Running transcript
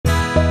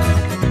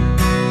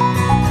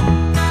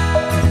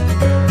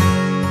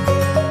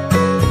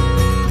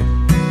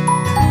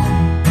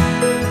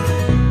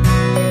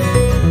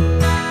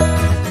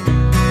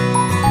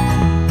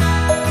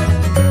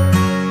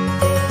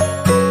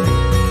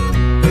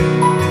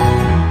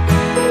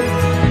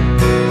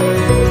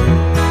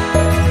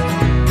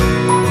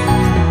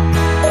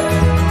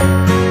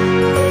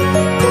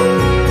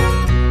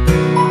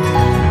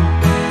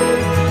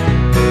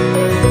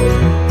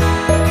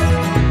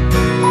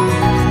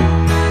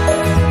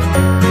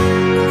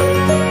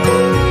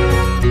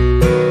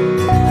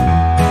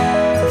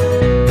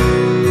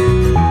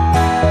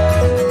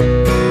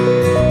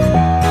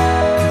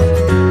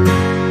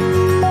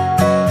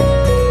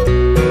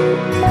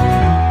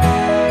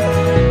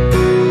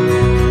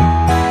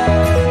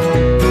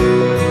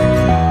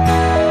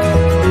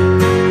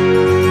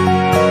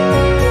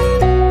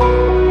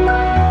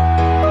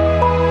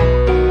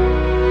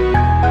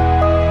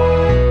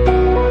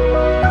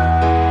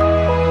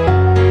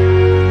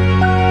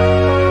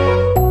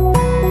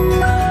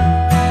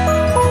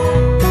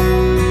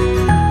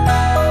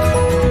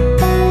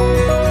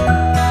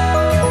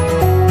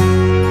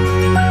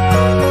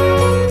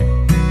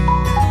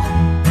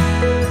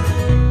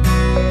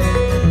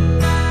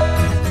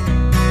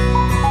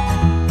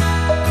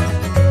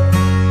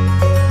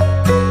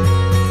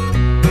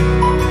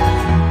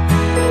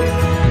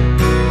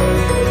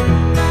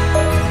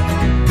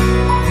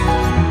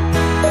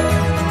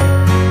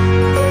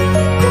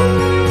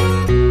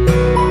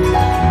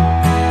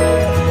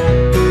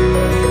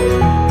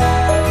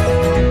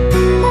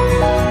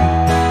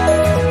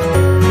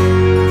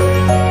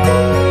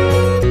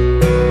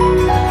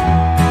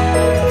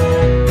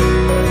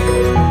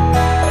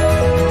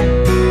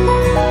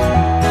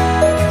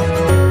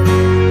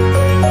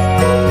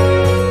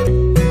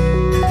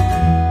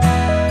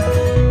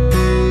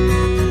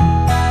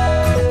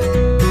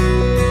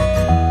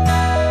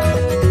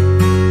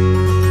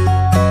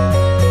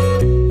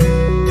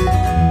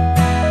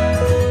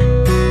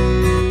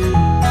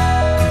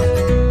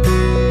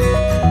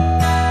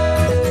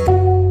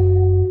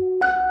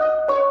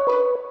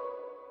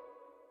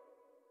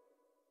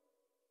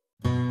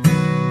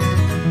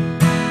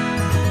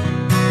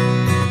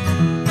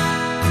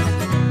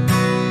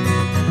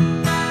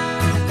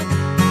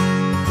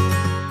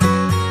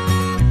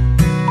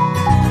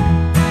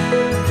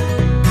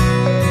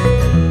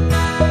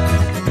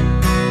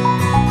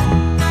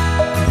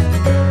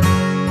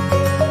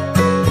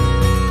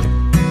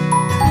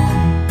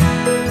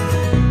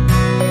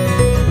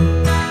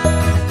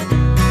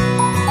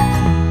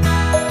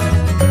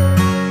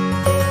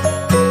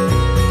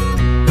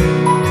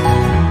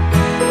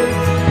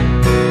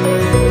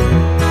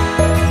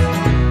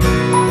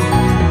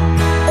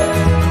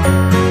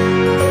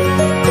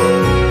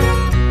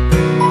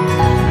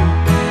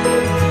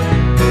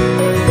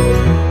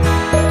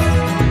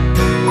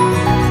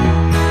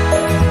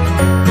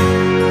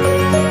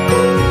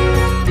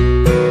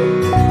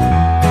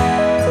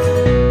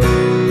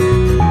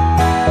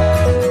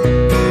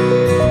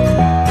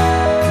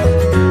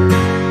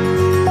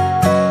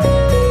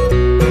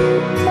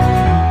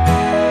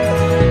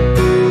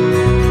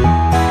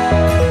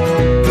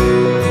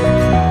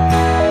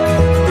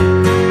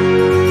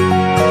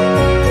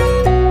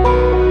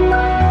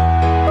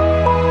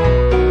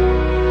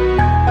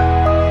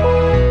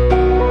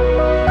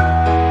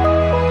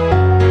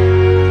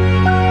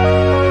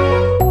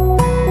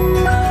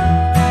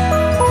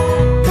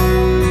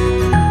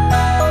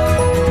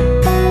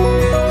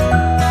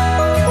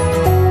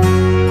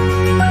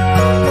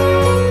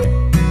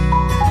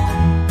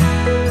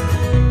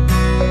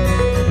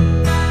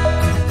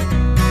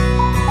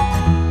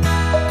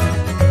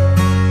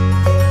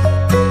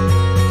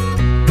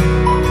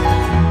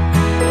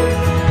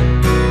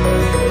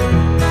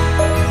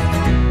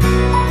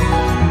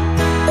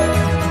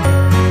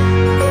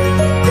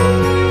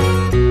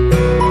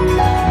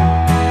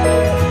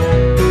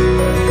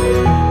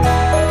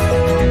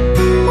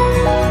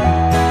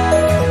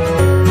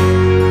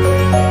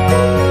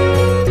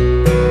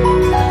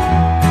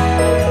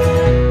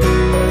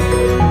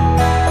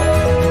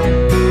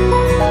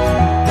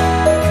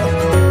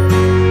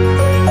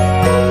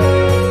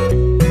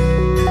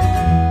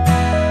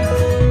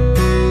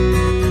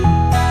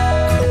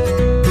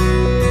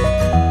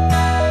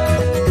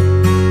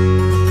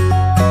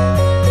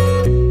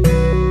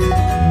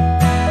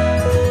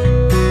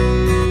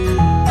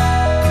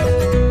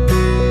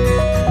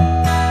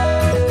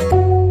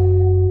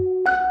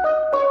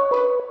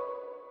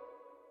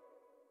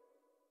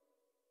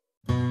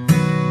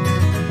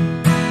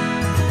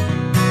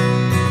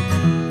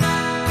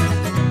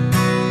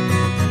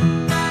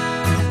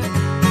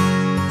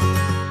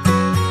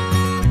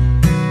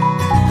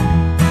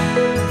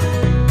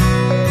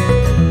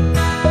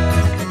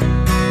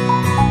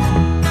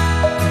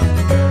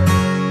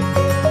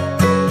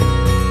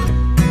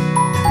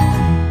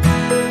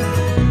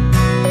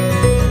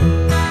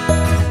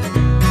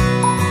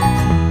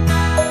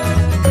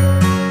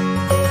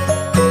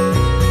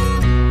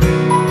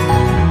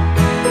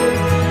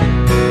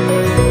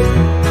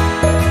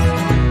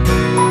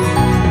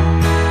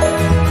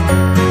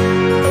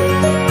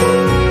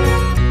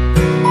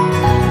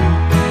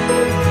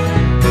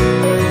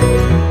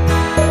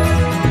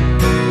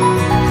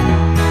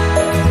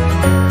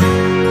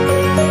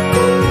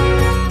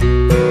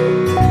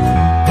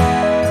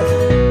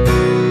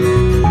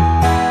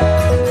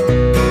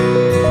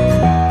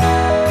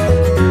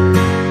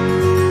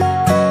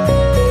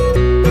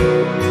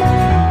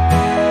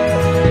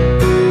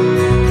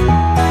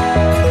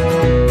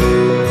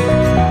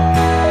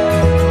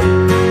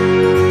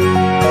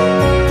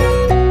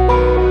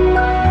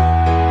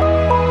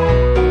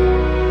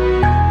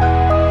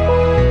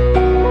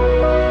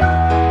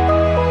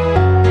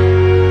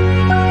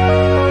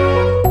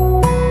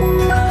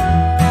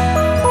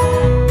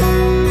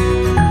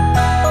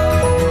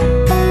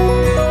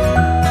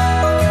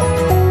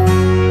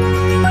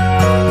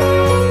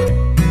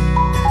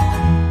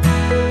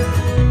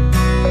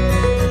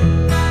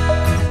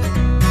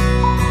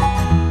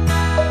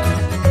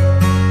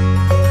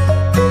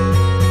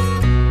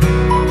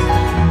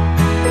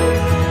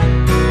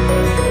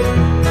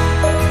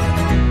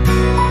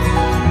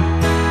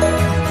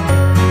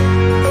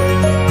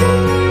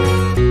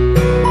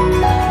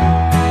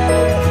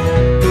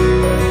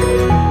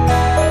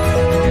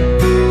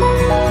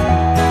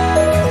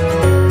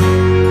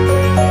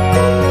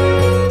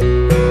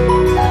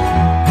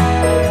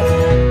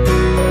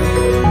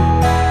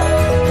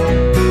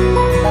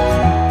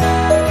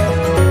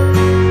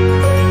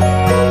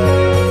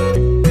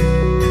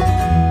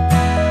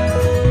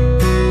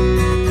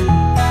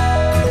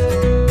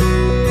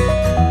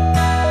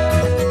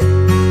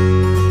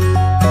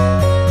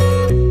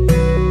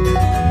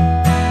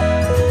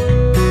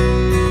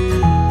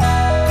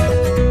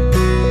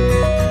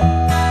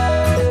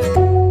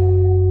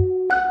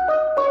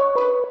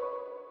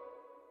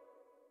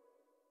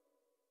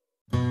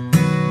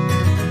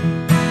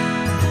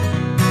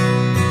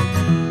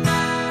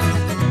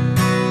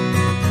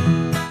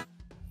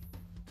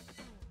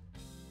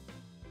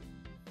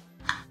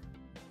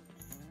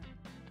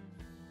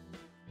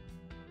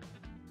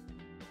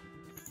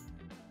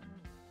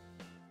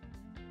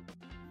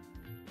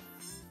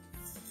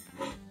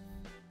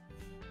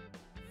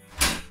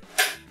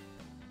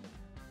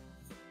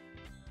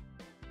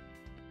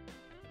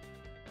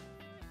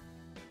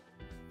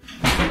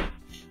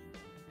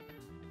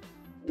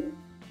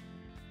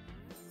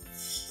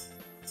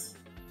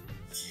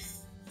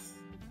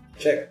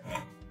Check.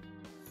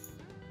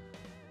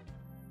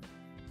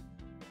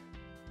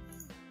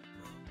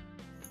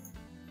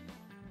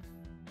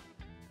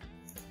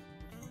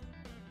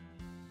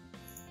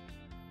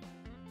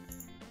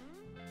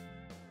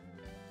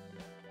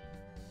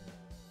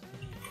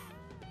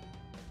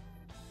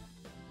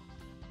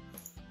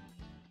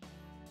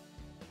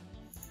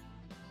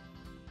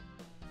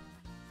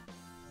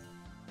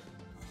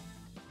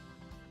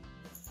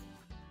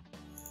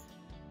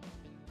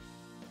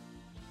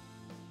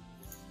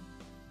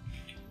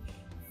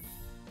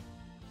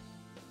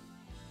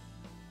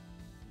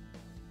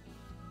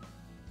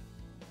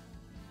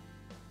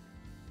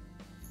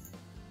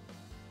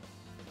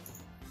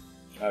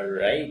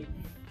 Alright.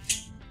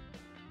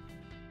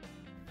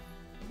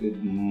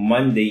 Good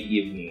Monday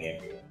evening,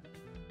 everyone.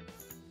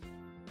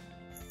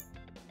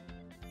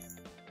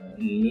 Ang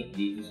init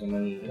dito sa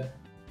Manila.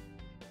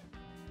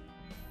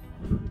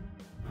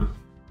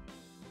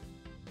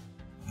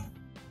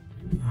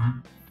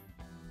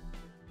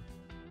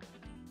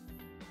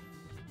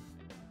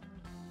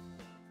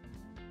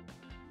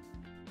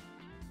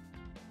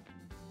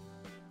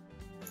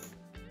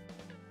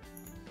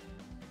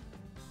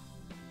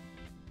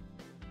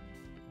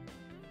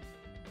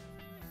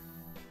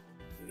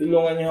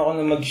 Tulungan niyo ako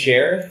na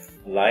mag-share,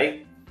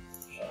 like,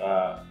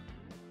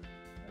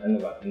 ano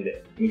ba? Hindi.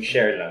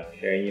 Mag-share lang.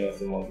 Share niyo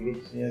sa mga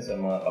groups niyo, sa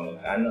mga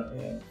kamag-anak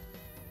niyo,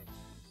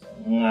 sa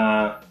mga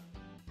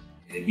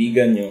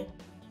kaibigan niyo,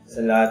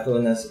 sa lahat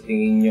na sa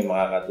tingin niyo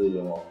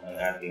makakatulong ang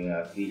ating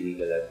free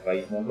legal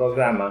advice na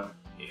programa,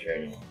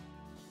 i-share niyo.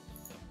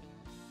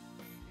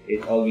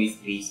 It always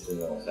pays to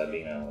know,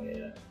 sabi nga ko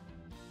nila.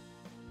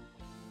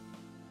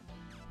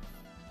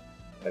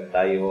 Pag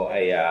tayo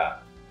ay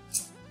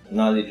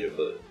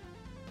knowledgeable,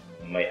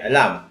 may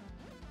alam,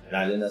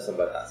 lalo na sa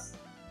batas,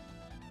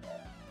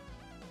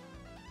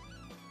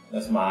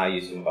 mas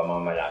maayos yung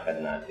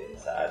pamamalakad natin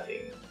sa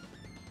ating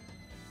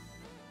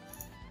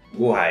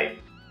buhay,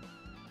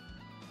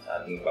 sa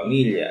ating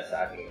pamilya,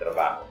 sa ating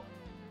trabaho.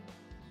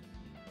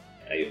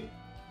 Ayun.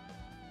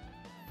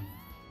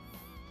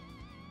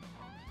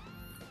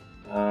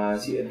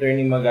 Si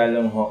Atty.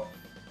 Magalong ho,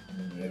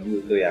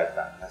 nagluto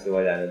yata kasi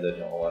wala na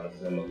doon yung oras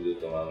na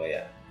magluto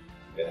mamaya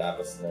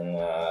katapos ng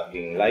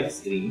aking live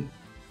stream,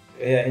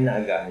 kaya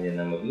inaagahan niya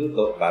na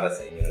magluto para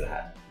sa inyong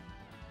lahat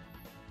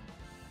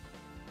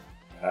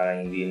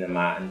para hindi na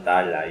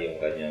maantala yung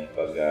kanyang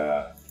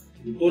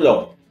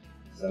pagtutulong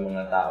sa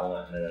mga tao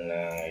nga na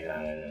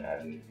nangangailangan ng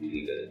ating free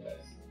legal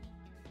advice.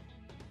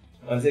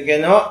 Once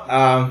again ho,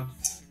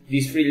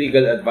 this free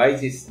legal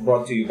advice is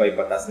brought to you by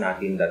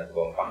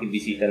BATASnatin.com.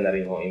 Pakibisita na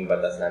rin ho yung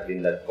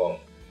BATASnatin.com.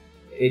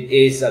 It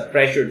is a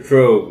treasure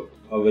trove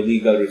of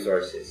legal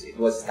resources. It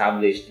was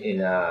established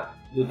in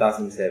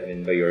 2007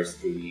 by yours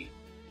truly.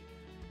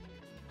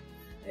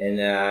 And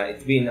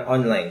it's been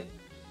online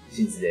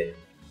since then.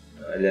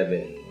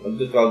 11, up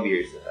to 12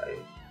 years na tayo.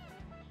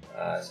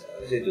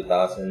 Kasi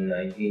 2019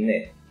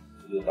 eh.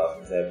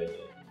 2007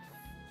 yun.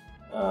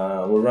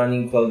 We're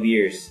running 12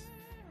 years.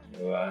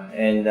 Diba?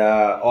 And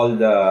all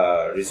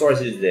the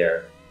resources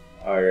there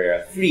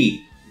are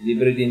free.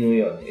 Libre din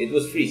yun. It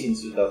was free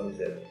since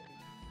 2007.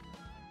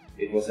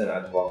 It was an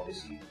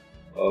advocacy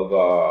of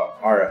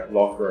our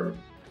law firm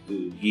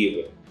to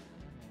give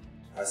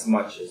as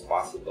much as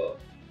possible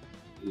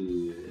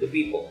to the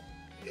people.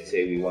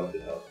 Kasi we want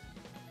to help.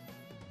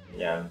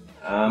 Yeah.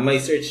 May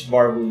search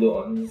bar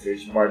doon.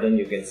 Search bar doon,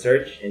 you can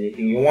search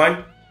anything you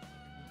want.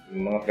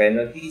 Yung mga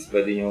penalties,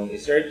 pwede nyo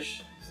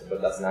i-search sa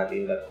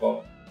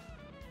BATASnatin.com.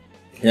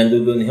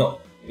 Nandun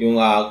yung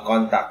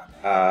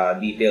contact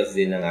details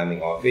din ng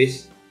aming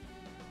office.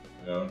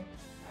 No?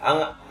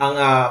 Ang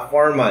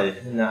formal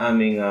na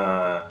aming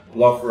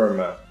law firm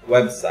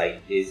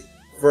website is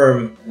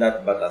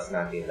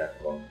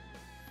firm.batasnatin.com.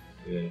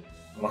 Yun.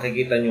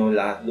 Makikita nyo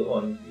lahat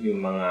doon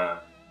yung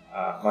mga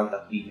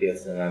contact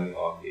details ng aming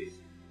office.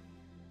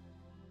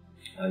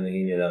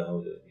 Anuhin nyo lang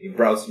doon.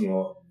 I-browse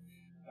nyo.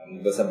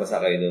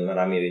 Basa-basa kayo doon.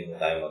 Marami rin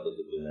tayo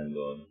matututunan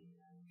doon.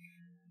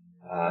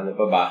 Ano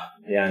pa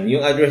ba? Yan.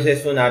 Yung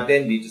addresses po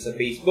natin dito sa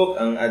Facebook.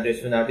 Ang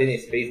address po natin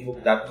is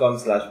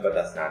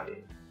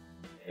facebook.com/batasnatin.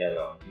 Yan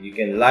o. You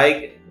can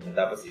like,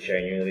 tapos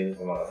i-share nyo rin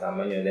sa mga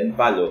kasama nyo, then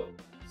follow.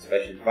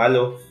 Special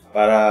follow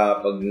para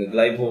pag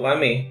nag-live po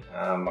kami,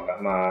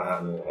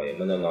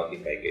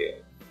 manonotify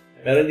kayo.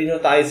 Meron din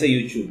tayo sa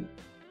YouTube.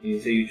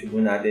 Yung sa YouTube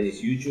natin is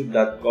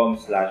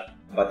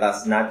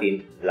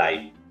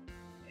youtube.com/batasnatinlive.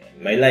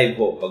 May live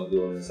po pag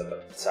doon sa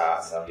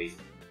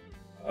Facebook.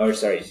 Or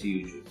sorry, sa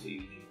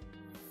YouTube.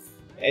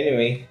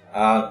 Anyway,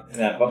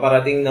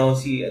 paparating na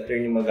si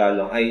Atty.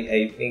 Magalong.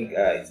 I think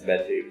it's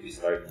better if we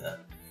start na.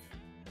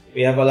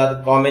 We have a lot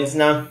of comments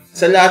na.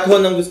 Sa lahat ho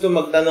ng gusto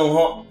magtanong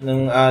ho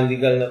ng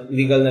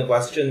legal na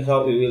questions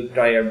ho, we will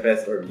try our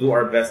best or do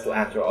our best to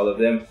answer all of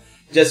them.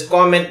 Just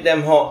comment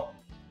them ho.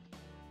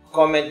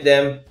 Comment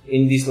them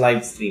in this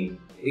live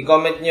stream.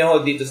 I-comment nyo ho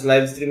dito sa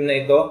live stream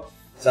na ito.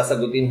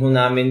 Sasagutin ho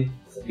namin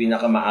sa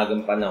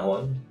pinakamaagang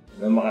panahon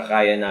na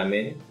makakaya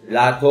namin.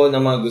 Lahat ho ng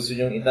mga gusto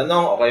nyong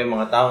itanong o kayo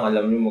mga taong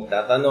alam nyo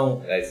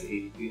magtatanong, guys,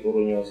 ituro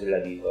nyo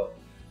sila dito.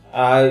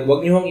 Huwag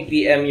nyo hong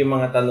i-PM yung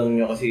mga tanong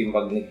nyo kasi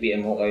pag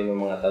nag-PM ho kayo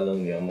ng mga tanong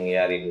nyo, ang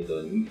mangyayari ho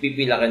doon,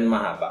 pipila kayo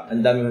mahaba.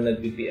 Ang dami ho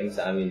nag-PM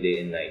sa amin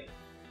day and night.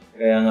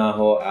 Kaya nga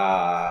ho,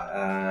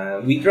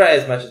 we try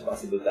as much as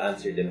possible to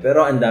answer them.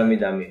 Pero ang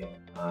dami-dami ho.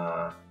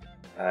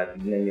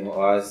 Tignan nyo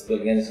ho,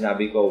 tulad nga na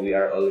sinabi ko, we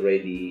are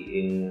already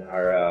in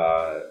our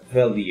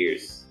 12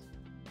 years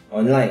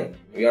online.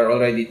 We are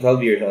already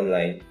 12 years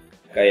online.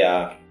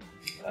 Kaya,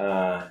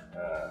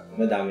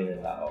 madami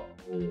ng tao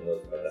who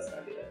knows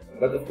BATASnatin.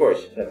 But of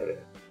course,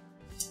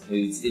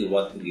 we still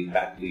want to give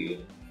back to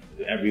you,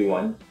 to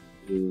everyone,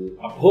 to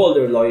uphold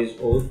their lawyer's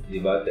oath,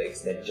 diba? To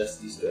extend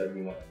justice to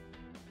everyone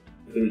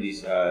through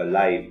this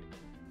live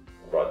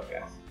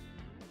broadcast.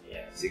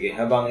 Yeah. Sige,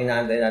 habang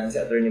inaantay natin si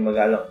Atty.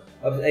 Magalong,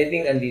 I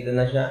think andito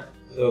na siya.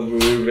 So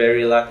we're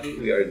very lucky.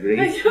 We are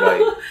graced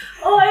by...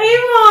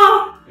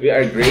 We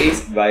are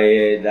graced by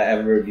the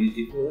ever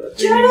beautiful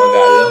Atty.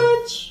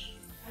 Magalong.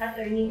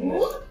 Attorney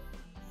mo?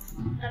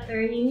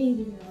 Attorney mo,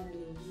 hindi na ako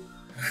nalilito.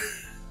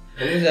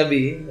 Ano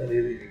sabihin?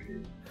 Nalilito.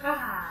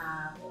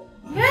 Kahapon.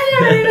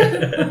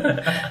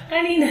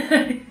 Kanina.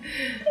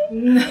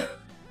 No.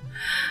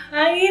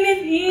 Ang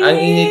init-init. Ang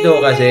init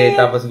to kasi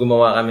tapos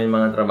gumawa kami ng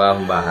mga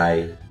trabahong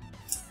bahay.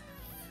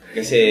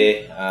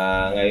 Kasi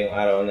ngayong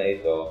araw na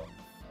ito,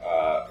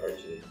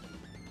 fortunately.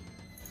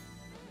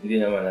 Hindi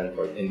naman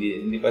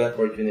unfortunately. Hindi pala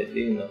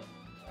fortunately, no?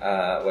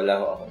 Wala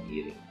ko akong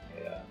hearing.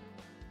 Kaya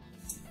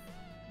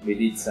we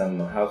did some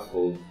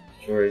household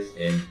chores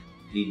and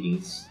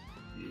cleanings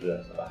dito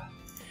lang sa bahay.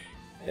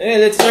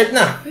 Let's start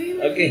na!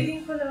 Okay.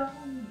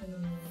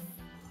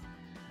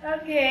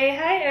 Okay,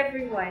 hi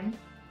everyone.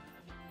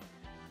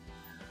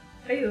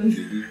 Ayun.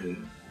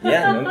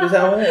 Yan,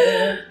 umpisa mo.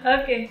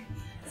 Okay.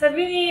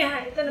 Sabi ni,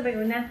 ito na ba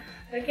yun na?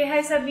 Okay,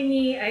 hi, sabi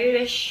ni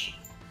Irish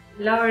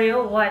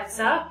Laurel, what's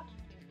up?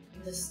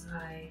 The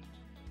sky.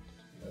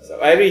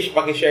 So, Irish,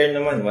 pakishare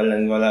naman.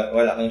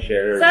 Wala kang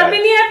share. Sabi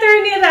ni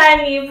Atty.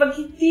 Rani, pag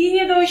hindi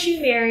niya daw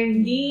share,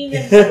 hindi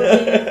niya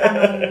sagutin ang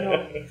tanong nyo.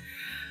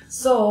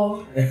 So,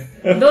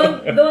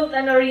 don't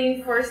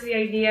reinforce the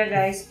idea,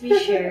 guys.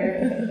 Please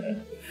share.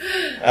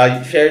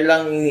 Share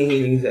lang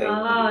hinihiling sa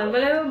inyo.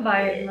 Wala namang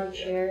bayad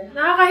mag-share.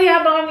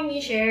 Nakakahiya ba kaming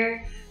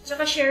i-share?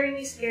 Tsaka sharing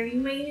is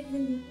caring. Mainit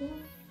din dito.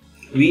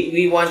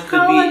 We want to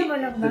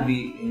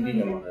be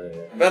hindi naman talaga.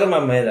 Pero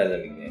mamaya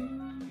lalamig na.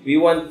 We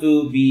want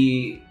to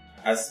be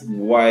as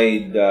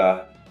wide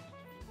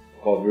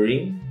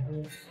covering.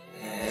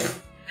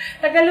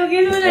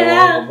 Tagalogin mo na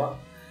lang.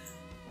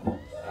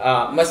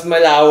 Mas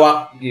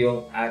malawak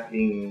yung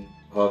ating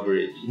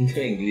coverage.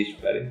 Into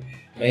English pa rin.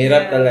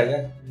 Mahirap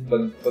talaga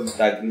pag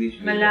Taglish.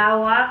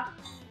 Malawak.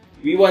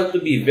 We want to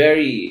be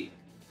very...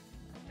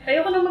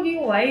 Ayoko na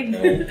maging wide.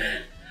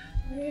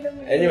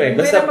 Anyway,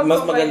 basta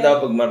mas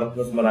maganda pag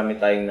mas marami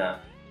tayong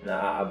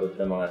naaabot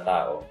na mga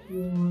tao.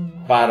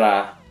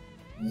 Para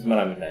mas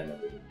marami tayong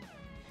mabili.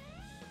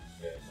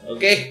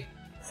 Okay?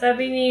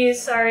 Sabi ni,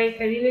 sorry,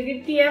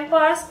 Kalinagid PM,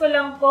 pause ko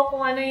lang po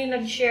kung ano yung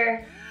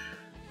nag-share.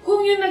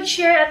 Kung yung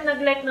nag-share at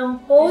nag-like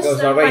ng post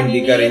ikaw, at paninira,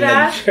 hindi ka rin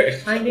nag-share.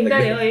 Hindi ka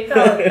rin.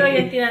 Ikaw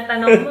yung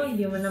tinatanong mo,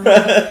 hindi mo naman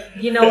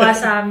ginawa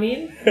sa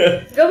amin.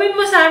 Gawin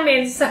mo sa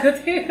amin,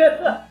 sagutin ko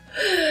to.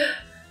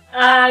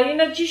 Yung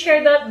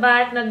nag-share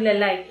ba at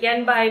nagla-like,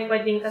 yan ba ay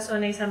pwedeng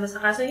kasunay sama sa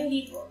kaso?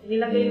 Hindi po.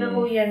 Nilagay na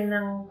po yan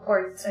ng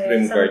court sa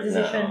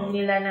decision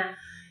nila na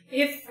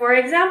if, for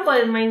example,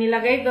 may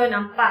nilagay doon,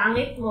 ang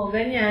pangit mo,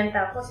 ganyan,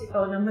 tapos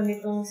ikaw naman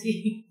itong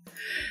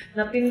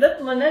napindot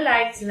mo na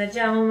like,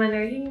 sinadya mo man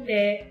or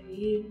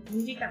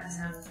hindi ka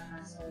kasama sa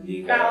kaso.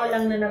 Tao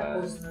lang na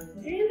nag-post nun.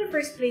 Kasi in the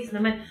first place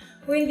naman,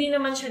 kung hindi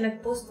naman siya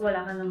nag-post,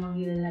 wala ka namang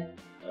gila-like.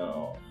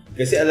 Oo.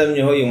 Kasi alam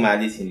niyo ho, yung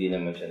malice, hindi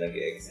naman siya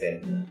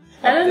nag-extend.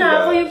 Alam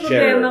na ako yung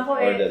problema ko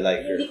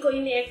hindi ko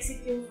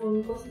ini-exit yung phone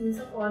ko.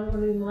 Minsan ko ano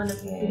yung mga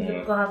napipindot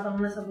ko habang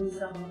nasa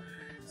bulsa ko.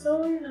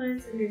 So, yun naman,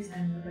 it's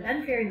understandable.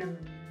 Unfair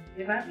naman.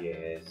 Di ba?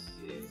 Yes.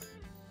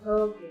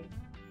 Okay.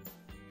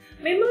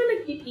 May mga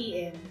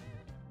nag-PPM.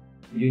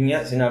 Yun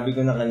nga, sinabi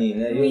ko na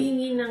kanina.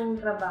 Humihingi ng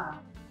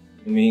trabaho.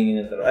 Humihingi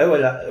ng trabaho. Ay,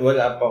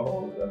 wala pa ako.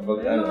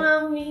 May mga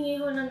humihingi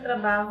ho ng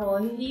trabaho.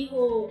 Hindi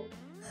ho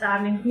sa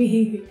amin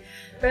humihingi.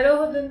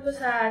 Pero ho dun po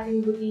sa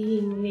ating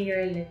butihing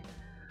mayorlet.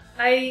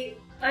 Ay,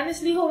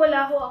 honestly ho,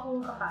 wala ho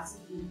akong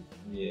capacity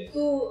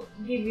to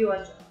give you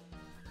a job.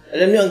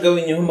 Alam niyo, ang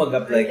gawin niyo,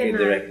 mag-apply kayo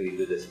directly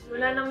to the school.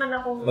 Wala naman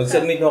akong...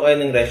 Mag-submit mo kayo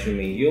ng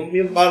resume.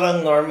 Yung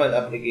parang normal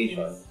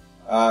application.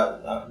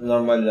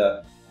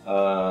 Normal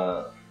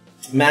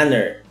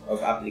manner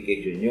of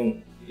application.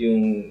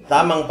 Yung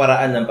tamang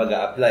paraan ng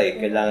pag-a-apply.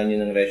 Kailangan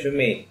niyo ng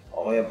resume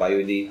o kaya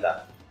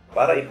biodata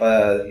para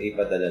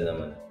ipadala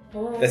naman.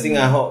 Kasi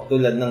nga ho,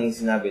 tulad ng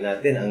sinabi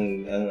natin,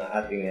 ang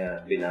ating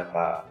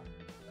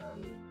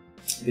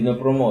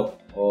pinopromote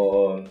o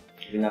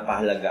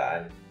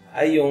pinapahalagaan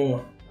ay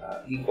yung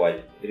equal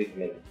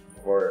treatment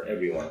for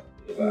everyone,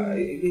 diba?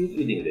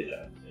 Including the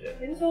judge. Yeah.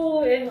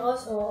 And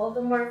also, all the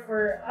more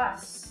for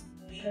us,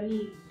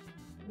 especially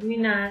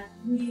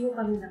hindi ko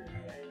kami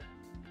nakikilala.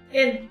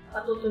 And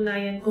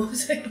patutunayan ko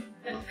sa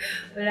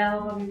wala ko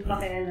kami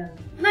pakialam.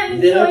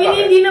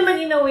 Hindi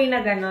naman in a way na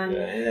gano'n.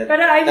 Yeah,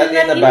 pero I will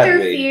not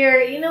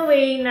interfere in a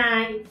way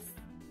na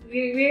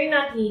we're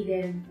not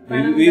needed.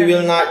 We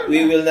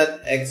will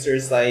not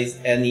exercise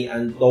any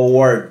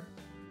untoward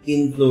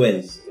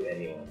influence to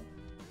anyone.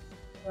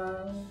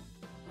 Wow.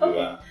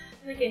 Okay.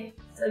 Okay.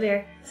 So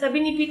there.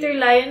 Sabi ni Peter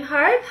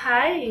Lionheart,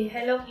 hi.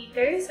 Hello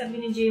Peter.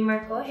 Sabi ni J.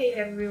 Marco, hey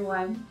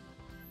everyone.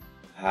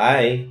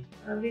 Hi.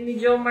 Sabi ni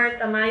Joe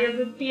Martamayo,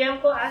 good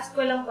PM po. Ask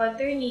ko lang po,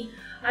 attorney,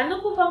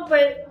 ano po bang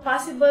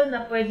possible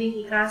na pwedeng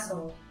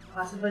ikaso?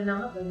 Possible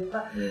na nga, pwede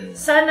pa.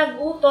 Sa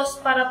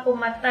nag-utos para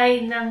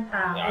pumatay ng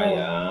tao.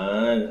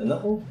 Ayan. Ano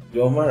po?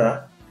 Jomar, ha?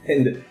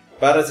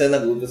 Para sa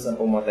nag-utos na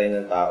pumatay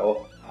ng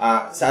tao.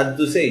 Sad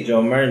to say,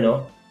 Jomar,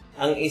 no?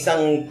 Ang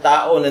isang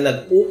tao na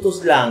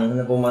nag-utos lang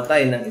na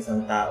pumatay ng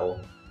isang tao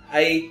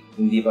ay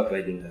hindi pa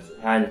pwedeng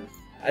kasuhan.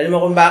 Alam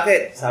mo kung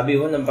bakit? Sabi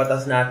ho ng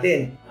batas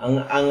natin,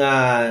 ang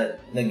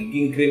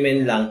nagiging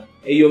krimen lang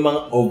ay yung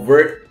mga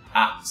overt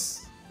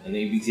acts. Ano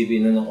ibig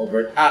sabihin ng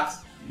overt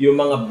acts? Yung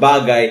mga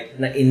bagay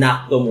na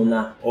inakto mo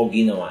na o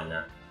ginawa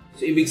na.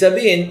 So, ibig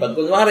sabihin, pag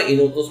kunwari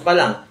inutos pa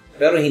lang,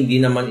 pero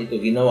hindi naman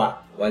ito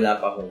ginawa, wala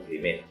pa akong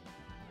krimen.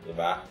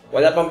 Diba?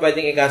 Wala pang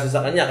pwedeng ikaso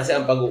sa kanya kasi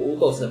ang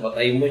pag-uutos na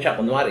patayin mo siya,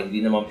 kunwari, hindi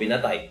naman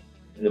pinatay.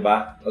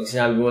 Diba? Pag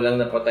sinabi mo lang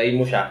na patayin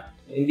mo siya,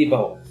 hindi pa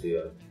ho kasi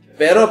yun.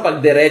 Pero pag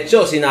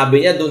diretso,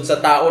 sinabi niya dun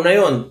sa tao na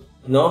yon,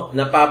 no,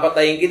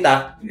 napapatayin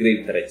kita,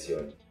 grave threats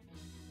yun.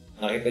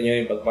 Nakita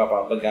niyo yung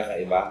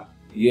pagkakaiba?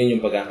 Yun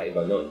yung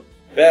pagkakaiba nun.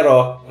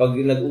 Pero, pag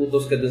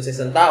nag-utos ka dun sa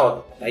isang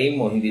tao, patayin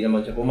mo, hindi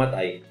naman siya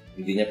pumatay,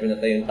 hindi niya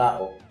pinatay yung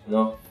tao,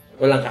 no,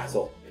 walang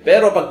kaso.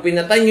 Pero pag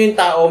pinatay niyo yung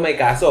tao, may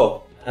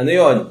kaso. Ano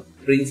yon?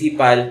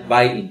 Principal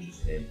by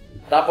inducement.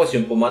 Tapos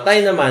yung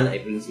pumatay naman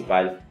ay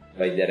principal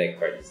by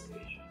direct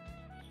participation.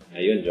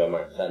 Ayun,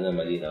 Jomar. Sana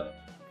malinaw.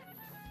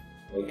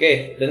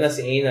 Okay, ito na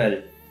si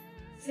Anal.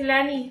 Si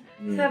Lani.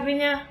 Sabi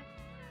niya,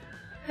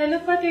 hello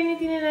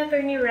Paternity na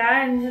Attorney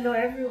Ran. Hello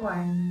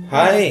everyone.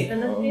 Hi!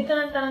 Dito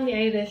ng tanong ni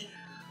Irish.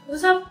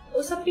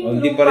 Usaping lupa.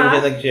 Hindi pa rin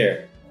siya nag-share.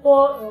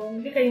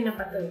 Hindi kayo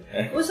napatoy.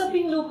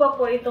 Usaping lupa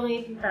po itong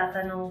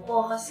itatanong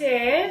ko. Kasi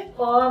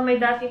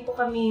may dati po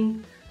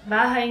kaming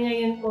bahay.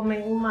 Ngayon po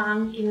may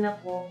umaangkin na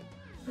po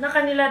na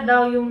kanila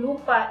daw yung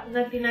lupa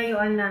na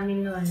tinayuan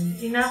namin noon.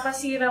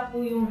 Pinapasira po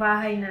yung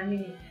bahay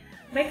namin.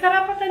 May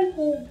karapatan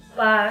po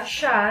ba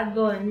siya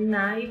doon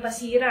na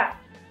ipasira?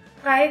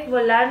 Kahit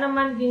wala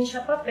naman din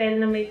siya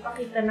papel na may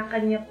pakita na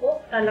kanya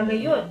po talaga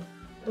yun.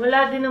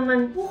 Wala din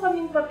naman po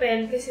kaming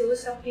papel kasi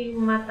usaping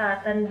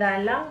matatanda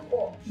lang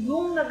po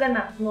yung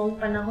naganap noong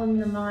panahon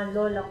ng mga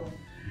lola ko.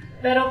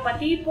 Pero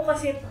pati po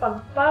kasi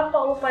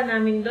pagpapaupa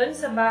namin doon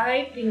sa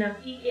bahay,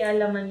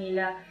 pinakikialaman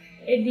nila.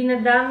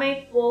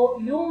 Dinadamay po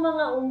yung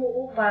mga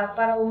umuupa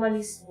para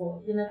umalis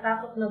po.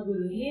 Tinatakot na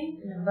guluhin,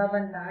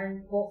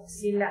 pinababantaan po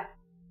sila.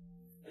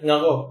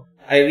 Nako,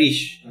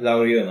 Irish,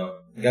 Laurio,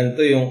 no?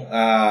 Ganito yung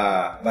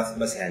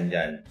basihan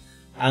dyan.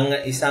 Ang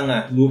isang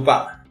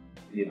lupa,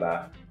 di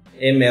ba?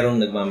 Merong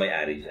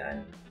nagmamayari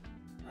dyan.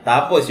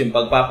 Tapos, yung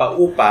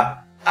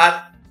pagpapaupa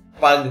at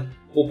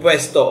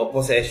pagpupwesto o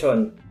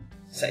possession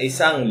sa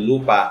isang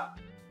lupa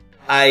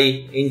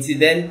ay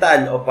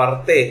incidental o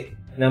parte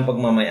ng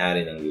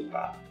pagmamayari ng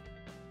lupa.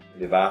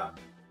 Di ba?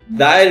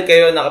 Dahil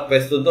kayo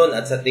nakapwesto doon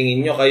at sa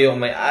tingin nyo kayo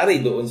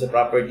may-ari doon sa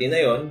property na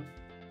yon,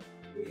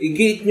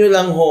 i-gate nyo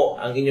lang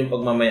ho ang inyong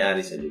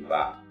pagmamayari sa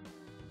lupa.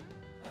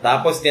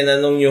 Tapos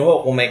tinanong nyo ho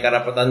kung may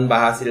karapatan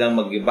ba silang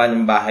mag-iba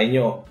ng bahay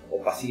nyo o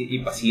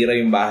ipasira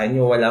yung bahay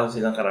nyo, wala ho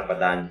silang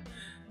karapatan.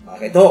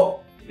 Bakit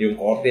ho? Yung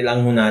korte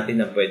lang ho natin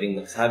na pwedeng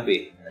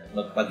magsabi at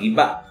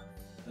magpag-iba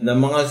ng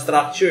mga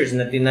structures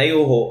na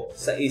tinayo ho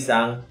sa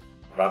isang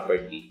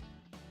property.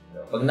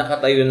 Pag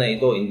nakatayo na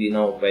ito, hindi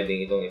na ho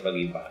pwedeng itong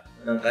ipag-iba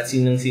ng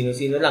kasinong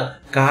sino-sino lang,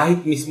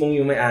 kahit mismong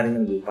yung may-ari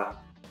ng lupa.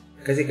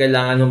 Kasi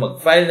kailangan ho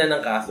mag-file na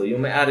ng kaso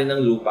yung may-ari ng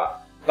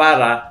lupa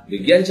para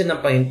bigyan siya ng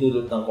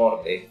pahintulot ng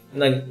korte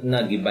na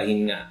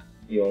nagibahin nga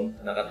yung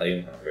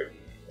nakatayong property.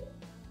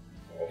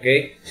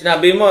 Okay?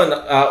 Sinabi mo,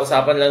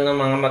 usapan lang ng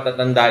mga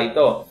matatanda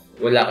ito.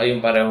 Wala kayong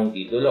parehong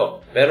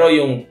titulo. Pero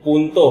yung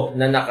punto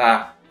na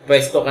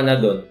nakapwesto ka na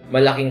doon,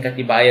 malaking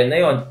katibayan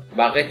na yon.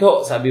 Bakit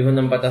ho? Sabi ho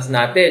ng batas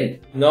natin,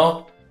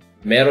 no?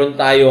 Meron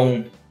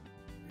tayong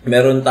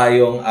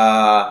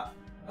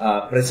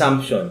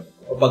presumption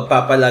o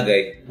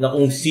pagpapalagay na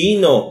kung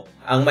sino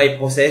ang may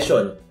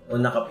possession o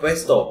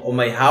nakapwesto o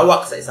may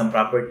hawak sa isang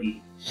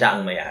property, siya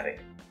ang may-ari.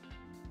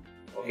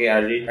 Okay,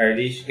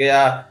 Arlish?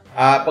 Kaya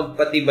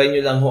pagpatibay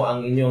nyo lang ho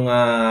ang inyong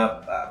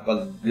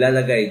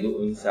paglalagay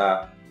doon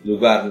sa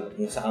lugar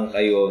kung saan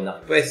kayo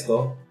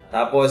nakapwesto.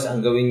 Tapos,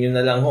 ang gawin nyo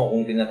na lang ho,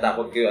 kung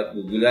tinatakot kayo at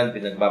gugulan,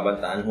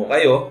 pinagbabantaan ho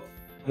kayo,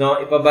 no,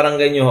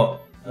 ipabarangay nyo ho.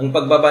 Ang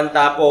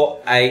pagbabanta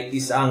po ay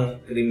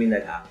isang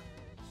criminal act.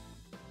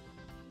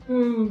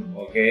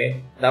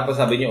 Okay? Tapos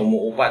sabi nyo,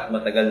 umuupa at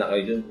matagal na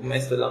kayo dun,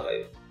 pumesto lang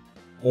kayo.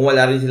 Kung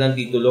wala rin silang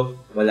titulo,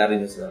 wala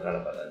rin silang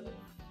karapatan.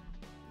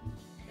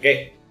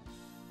 Okay?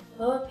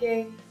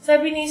 Okay.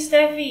 Sabi ni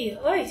Steffi.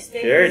 Oy,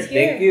 Steffi sure, is here.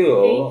 thank you.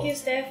 Thank you,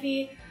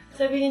 Steffi.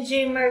 Sabi ni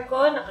J.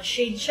 Marco,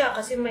 naka-shade siya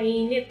kasi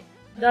mainit.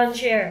 Don't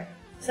share.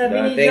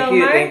 Sabi ni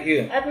Jomar. Thank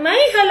you. At may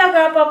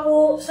halaga pa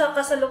po sa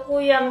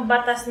kasalukuyang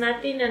batas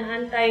natin ng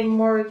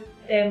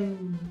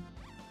anti-mortem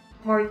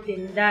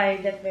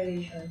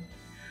declaration.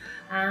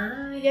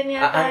 Yan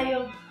yata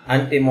yung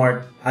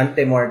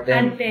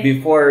antemortem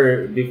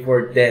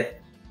before death.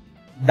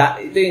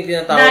 Ito yung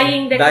tinatawag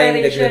dying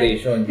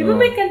declaration. Di ba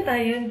may kanta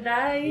yun?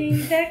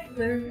 Dying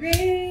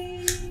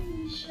declaration.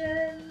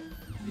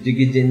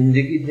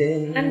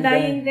 Jigidin. Ang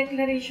dying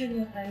declaration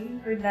yata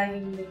yun? Or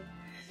dying declaration?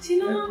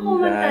 Sino nga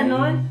kumanta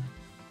nun?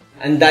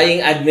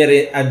 Undying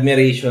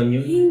admiration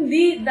yun.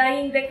 Hindi,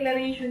 dying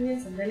declaration yun.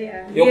 Sandali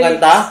yung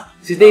kanta?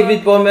 Si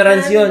David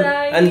Pomeranz yun.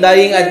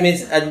 Undying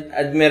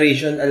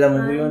admiration. Alam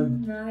mo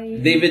yun?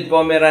 David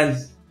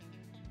Pomeranz.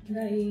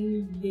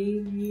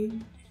 David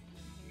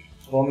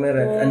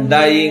Pomeranz.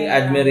 Undying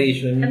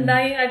admiration.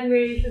 Undying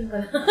admiration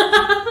pala.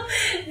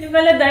 Hindi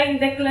pala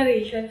dying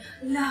declaration.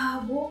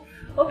 Labo.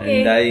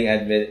 Okay. Undying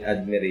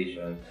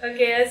admiration.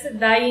 Okay, that's a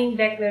dying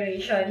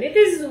declaration. It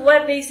is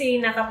what they say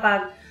na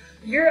kapag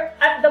you're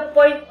at the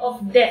point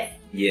of death.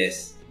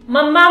 Yes.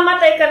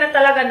 Mamamatay ka na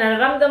talaga.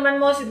 Nararamdaman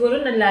mo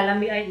siguro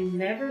nalalami. I've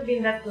never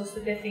been that close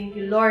to death. Thank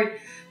you, Lord.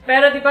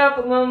 Pero di ba,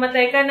 pag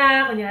mamamatay ka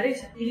na, kunyari,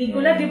 sa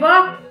pelikula, di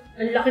ba?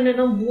 Ang laki na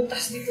ng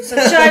butas dito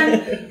sa tiyan.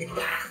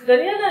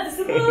 Ganyan na.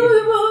 Tapos,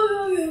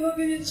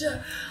 ganyan siya.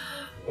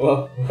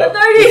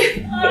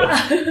 Attorney!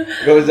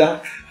 Go,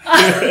 Zach.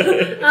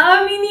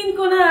 Aaminin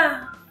ko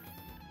na.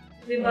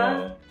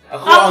 Diba?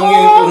 Ako ang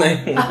iyong tunay.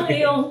 Ang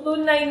iyong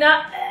tunay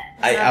na.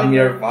 I am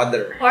your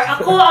father. Or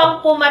ako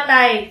ang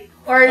pumatay.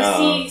 Or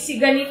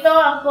si ganito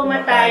ang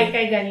pumatay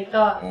kay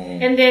ganito.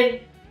 And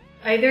then,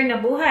 either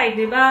nabuhay,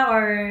 diba?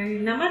 Or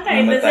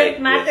namatay. It doesn't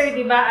matter, yes.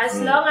 Diba? As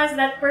long as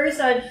that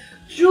person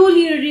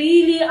truly,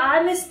 really,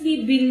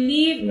 honestly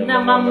believe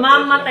na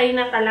mamamatay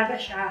na talaga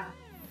siya.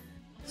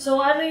 So,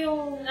 ano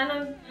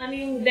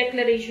yung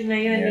declaration na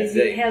yun? Yes,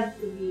 is it held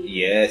to be?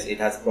 Yes,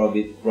 it has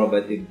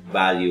probative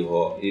value.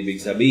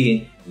 Ibig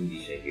sabihin, hindi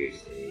siya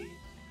hearsay.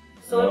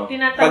 So,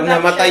 pag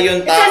namatay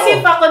yung tao, it's as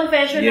if a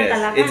confession na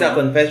talaga. It's a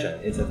confession.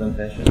 It's a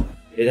confession.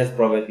 It has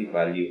probative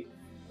value.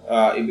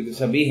 Ibig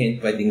sabihin,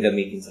 pwedeng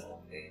gamitin sa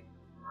korte.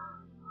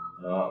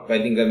 No?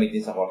 Pwedeng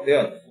gamitin sa korte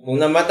yun. Kung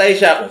namatay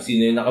siya, kung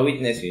sino yung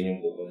naka-witness, yun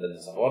yung pupunta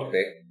sa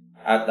korte.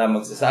 At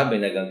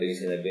magsasabi na ganito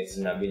yung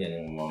sinabi niya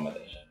nung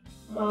mamamatay siya.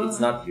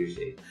 It's not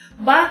hearsay.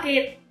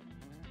 Bakit?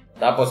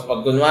 Tapos,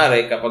 pag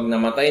kunwari, kapag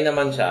namatay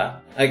naman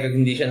siya, kapag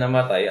hindi siya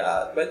namatay,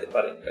 pwede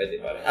pa rin.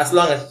 As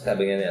long as,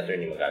 sabi nga ni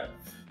Atty. Magalong,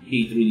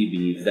 he truly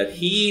believes that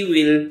he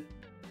will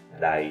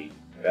die.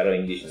 Pero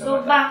hindi siya namatay.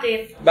 So,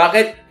 bakit?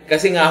 Bakit?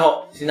 Kasi nga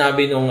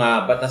sinabi nung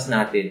batas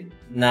natin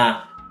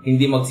na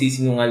hindi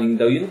magsisinungaling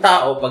daw yung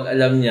tao pag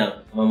alam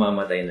niya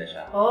mamamatay na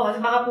siya. Kasi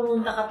baka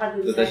pumunta ka pa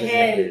dun sa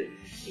hell.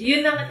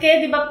 Yun ang,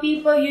 kaya di ba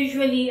people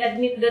usually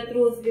admit the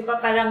truth, di ba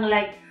parang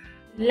like,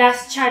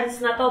 last chance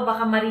na to,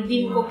 baka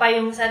ma-redeem ko pa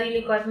yung sarili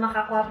ko at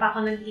makakuha pa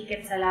ako ng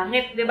ticket sa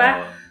langit, di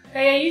ba?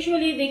 Kaya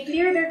usually, they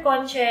clear their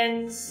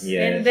conscience,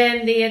 yes. And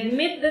then they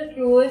admit the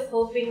truth,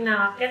 hoping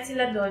na akit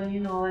sila doon,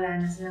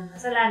 wala na silang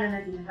kasalanan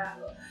na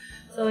tinatago.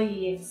 So,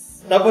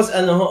 yes. Tapos,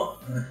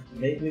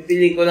 may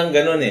pelikulang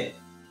ganun eh.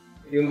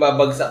 Yung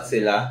babagsak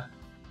sila,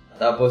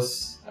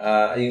 tapos,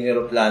 yung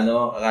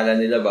eroplano, akala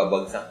nila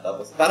babagsak,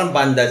 tapos parang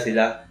banda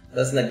sila,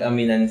 tapos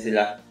nag-aminan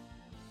sila.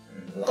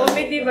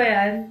 Comedy ba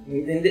yan?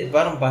 Hindi,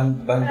 parang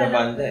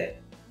banda eh.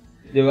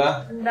 Di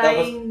ba?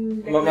 Tapos,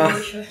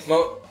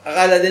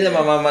 akala nila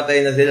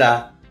mamamatay na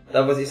sila.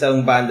 Tapos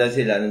isang banda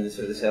sila nandun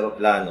sa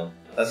aeroplano.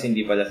 Tapos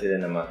hindi pala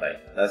sila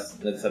namatay.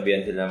 Tapos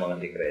nagsabihan sila ng mga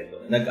dekreto.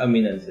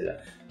 Nag-aminan sila.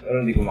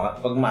 Pero hindi ko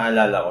pag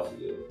maalala ko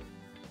siguro.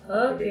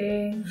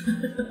 Okay.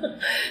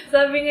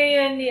 Sabi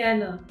ngayon ni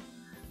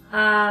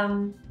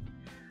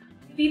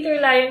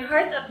Peter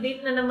Lionheart,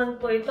 update na naman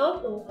po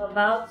ito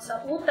about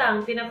sa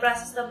utang.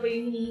 Pinaprocess na po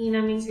yung hinihingi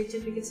naming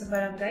certificate sa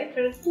barangay,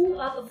 pero 2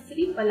 out of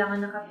 3 pa lang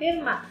ang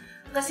nakapirma.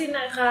 Kasi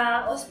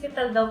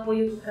naka-hospital daw po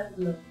yung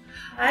ikatlo.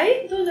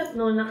 I do not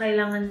know na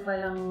kailangan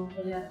palang,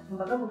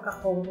 kumbaga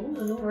magka-quorum,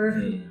 or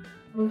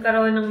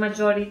magkaroon ng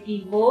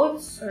majority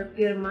votes or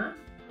pirma.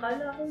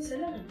 Kala ko isa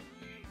lang.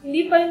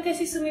 Hindi pa rin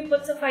kasi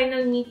sumipot sa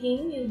final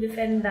meeting yung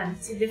defendant.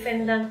 Si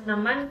defendant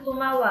naman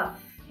tumawag.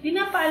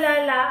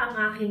 Pinapaalala ang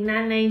aking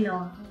nanay,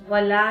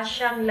 wala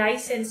siyang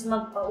license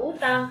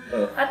magpautang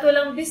at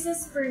walang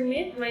business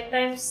permit. May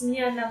times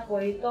niya na po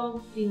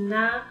itong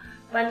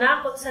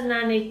pinapanakot sa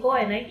nanay ko.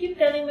 And I keep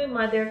telling my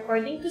mother,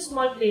 according to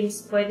small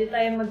claims, pwede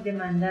tayong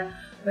magdemanda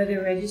whether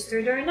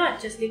registered or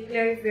not. Just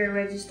declare if you're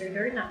registered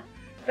or not.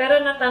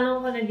 Pero natanong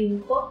ko na din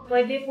po,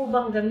 pwede po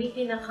bang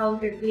gamitin ang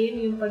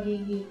counterclaim yung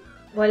pagiging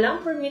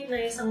walang permit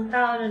na isang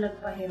tao na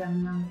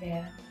nagpahiram ng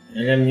pera?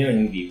 Alam niyo,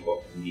 hindi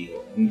po.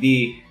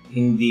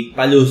 Hindi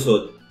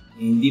palusot.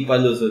 Hindi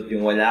palusot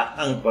yung wala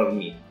kang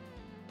permit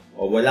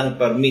o walang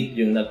permit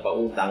yung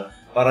nagpautang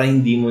para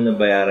hindi mo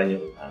nabayaran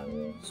yung utang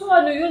mo. So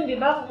ano yun, di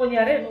ba? Kung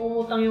kunyari,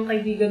 umutang yung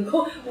kaibigan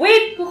ko,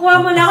 wait,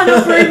 kukuha mo na ako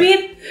ng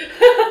permit.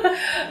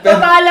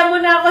 Papaalam mo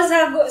na ako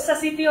sa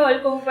City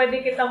Hall kung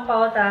pwede kitang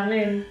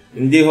pautangin.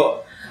 Hindi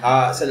ho.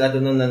 Sa lahat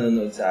ng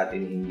nanonood sa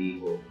atin, hindi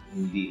ho.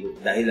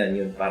 Dahilan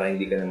yun para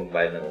hindi ka na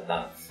magbayad ng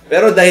utang.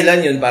 Pero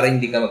dahilan yun para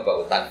hindi ka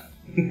magpautang.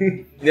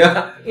 Di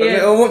ba? Pag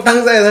may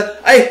umutang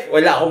sa'yo, ay,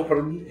 wala akong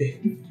permit eh.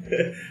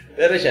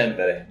 Pero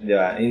syempre, di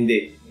ba?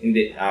 Hindi.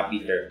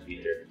 Peter.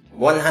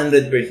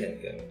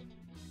 100% kami.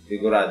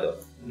 Sigurado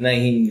na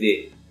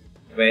hindi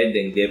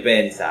pwedeng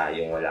depensa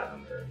yung wala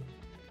kang permit.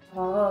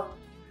 Oo.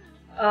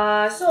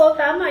 So,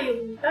 tama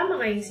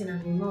nga yung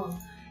sinabi mo.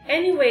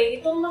 Anyway,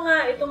 itong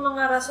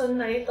mga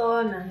rason na ito,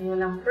 na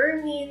walang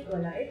permit,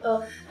 wala ito,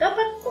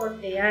 dapat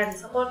korte yan.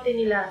 Sa korte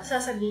nila,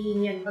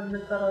 sasabihin yan pag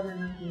nagkaroon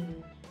na ng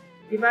hearing.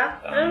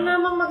 Diba? Ano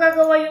namang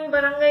magagawa yung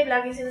barangay?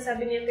 Laging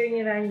sinasabi ni Atty.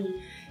 Rani,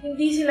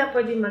 hindi sila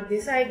pwede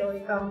mag-decide o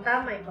ikaw ang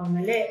tama, ikaw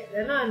mali.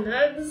 Ganon.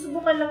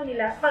 Susubukan lang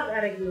nila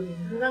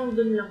pag-aregluhin. Hanggang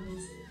dun lang mo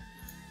sila.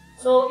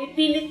 So,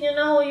 ipilit nyo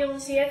na ho yung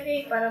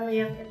CFA para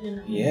mayangkat nyo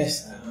na.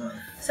 Yes.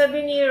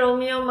 Sabi ni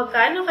Romeo,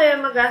 magkano kaya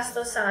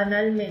magastos sa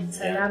annulment?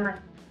 Salamat.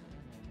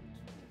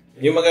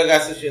 Yung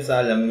magagastos nyo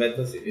sa annulment,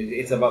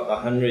 it's about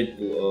 100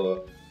 to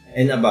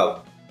and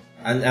above.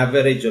 An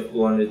average of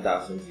 200,000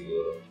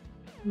 siguro.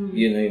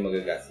 Yun yung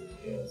magagastos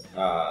nyo.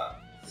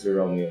 Sir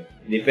Romeo.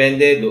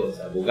 Depende doon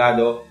sa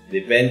abogado,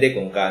 depende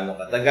kung kaano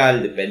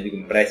katagal, depende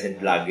kung present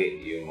lagi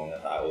yung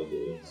mga tao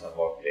doon sa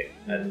korte.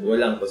 At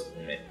walang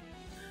postponement.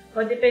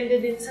 O depende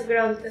din sa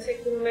ground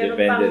kasi kung meron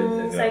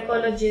pang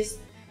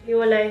psychologist,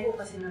 iwalay ko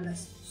kasi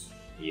nagastos.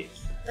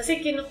 Yes.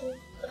 Kasi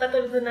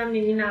katulad ko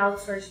namin,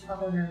 ina-outsource pa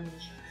ko namin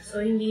siya. So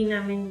hindi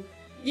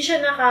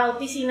siya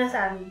naka-opisina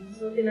sa amin.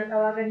 So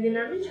tinatawagan din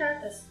namin siya,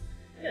 tapos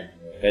yun.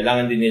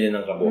 Kailangan din nila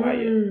ng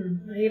kabuhayan.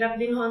 Mahirap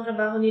din ho ang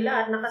trabaho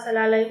nila at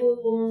nakasalalay ho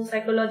kung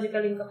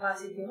psychological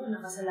incapacity ho,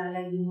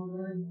 nakasalalay din ho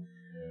doon.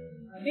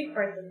 A big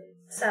part of it.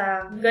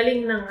 Sa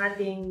galing ng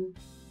ating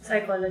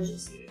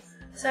psychologist.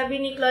 Sabi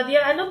ni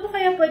Claudia, ano po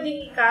kaya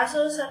pwedeng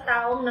ikaso sa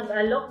taong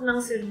nag-alok ng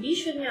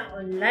serbisyo niya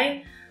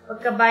online?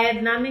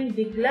 Pagkabayad namin,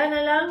 bigla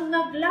na lang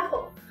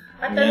naglako.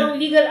 At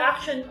anong legal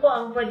action po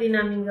ang pwede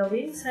namin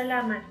gawin?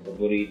 Salamat.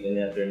 Paborito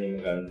ni Atty.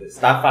 Magalong.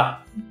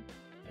 Estafa.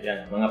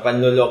 Yan, mga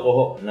panloloko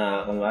ho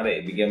na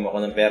kunwari, ibigyan mo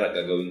ako ng pera,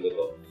 gagawin ko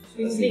to.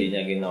 Tapos hindi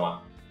niya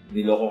ginawa.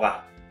 Niloko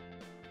ka.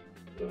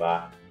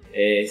 Diba?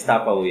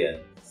 Estafa ho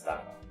yan.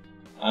 Estafa.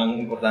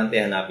 Ang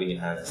importante, hanapin niyo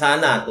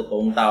sana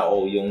totoong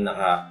tao yung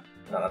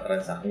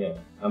nakatransact nyo.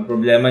 Ang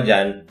problema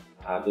dyan,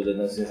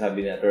 tulad ng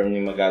sinasabi ni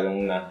Atty.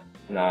 Magalong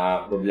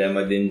na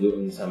problema din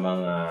doon sa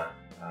mga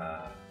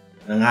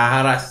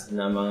nanghaharas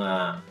na mga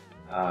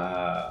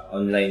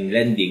online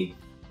lending,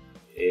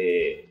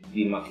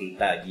 di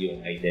makita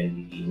yung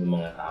identity ng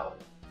mga tao.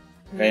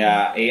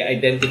 Kaya,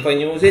 identify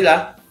nyo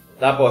sila,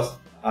 tapos,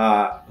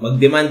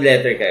 mag-demand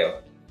letter kayo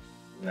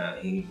na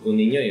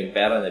kunin nyo yung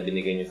pera na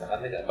binigay nyo sa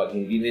kanila. Pag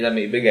hindi nila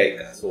may ibigay,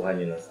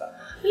 kasuhan nyo ng staff.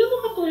 Alam mo,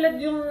 katulad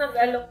yung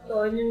nag-alok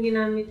doon, yung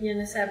ginamit niya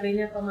na sabi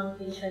niya,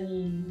 pamangkin siya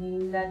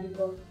ni daddy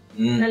ko.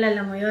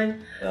 Nalala mo yun?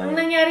 Ang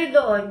nangyari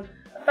doon,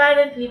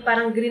 apparently,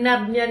 parang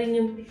grinab niya rin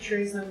yung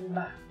pictures ng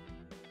iba.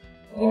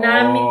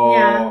 Ginamit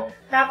niya,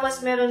 tapos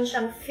meron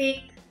siyang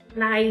fake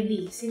na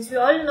ID. Since we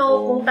all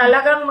know, kung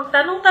talagang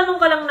magtanong-tanong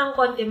ka lang ng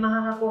konti,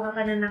 makakakuha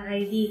ka na ng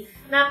ID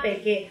na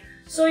peke.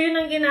 So, yun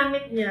ang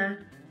ginamit niya.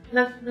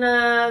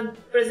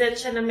 Nag-present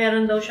siya na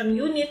meron daw siyang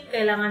unit,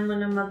 kailangan mo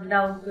na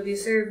mag-down to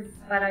reserve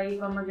para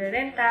ikaw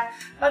mag-renta.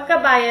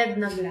 Pagkabayad,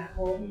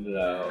 naglako.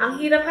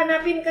 Ang hirap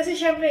hanapin kasi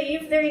syempre,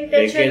 if their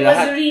intention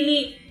was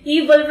really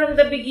evil from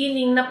the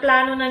beginning, na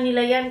plano na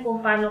nila yan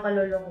kung paano ka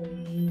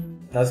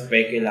lolokohin. Tapos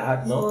peke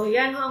lahat, no? So,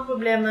 yan ho ang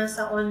problema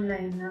sa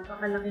online.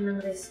 Napakalaki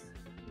ng risk.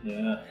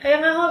 Yeah.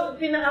 Kaya nga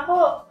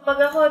ho, pag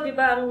ako, di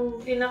ba,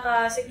 ang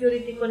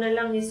pinaka-security ko na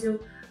lang is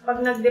yung pag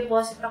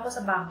nag-deposit ako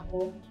sa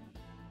bangko.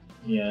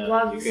 Yeah,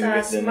 wag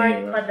sa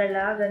smart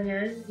padala,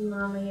 ganyan. Yung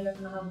mga mahirap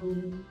na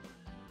kabulin.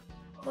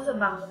 Ako sa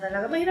bangko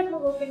talaga. Mahirap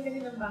mag-open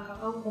kasi ng bank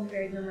account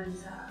compared naman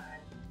sa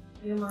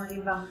yung mga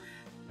ibang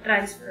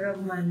transfer of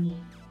money.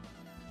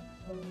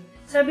 Okay.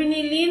 Sabi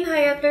ni Lynn,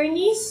 hi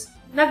attorneys.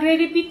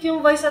 Nagre-repeat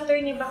yung voice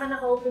attorney. Baka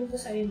naka-open ko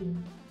sa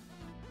inyo.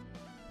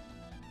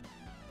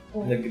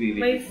 Oh,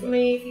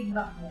 may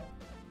feedback mo.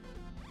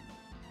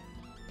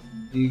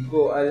 Hindi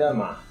ko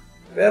alam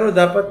Pero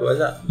dapat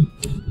wala.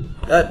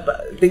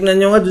 Tingnan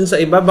nyo nga dun sa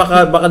iba,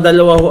 baka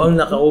dalawa ho ang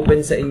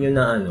naka-open sa inyo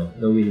na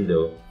na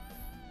window.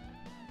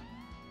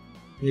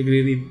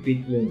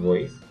 Nagre-repeat yung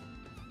voice.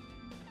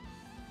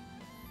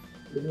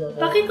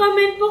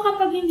 Paki-comment po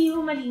kapag hindi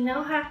ho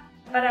malinaw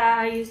para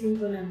aayusin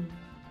ko namin.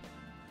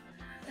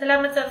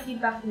 Salamat sa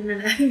feedback nyo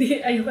na. Hindi,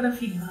 ayoko ng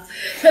feedback.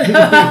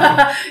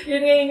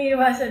 Yun nga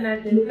iniiwasan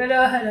natin. Pero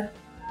hala.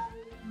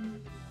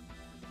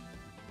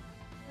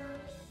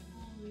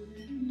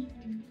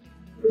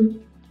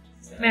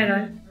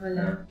 Meron?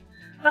 Wala.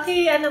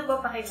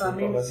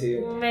 Paki-comment.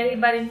 Kung may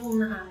iba rin kung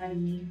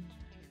nakakarinig.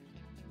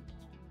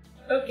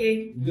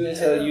 Okay. Doon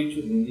sa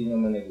YouTube, hindi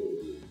naman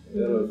nag-uuli.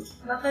 Pero,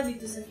 baka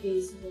dito sa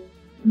Facebook.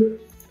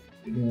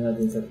 tignan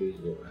natin sa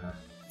Facebook, ha?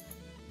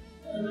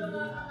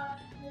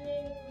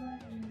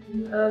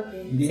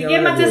 Okay. Sige,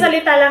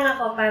 magsasalita lang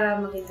ako para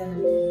makita na.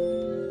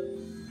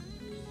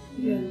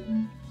 Yun.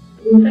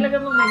 Talaga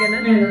mo may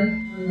ganun?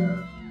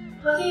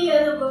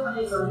 Ano ba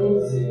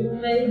pakikoment?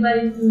 May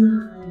Validity na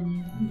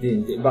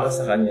Hindi. Baka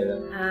sa kanya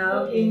lang.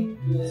 Okay.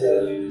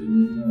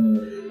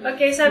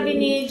 Okay, sabi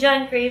ni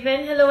John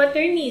Craven, hello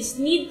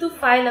attorneys, need to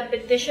file a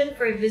petition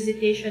for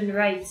visitation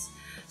rights.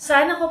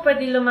 Saan ako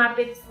pwede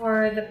lumapit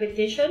for the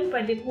petition?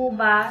 Pwede po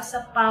ba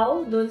sa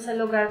PAW, doon sa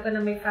lugar ko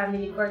na may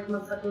family court,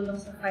 magpatulong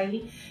sa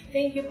filing?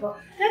 Thank you po.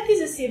 That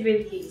is a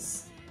civil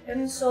case.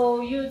 And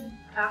so, you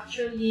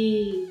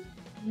actually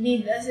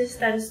need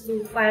assistance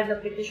to file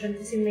the petition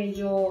kasi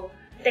medyo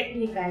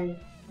technical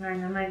nga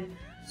naman.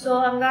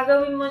 So, ang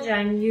gagawin mo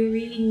dyan, you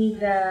really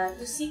need to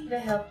seek the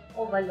help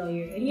of a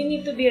lawyer. And you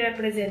need to be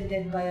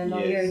represented by a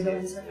lawyer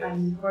doon sa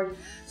family court.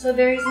 So,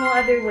 there is no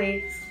other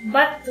way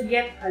but to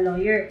get a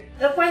lawyer.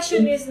 The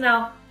question is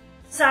now,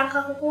 saan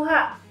ka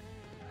kukuha?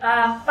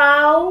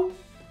 PAW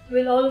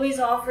will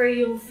always offer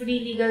yung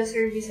free legal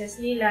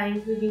services nila,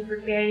 including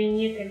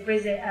preparing it and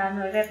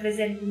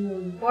representing you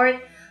in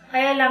court.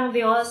 Kaya lang,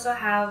 they also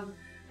have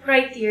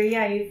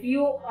criteria. If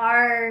you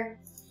are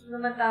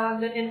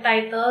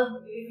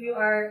entitled, if you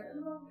are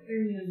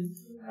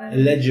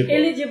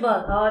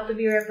eligible to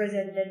be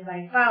represented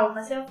by PAW.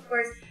 Kasi of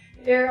course,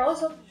 there are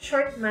also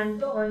short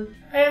man doon.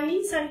 Kaya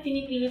minsan,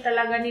 pinipili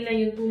talaga nila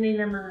yung tunay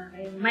na mga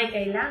may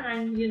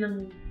kailangan. Yun ang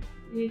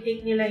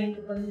take nila into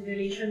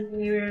consideration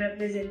kung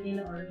i-represent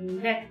nila or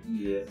hindi.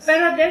 Yes.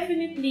 Pero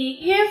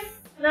definitely,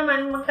 if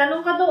naman,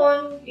 magtanong ka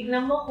doon,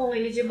 tignan mo kung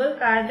eligible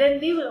ka, then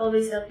they will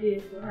always help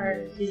you if you are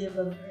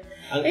eligible.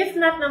 If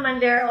not naman,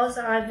 there are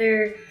also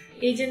other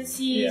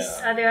agencies,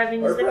 other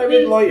avenues that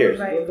private lawyers.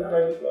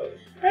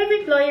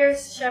 Private lawyers,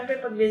 syempre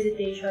pag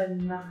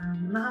visitation,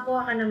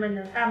 makakuha ka naman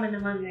ng tama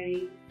naman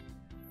may.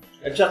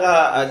 At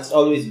saka, it's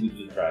always good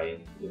to try,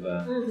 di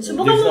ba?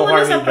 Subukan There's mo no muna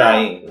harm sa in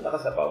trying. Punta ka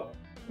sa PAW.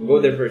 Go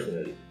there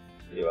personally,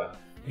 di ba?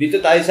 Dito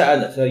tayo sa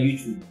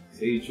YouTube.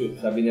 Sa YouTube,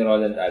 sabi ni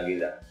Roland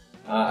Aguila.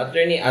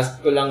 Attorney,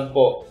 ask ko lang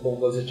po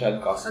tungkol sa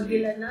child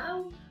custody. Aguila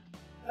na?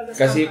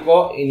 Kasi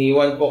po,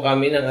 iniwan po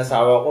kami ng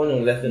asawa ko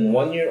nung less than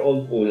 1 year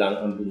old po lang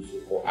ang bunso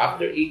ko.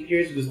 After 8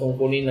 years, gustong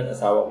kunin ng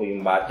asawa ko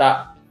yung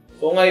bata.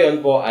 So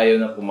ngayon po,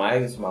 ayaw na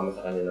pumayag, sumama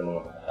sa kanya ng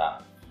mga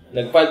bata.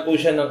 Nag-file po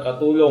siya ng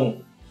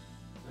katulong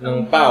ng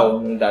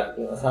PAW ng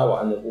dati kong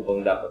asawa. Ano po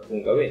bang dapat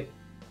kong gawin?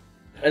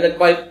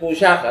 Nag-file po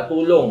siya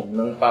katulong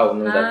ng PAW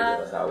ng dati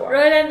kong asawa.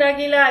 Roland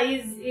Aguila,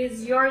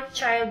 is your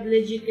child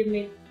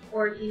legitimate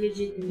or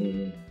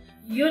illegitimate?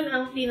 Yun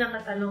ang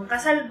pinakatanong.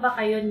 Kasal ba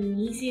kayo ni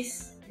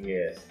Mrs.?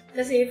 Yes.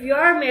 Kasi if you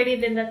are married,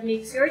 then that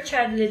makes your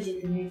child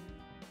legitimate.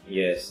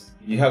 Yes.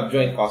 You have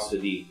joint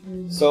custody.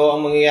 So,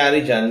 ang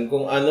mangyayari dyan,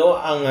 kung ano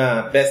ang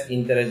best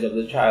interest of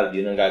the child,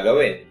 yun ang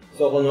gagawin.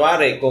 So,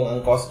 kunwari, kung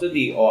ang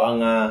custody o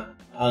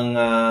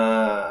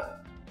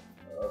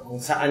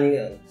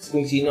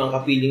kung sino ang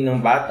kapiling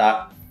ng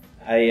bata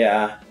ay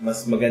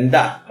mas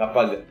maganda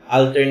kapag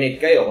alternate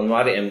kayo.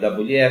 Kunwari,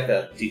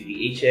 MWF,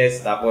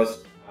 CPHS,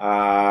 tapos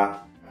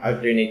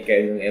alternate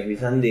kayo ng every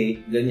Sunday,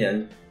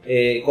 ganyan.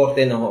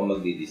 Korte na ho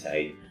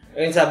magdi-decide.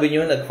 Ngayon sabi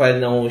niyo,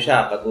 nag-file na ho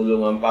siya,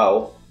 katulong ang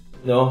PAW,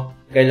 no?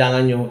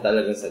 Kailangan niyo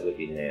talagang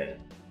sagutin na yan.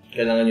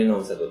 Kailangan niyo na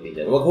ho sagutin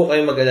yan. Huwag ho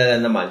kayong mag-alala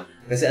naman,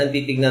 kasi ang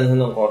titignan ho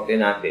ng korte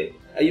natin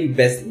ay yung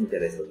best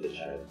interest of the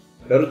child.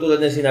 Pero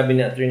tulad ng sinabi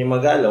ni Atty.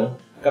 Magalong,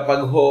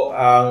 kapag ho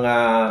ang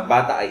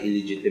bata ay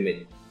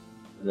illegitimate,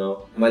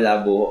 no?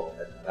 Malabo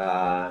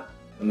at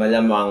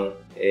malamang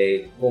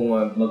kung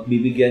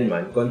magbibigyan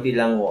man, konti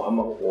lang ho ang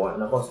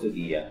makukuha na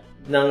kustodiya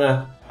ng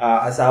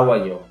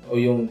asawa nyo o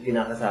yung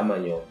kinakasama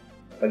nyo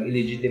pag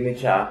illegitimate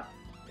siya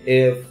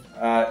if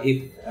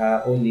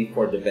only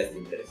for the best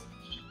interest.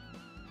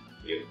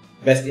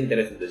 Best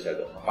interest of the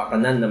child.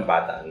 Kapakanan ng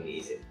bata ang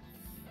iniisip.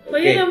 So,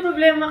 yun ang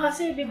problema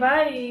kasi, di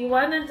ba?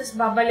 Iiwanan, tapos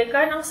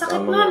babalikan. Ang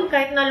sakit nun,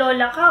 kahit na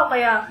lola ka o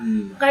kaya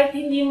kahit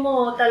hindi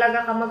mo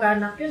talaga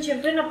kamag-anak yun,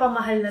 syempre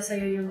napamahal na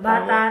sa'yo yung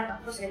bata.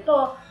 Tapos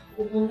ito,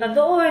 pupunta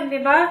doon,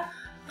 di ba?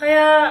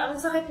 Kaya, ang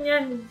sakit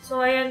niyan. So,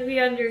 ayan, we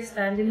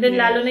understand. And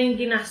then, lalo na yung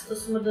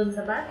ginastos mo doon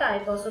sa bata.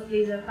 It also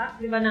plays a fact,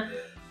 di ba, na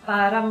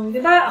parang, di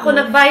ba, ako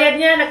nagbayad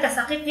niya,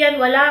 nagkasakit yan,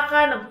 wala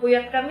ka,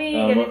 nagpuyat kami,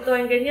 ganito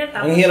and ganyan.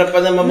 Tapos, ang hirap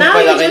pa naman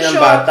magpalaki ng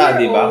bata,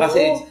 di ba?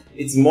 Kasi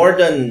it's more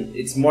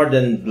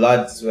than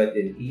blood, sweat,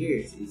 and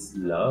tears. It's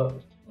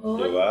love.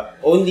 Di ba?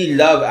 Only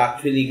love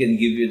actually can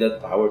give you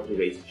that power to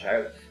raise a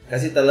child.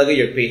 Kasi talaga,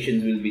 your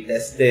patience will be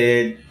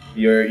tested,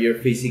 your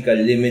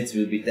physical limits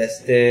will be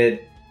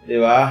tested.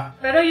 Diba?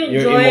 Pero yung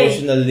your joy.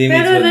 Emotional limits.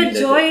 Pero the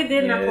joy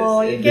din ako.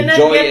 You the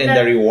joy and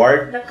the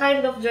reward. The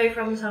kind of joy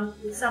from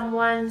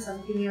someone,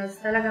 something else.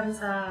 Talagang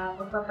sa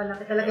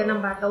pagpapalaki talaga ng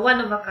bata.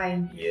 One of a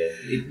kind. Yes.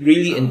 It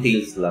really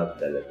entails love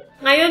talaga.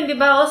 Ngayon, di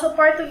ba, also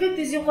part of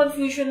it is yung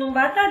confusion ng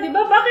bata. Di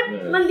ba?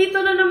 Bakit nandito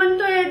na naman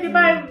to eh? Di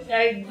ba?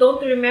 I don't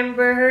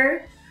remember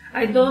her.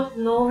 I don't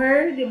know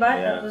her. Di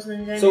ba? Tapos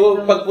nandiyan.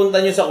 So, pagpunta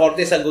nyo sa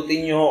korte,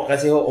 sagutin nyo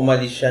kasi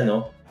umalis siya,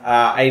 no?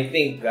 I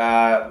think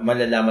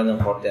malalaman ng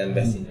korte ang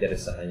best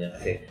interest sa kanya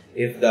kasi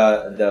if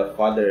the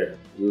father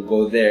will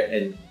go there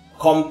and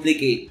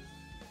complicate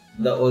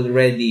the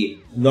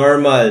already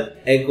normal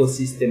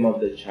ecosystem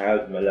of the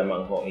child,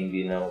 malamang ho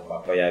hindi na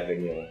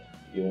papayagan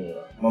yung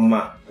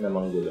mama na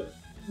manggulo.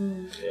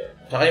 Yeah.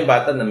 Tsaka yung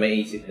bata na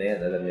may isip na yan,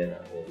 alam niya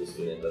na kung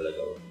gusto niya talaga.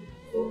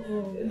 So,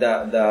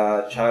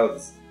 the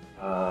child's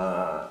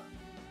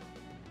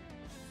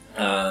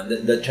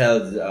the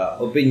child's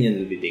opinion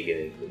will be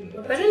taken into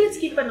consideration. Pero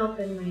let's keep an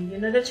open mind.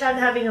 The child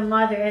having a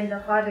mother and the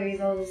father is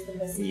always the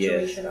best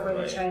situation for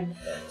the child.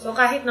 So,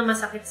 kahit na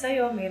masakit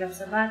sa'yo, mahirap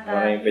sa bata.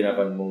 Parang yung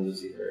pinapanood mong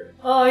Lucifer.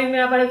 Yung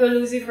pinapanood ko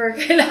Lucifer,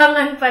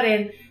 kailangan pa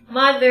rin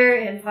mother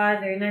and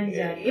father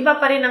nandyan. Yes.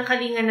 Iba pa rin ang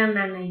kalinga ng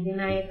nanay.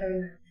 Deny it or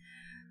not.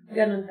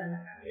 Ganun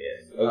talaga.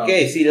 Yes.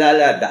 Okay, si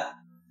Lalada.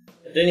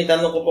 Ito yung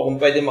tanong ko po kung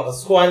pwede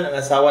makasuhan ang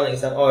asawa ng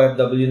isang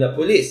OFW na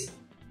pulis.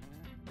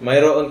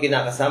 Mayroon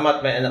kinakasama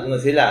at may anak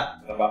na sila.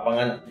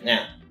 Kapapanganak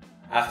niya.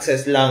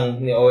 Access lang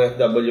ni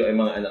OFW ay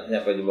mga anak niya.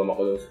 Pwede ba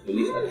makulong sa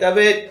pulis at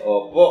kabit?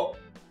 Opo.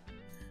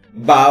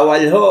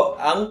 Bawal ho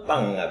ang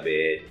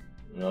pangabit.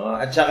 No?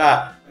 At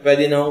saka,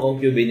 pwede na hong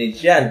concubinage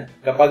yan.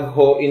 Kapag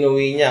ho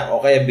inuwi niya o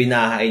kaya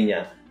binahay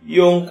niya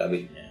yung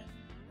kabit niya.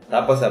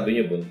 Tapos sabi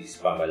niyo, buntis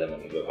pa,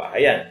 malamang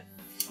ibabahay yan.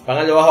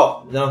 Pangalawa ho,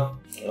 no?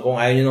 Kung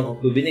ayaw nyo ng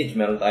concubinage,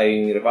 meron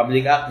tayong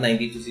Republic Act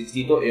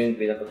 9262, yung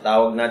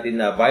pinapatawag natin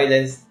na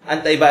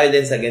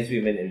Anti-Violence Against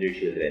Women and Their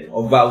Children,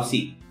 o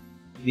VAUC.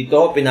 Dito,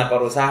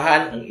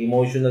 pinaparusahan ang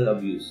emotional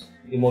abuse.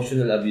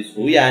 Emotional abuse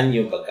po yan,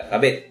 yung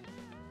pagkakabit.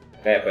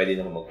 Kaya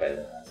pwede na mag-file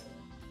ng kaso.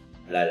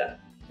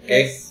 Lala.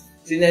 Okay? Yes.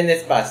 Si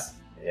Nenes Paz.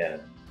 Ayan.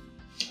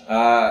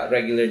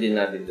 Regular din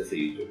natin ito sa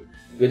YouTube.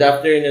 Good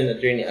afternoon,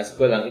 Attorney. Ask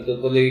ko lang,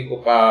 itutuloy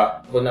ko pa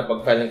po na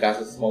pag-file ng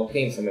kaso sa small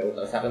claims sa may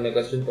utang. Sa akin may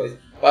question po is,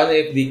 paano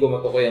if di ko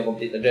matukoy ang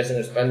complete address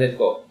ng respondent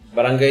ko?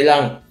 Barangay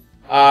lang.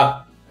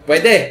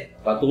 Pwede.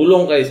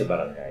 Patulong kayo sa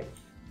barangay.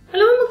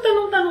 Alam mo,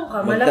 magtanong-tanong ka.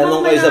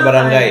 Magtanong kayo sa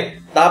barangay.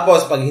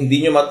 Tapos, pag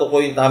hindi nyo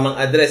matukoy yung tamang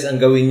address,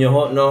 ang gawin nyo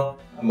ho, no?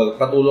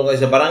 Magpatulong kayo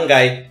sa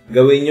barangay,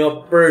 gawin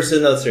nyo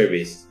personal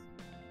service.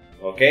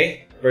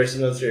 Okay?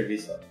 Personal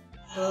service.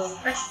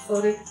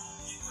 Sorry.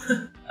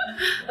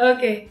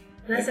 Okay.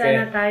 Nasaan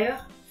na tayo?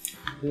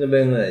 Ano ba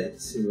yung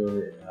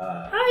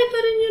ito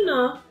rin yun,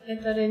 no?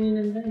 Ito rin yun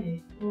nandun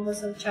eh. Kung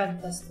sa child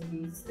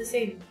custody. It's the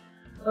same.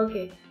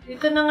 Okay.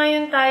 Dito na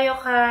ngayon tayo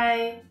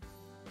kay...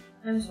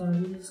 I'm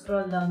sorry.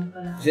 Scroll down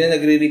pala. Sino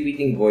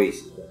nagre-repeating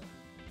voice?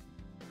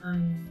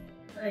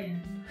 Ayan.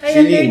 Hi,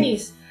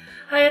 attorneys.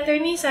 Hi,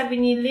 attorney.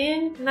 Sabi ni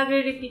Lynn,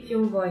 nagre-repeat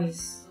yung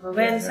voice.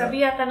 Well,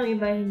 sabi yata ng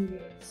iba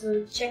hindi.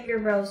 So, check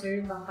your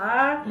browser.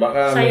 Baka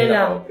sa'yo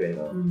lang. Open,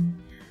 no?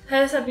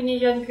 Kaya sabi ni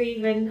John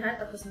Craven,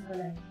 tapos na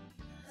pala.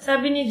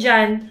 Sabi ni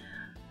John,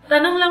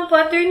 tanong lang po,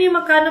 attorney,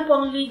 magkano po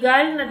ang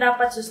legal na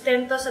dapat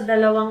sustento sa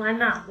dalawang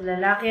anak,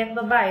 lalaki at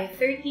babae,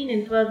 13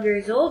 and 12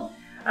 years old?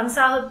 Ang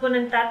sahod po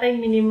ng tatay,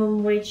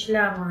 minimum wage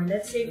lang, or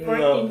let's say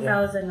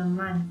 14,000 a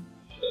month.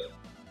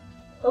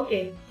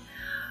 Okay.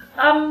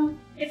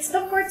 It's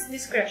the court's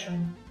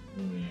discretion.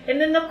 And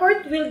then the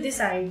court will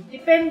decide,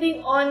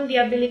 depending on the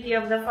ability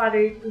of the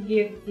father to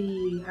give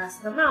the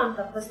asked amount,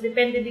 tapos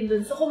depende din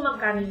dun so kung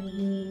magkano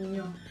hihingin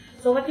ninyo.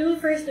 So what you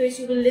will first do is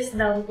you will list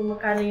down kung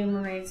magkano yung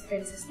mga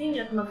expenses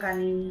ninyo at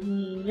magkano yung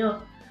hihingin nyo.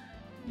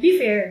 Be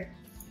fair.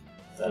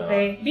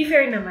 Okay? Be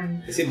fair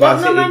naman. Kasi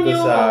base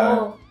ito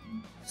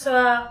sa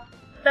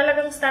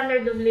talagang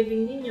standard of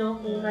living ninyo,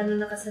 kung ano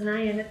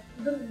nakasanayan, at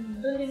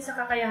doon din sa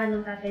kakayahan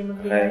ng tatay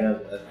magbigay.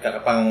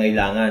 At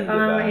pangangailangan, di ba?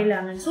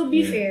 Pangangailangan. So,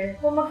 be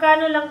fair. Kung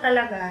magkano lang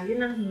talaga,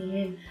 yun ang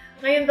hingin.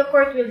 Ngayon, the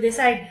court will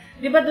decide.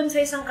 Di ba doon sa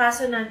isang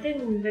kaso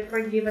natin, the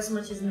court gave as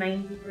much as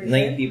 90%?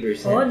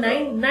 90%? Oh,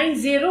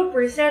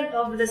 90%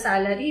 of the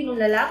salary ng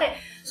lalaki.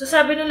 So,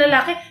 sabi ng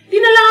lalaki, di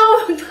na lang ako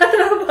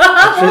magtatrabaho.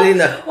 Actually,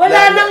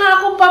 wala na nga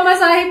akong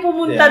pamasahe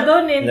pumunta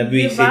doon.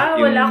 Nabwisit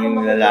diba?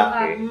 yung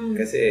lalaki.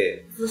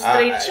 Kasi,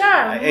 frustrate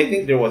siya. I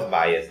think there was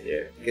bias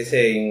there.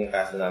 Kasi yung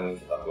kaso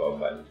namin sa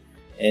Tacloban.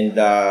 And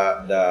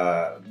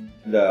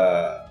the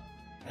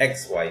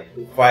ex-wife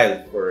who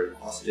filed for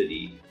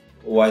custody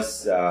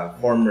was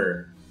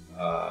former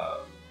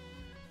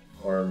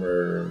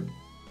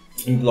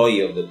employee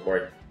of the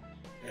court.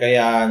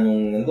 Kaya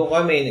nung nandun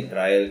kami,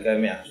 nag-trial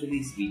kami,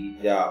 actually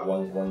speedy,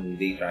 one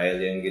day trial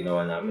yung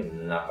ginawa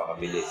namin,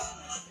 napakabilis.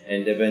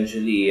 And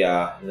eventually,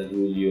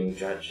 nag-rule yung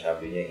judge,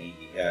 sabi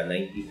niya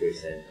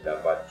 90%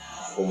 dapat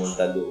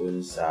pumunta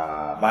doon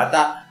sa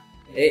bata.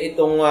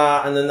 Itong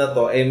na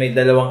to, may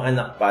dalawang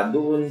anak pa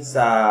doon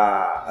sa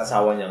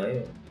asawa niya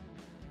ngayon.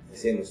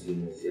 Kasi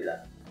Muslim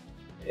sila.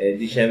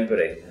 Di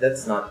syempre,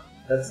 that's not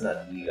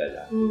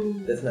legal.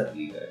 That's not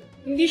legal.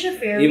 Hindi siya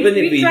fair. Even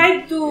we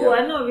tried to,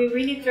 we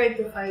really tried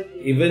to fight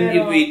it. Even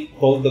if we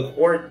told the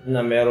court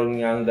na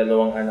meron ngang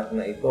dalawang anak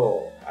na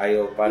ito,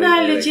 ayaw pa rin. Na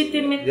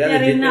legitimate na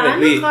rin na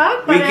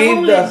ka?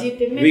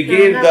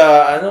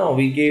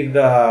 We gave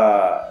the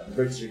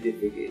birth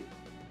certificate,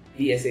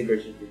 PSA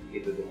birth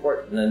certificate to the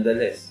court.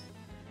 Nonetheless,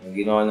 ang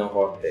ginawa ng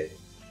korte,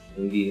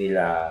 hindi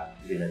nila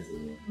binansin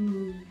niyo.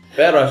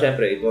 Pero,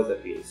 syempre, it was a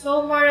fee.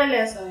 So, moral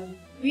lesson,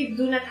 we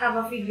do not have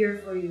a figure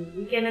for you.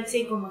 We cannot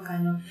say kung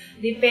magkano.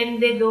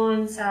 Depende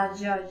doon sa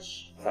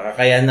judge. Sa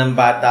kakayahan ng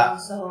bata.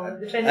 So,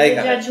 depende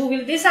sa judge who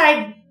will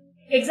decide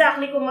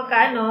exactly kung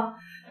magkano.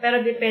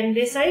 Pero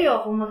depende sa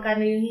iyo kung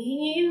magkano yung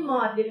hihingiin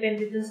mo at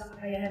depende dun sa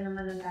kakayahan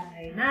naman ng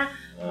tatay na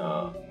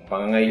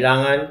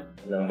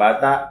pangangailangan ng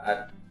bata at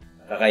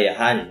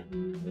kakayahan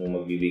ng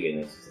magbibigay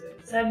ng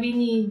sustento. Sabi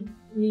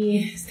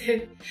ni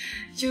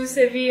Chu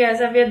Sevilla,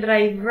 sabi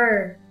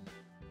driver.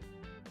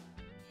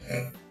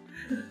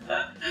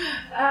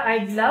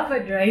 I'd love a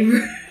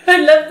driver.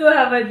 I'd love to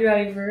have a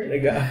driver.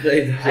 Nag-a-apply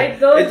na siya.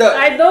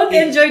 I don't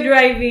enjoy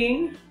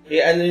driving.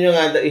 Ano nyo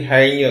nga,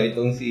 i-hire nyo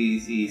itong si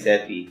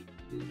Seti.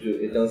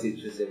 Itong si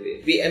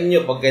Giuseppe. PM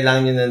nyo pag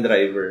kailangan nyo ng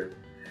driver.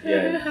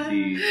 Yan,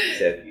 si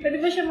Seti. Pwede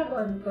ba siya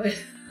mag-on-call?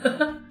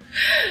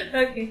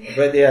 Okay.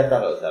 Pwede yata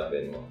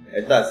kausapin mo.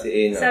 Ito, si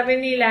Eno. Sabi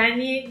ni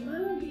Lani,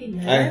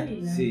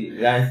 si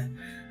Lani.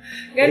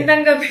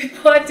 Gandang gabi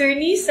po,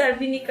 attorney.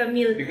 Sabi ni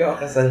Camille. Ikaw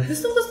kasal.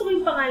 Gusto ko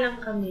yung pangalang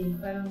Camille.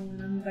 Parang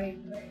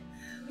vibe.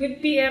 With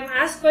PM,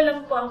 ask ko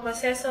lang po ang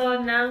proseso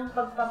ng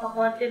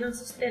pagpapakote ng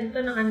sustento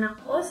ng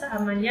anak ko sa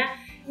ama niya.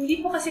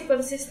 Hindi po kasi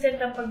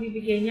consistent ang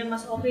pagbibigay niya.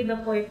 Mas okay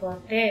daw po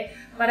ikote.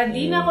 Para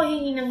di na ako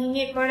hingi ng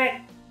hingi.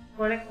 Correct.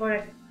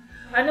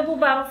 Ano po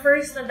ba ang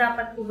first na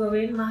dapat po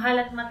gawin? Mahal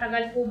at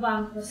matagal po ba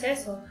ang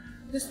proseso?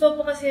 Gusto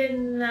po kasi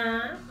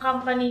na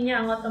company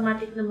niya ang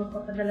automatic na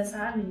magpapadala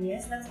sa amin.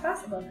 Yes, that's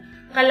possible.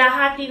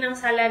 Kalahati ng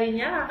salary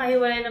niya,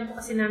 kakahiwalay na po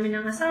kasi namin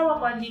ng asawa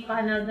ko, hindi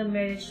pa annulled ang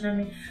marriage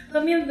namin.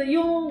 Camille,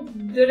 yung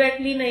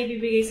directly na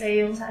ibibigay sa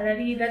yung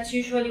salary, that's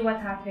usually what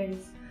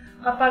happens.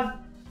 Kapag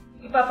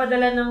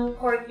ipapadala ng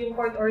court yung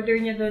court order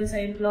niya doon sa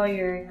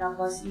employer,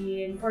 tapos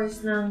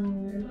i-enforce ng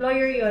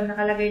employer yon,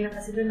 nakalagay na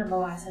kasi doon,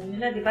 nabawasan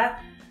nyo na, di ba?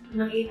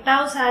 Ng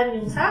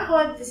 8,000 yung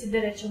sahod, kasi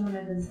diretso mo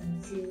na doon sa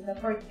the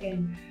court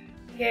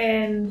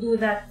can do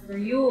that for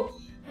you.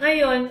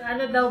 Ngayon,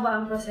 ano daw ba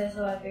ang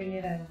proseso,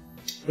 Atty. Ran?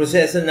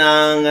 Proseso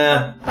ng...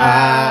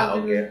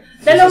 okay.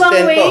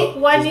 Dalawang way.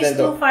 One is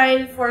to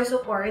file for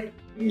support.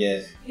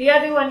 Yes. The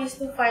other one is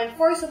to file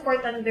for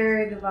support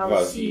under the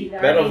VAUSI.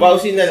 Pero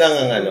VAUSI na lang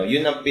ang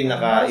yun ang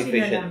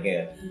pinaka-efficient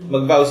ngayon.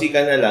 Mag-VAUSI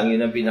ka na lang, yun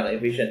ang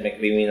pinaka-efficient. May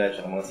criminal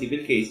at mga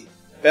civil case.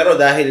 Pero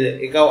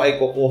dahil ikaw ay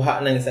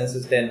kukuha ng isang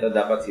sustento,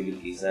 dapat civil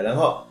case na lang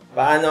ho.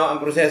 Paano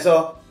ang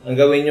proseso? Ang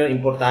gawin nyo,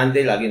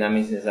 importante, lagi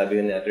namin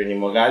sinasabi ni Atty.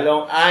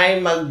 Magalong, ay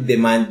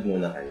mag-demand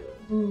muna kayo.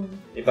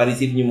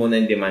 Ipa-receive nyo muna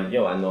yung demand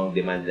nyo. Anong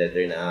demand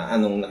letter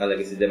anong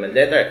nakalagay sa demand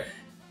letter.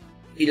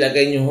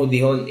 Ilagay nyo ho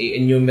dihon,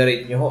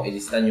 i-enumerate nyo ho,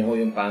 ilista nyo ho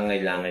yung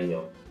pangangailangan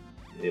nyo.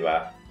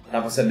 Diba?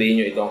 Tapos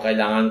sabihin nyo, ito ang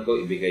kailangan ko,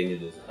 ibigay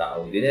nyo doon sa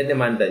tao.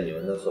 Dinedemanda nyo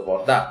ng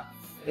suporta.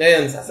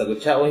 Ngayon, sasagot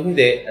siya o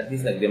hindi, at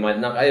least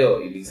nag-demand na kayo.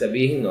 Ibig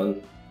sabihin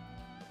nun,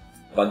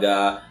 pag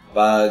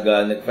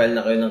nag-file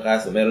na kayo ng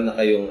kaso, meron na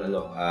kayong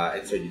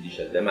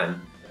extrajudicial demand.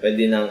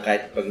 Pwede nang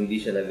kahit pag hindi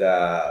siya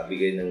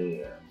nagbigay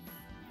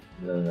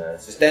ng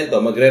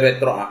sustento,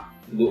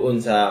 magre-retroact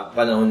doon sa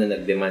panahon na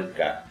nag-demand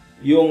ka,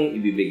 yung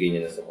ibibigay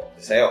niya na support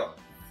sa'yo.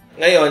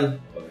 Ngayon,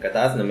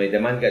 pagkataas na may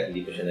demand ka at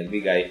hindi pa siya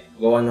nagbigay,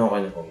 gawa na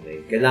kayo ng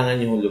complaint. Kailangan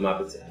niyo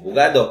lumapit sa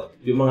abogado.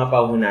 Yung mga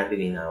pauhon natin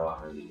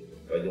hinahawakan dito.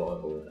 Pwede ko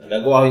kayo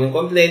gagawa kayo ng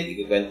complaint,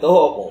 ikukwento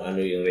ho kung ano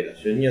yung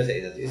relasyon nyo sa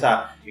isa't isa,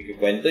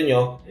 ikukwento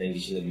nyo na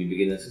hindi siya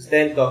nagbibigay ng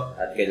sustento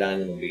at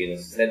kailangan nyo magbigay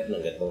ng sustento ng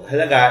ganitong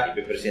halaga,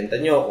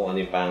 ipipresenta nyo kung ano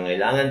yung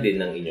pangangailangan din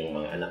ng inyong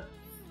mga anak.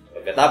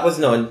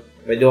 Pagkatapos nun,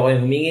 pwede ho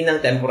kayong humingi ng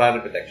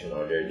temporary protection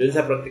order. Doon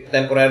sa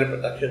temporary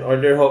protection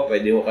order ho,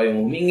 pwede ho kayong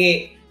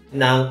humingi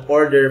ng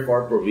order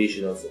for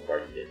provisional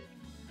support din.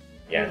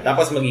 Yan.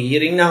 Tapos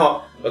maghihiring na ho.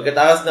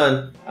 Pagkatapos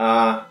nun,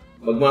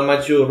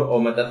 magmamature o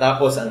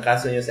matatapos ang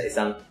kaso nyo sa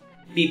isang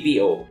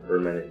PPO,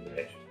 Permanent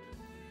Protection.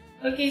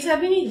 Okay,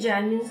 sabi ni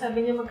Jan, yung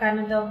sabi niya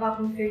magkano daw ba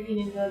kung 13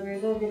 and 12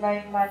 years old, di ba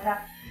yung bata,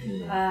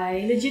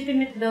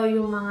 legitimate daw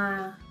yung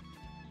mga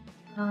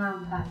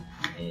bata.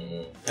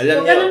 Alam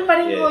so, niyo, ganun pa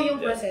rin po yung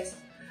process.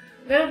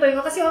 Ganun pa rin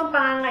po. Kasi ang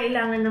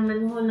pangangailangan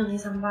naman ho ng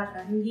isang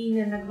bata, hindi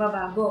na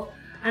nagbabago.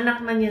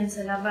 Anak man yan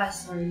sa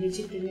labas or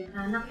legitimate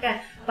na anak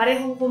yan.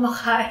 Parehong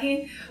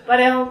kumakain,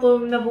 parehong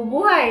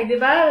nabubuhay, di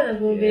ba?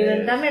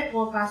 Nagbubilang damit,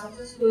 pumapasok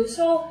sa school.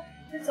 So,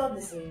 it's all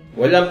the same.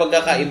 Walang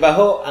pagkakaiba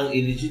ho, ang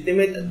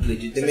illegitimate at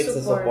legitimate sa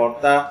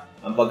suporta.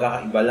 Ang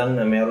pagkakaiba lang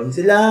na meron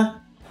sila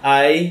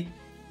ay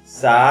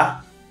sa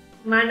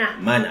mana.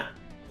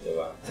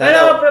 Diba?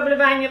 Pero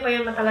problemahan niyo pa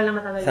yan matagal.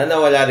 Sana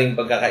wala ring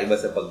pagkakaiba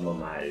sa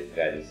pagmamahal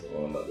galing sa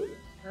mga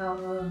magulang.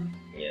 Oo.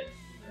 Yeah.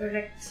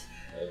 Correct.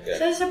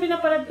 Okay. Sa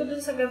pinapanood ko dun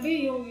sa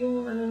gabi,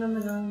 yung ano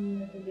naman ang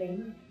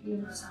problema,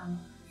 yung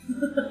kasama.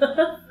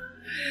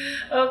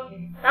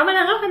 Okay. Tama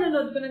na nga,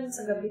 pinanood ko na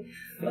sa gabi.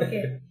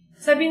 Okay.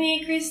 Sabi ni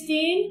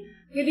Christine,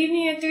 good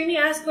evening, attorney.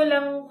 Ask ko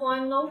lang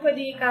kung ano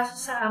pwede ikaso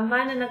sa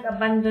ama na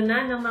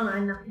nag-abandona ng mga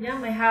anak niya.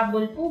 May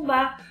habol po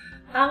ba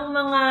ang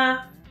mga...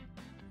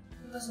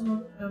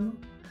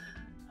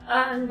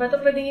 ano ba ito?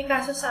 Pwedeng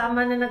ikaso sa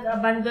ama na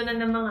nag-abandona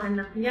ng mga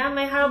anak niya.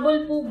 May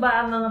habol po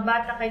ba ang mga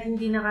bata kahit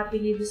hindi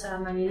nakapilido sa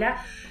ama nila?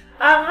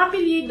 Ang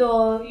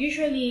apelyido,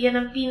 usually, yan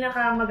ang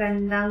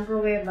pinakamagandang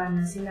pruweba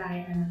na sila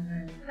ay anak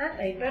ng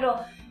tatay.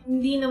 Pero,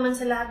 hindi naman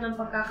sa lahat ng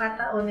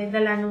pagkakataon ay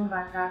dala ng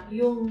bata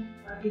yung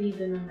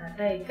apelyido ng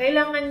tatay.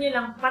 Kailangan nyo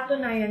lang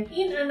patunayan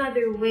in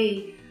another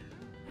way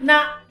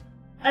na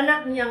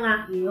anak niya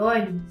nga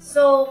iyon.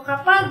 So,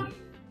 kapag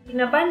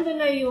inabando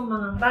na yung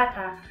mga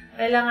bata,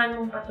 kailangan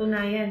mong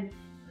patunayan.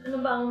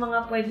 Ano ba ang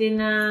mga pwede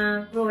na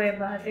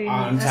pruweba,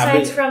 attorney?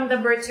 Aside from the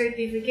birth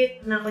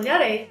certificate na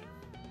kunyari,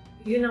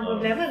 yun ang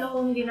problema, no?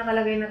 Kung hindi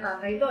nakalagay na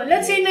tatay doon.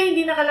 Let's say na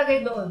hindi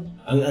nakalagay doon.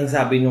 Ang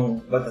sabi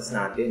nung batas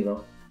natin,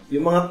 no?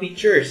 Yung mga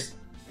pictures,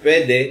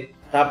 pwede,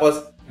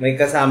 tapos may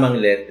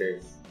kasamang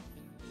letters.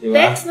 Diba?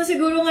 Text na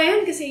siguro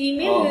ngayon kasi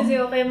email, kasi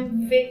okay,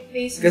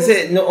 Facebook. Kasi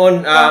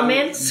noon,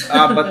 comments.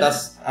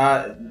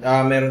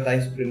 Meron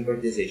tayong Supreme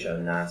Court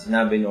decision na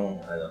sinabi nung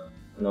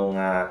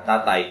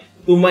tatay,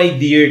 to my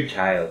dear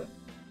child.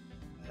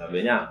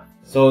 Sabi niya.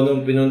 So,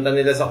 nung pinunta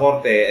nila sa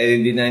korte,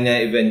 hindi na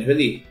niya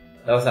eventually.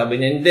 Tapos sabi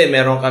niya, hindi,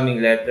 meron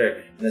kaming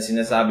letter na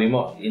sinasabi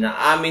mo,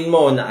 inaamin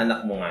mo na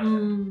anak mo nga.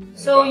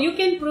 So, you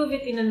can prove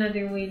it in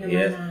another way naman.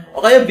 Yes.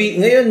 O kaya,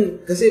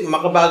 ngayon, kasi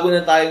makabago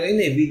na tayo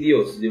ngayon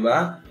videos, di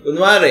ba?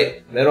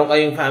 Kunwari, meron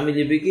kayong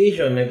family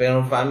vacation,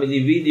 merong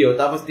family video,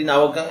 tapos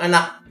tinawag kang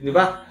anak, di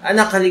ba?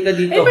 Anak, halika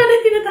dito.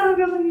 Parang tinatawag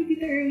ka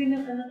dito early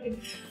ng anak.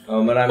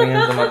 Marami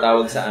nga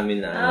tumatawag sa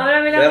amin na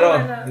anak. Pero,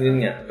 yun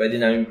nga, pwede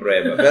namin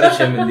prueba. Pero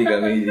siyempre, hindi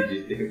kami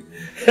legitimate.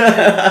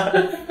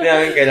 Hindi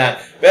namin kailangan.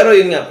 Pero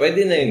yun nga,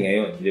 pwede na yun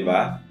ngayon, di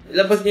ba?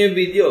 Ilabas niyo yung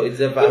video.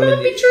 It's a family.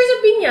 Yung mga picture sa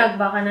binyag,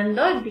 baka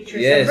nandun.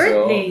 Picture sa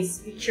birthdays.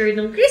 Picture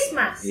ng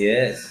Christmas.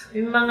 Yes.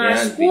 Yung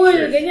mga school,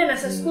 pictures. Ganyan.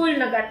 Nasa school,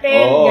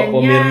 nag-attend, ganyan.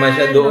 Pumirma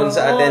siya doon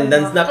sa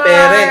attendance na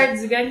parent.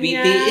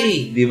 PTA,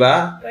 di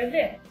ba?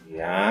 Pwede.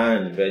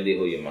 Yan, pwede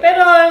ho yung mga.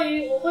 Pero,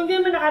 kung hindi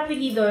naman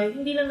nakapilido,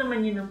 hindi lang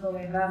naman yun ang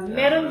pruweba.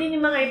 Meron din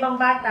yung mga ibang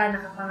bata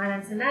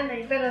nakapangalan sa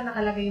nanay, pero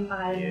nakalagay yung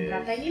pangalan ng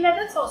tatay nila.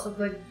 That's also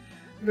good.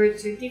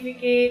 Birth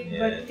certificate,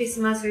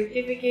 baptismal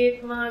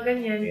certificate, mga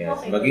ganyan. Yes.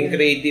 Okay. Maging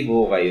creative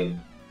ho kayo.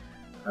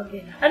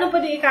 Okay. Ano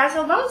pwede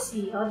ikaso?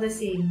 Vowsy? All the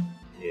same.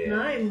 Yeah.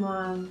 No? Yung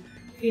mga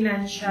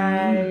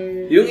financial...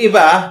 Yung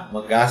iba,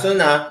 magkaso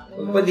na,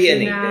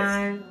 magpa-DNA test.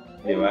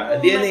 Diba?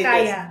 DNA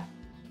test.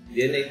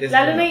 DNA test.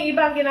 Lalo na yung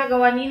iba ang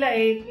ginagawa nila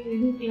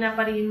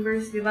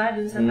pinapa-reimburse, diba?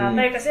 Dun sa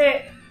tatay. Kasi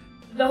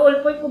the whole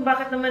point kung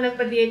bakit naman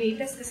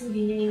nagpa-DNA test kasi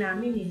hindi niya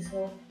inamin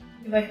So,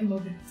 diba yung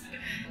moment?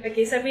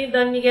 Okay, sabi ni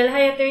Don Miguel,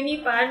 hi attorney,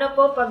 paano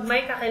po pag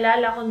may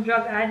kakilala kong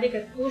drug addict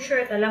at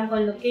pusher at alam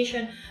ko ang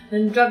location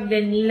ng drug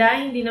den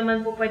nila, hindi naman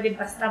po pwede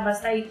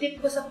basta-basta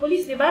itip ko sa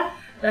police, di ba?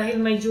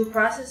 Dahil may due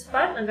process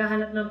pa,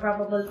 naghahanap ng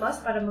probable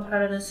cause para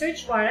magkaroon ng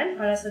search warrant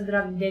para sa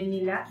drug den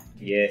nila.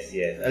 Yes.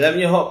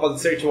 Alam niyo ho, pag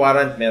search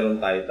warrant,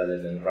 meron tayo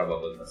talagang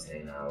probable cause na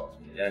inahawak.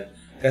 Yan.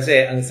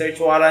 Kasi ang search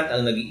warrant,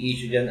 ang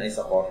nag-i-issue dyan ay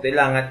sa korte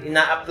lang at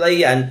ina-apply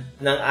yan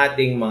ng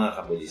ating mga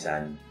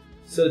kapulisan.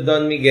 So,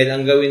 Don Miguel,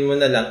 ang gawin mo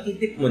na lang,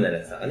 itip mo na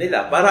lang sa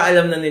kanila para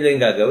alam na nila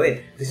yung gagawin.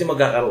 Kasi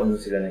magkakaroon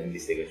sila ng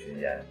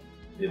investigation dyan.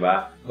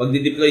 Diba?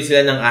 Magdi-deploy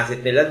sila ng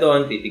asset nila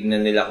doon,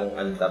 titignan nila kung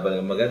ano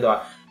talagang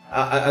magagawa.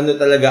 Ano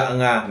talaga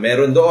ang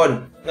meron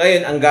doon.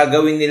 Ngayon, ang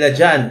gagawin nila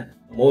dyan,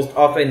 most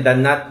often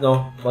than not,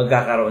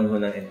 magkakaroon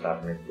ho ng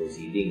entrapment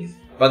proceedings.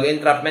 Pag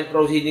entrapment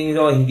proceedings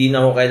hindi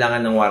na ho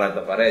kailangan ng warrant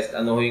of arrest.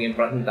 Ano ho yung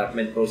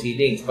entrapment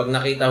proceedings? Pag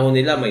nakita ho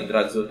nila may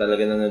drugs ho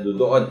talaga na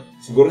nandoon.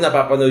 Siguro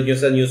napapanood nyo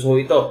sa news ho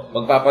ito.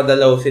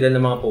 Magpapadala ho sila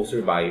ng mga poster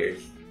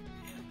buyers.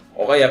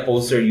 O kaya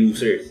poster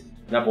users.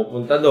 Na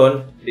pupunta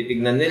doon,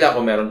 titignan nila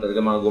kung meron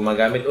talaga mga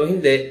gumagamit o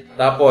hindi.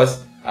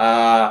 Tapos,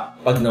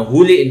 pag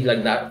nahuli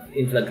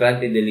in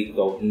flagrante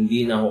delicto,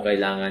 hindi na ho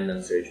kailangan ng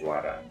search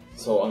warrant.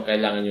 So, ang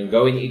kailangan yung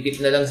gawin,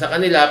 itip na lang sa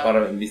kanila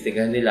para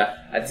maimbestigahan nila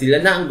at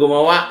sila na ang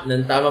gumawa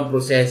ng tamang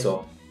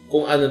proseso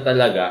kung ano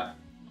talaga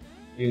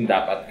yung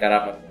dapat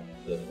karapat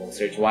doon. Kung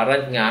search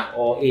warrant nga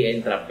o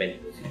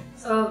entrapment proceedings.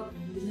 So,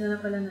 bisa na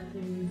pala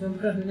natin yung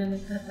marami na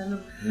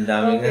nagtatanong. Ang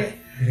dami na.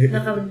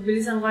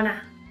 Nakabilisan ko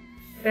na.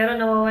 Pero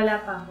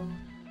nawawala pa ako.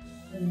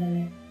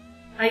 Sandali.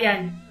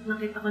 Ayan,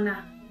 nakita ko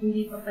na.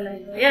 Hindi pa pala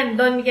ito. Ayan,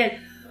 Don Miguel.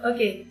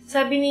 Okay,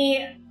 sabi ni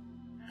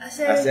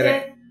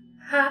Aseret.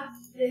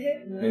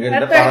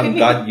 Maganda parang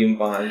God yung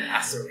pangalan.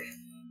 Aseret.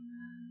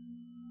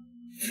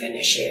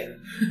 Finish him.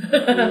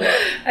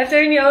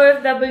 Attorney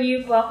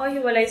OFW po ako,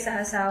 hiwalay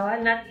sa asawa,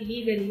 not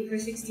illegally, for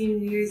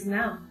 16 years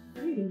now.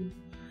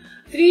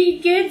 3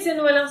 kids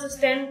and walang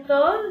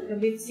sustento,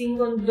 kabit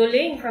singgong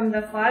duling from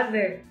the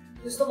father.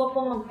 Gusto ko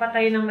pong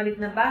magpatay ng malit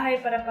na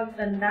bahay para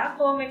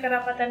pagtanda ko. May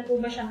karapatan po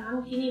ba siyang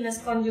angkinin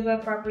as conjugal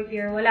property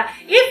or wala?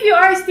 If you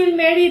are still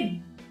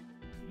married,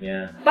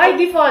 by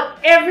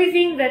default,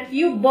 everything that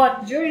you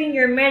bought during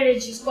your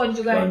marriage is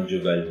conjugal.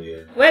 Conjugal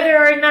yun. Whether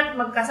or not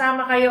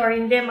magkasama kayo or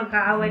hindi,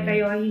 magkaaway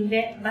kayo or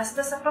hindi,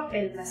 basta sa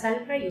papel,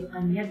 kasal kayo,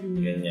 kanya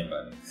din. Ganyan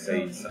pa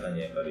rin. Sa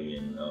kanya pa rin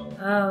yun.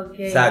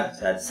 Okay.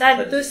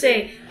 Sad to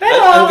say. Pero,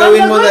 on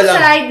the good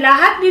side,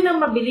 lahat din ang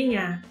mabili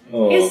niya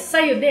is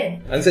sa'yo din.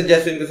 Ang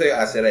suggestion ko sa'yo,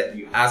 Aseret,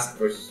 you ask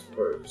for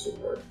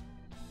support.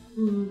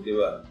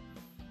 Diba?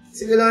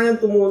 Kasi kailangan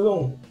niyang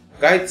tumulong.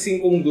 Kahit 5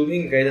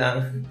 duling,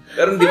 kailangan.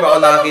 Pero hindi pa ako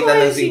nakakita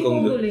ng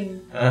 5 duling.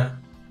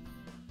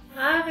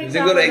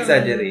 Siguro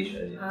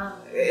exaggeration.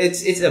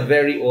 It's a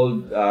very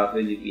old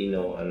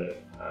Filipino,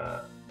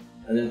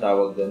 anong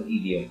tawag doon?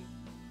 Idiom.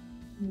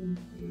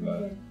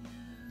 Okay.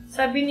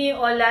 Sabi ni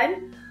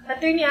Olan,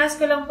 Attorney, ask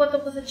ko lang po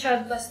ito po sa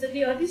child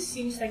custody. This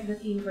seems like the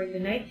theme for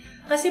tonight.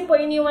 Kasi po,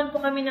 iniwan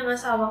po kami ng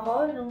asawa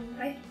ko nung,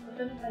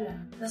 ito na pala.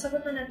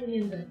 Nasagot na natin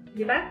yun doon.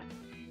 Di ba?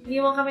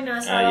 Iniwan kami ng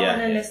asawa ko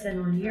na less than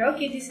 1 year.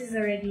 Okay, this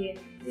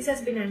has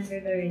been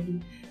answered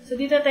already. So,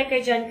 dito tayo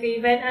kay John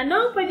Craven.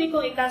 Anong pwede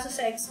kong ikaso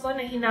sa ex ko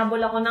na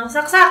hinabol ako ng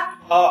saksak?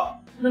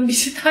 Nang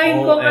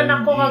bisitahin ko ang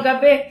anak ko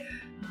kagabi.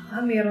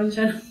 Meron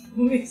siya nang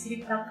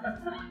bumisita ka.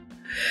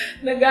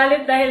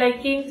 Nagalit dahil I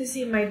came to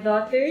see my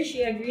daughter. She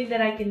agreed that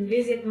I can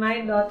visit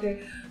my daughter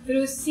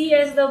through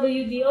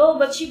CSWDO,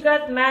 but she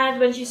got mad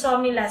when she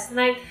saw me last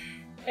night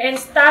and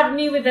stabbed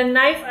me with a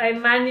knife. I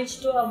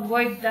managed to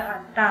avoid the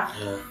attack.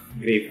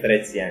 Grave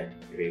threats yan.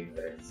 Grave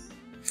threats.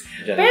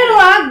 Pero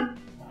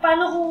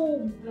paano kung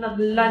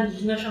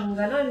nag-lunge na siyang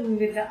gano'n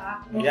with the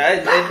act?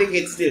 Yeah, I think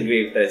it's still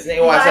grave threats.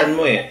 Naiwasan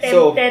mo eh.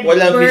 So,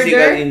 walang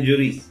physical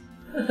injuries.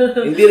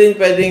 Hindi rin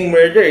pwedeng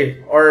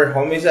murder or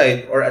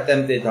homicide or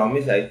attempted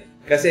homicide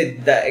kasi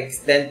the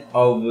extent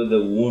of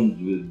the wound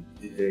will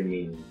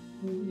determine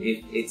if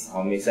it's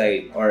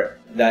homicide,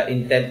 or the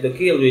intent to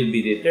kill will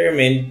be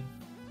determined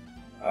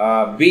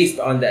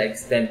based on the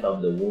extent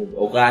of the wound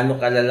o gaano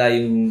kalala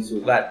yung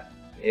sugat.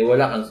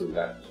 Wala kang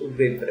sugat. So,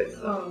 grave threats.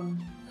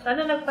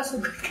 Sana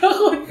nagpasugat ka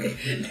ko.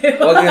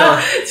 Huwag naman.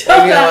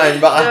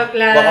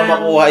 Baka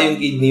makuha yung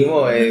kidney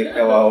mo.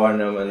 Kawawa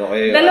naman.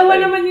 Dalawa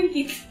naman yung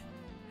kidney.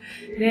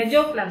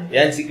 Joke lang.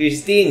 Yan, si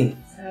Christine.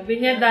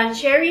 Sabi niya, done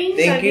sharing.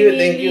 Thank Sabi you, ni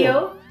thank Leo. you.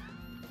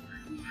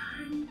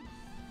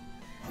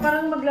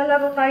 Parang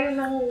maglalaro tayo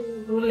ng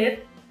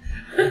roulette.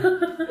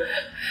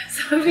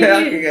 Sabi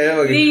ni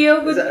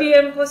Leo, good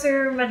PM po,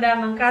 sir,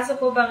 madam. Ang kaso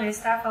po bang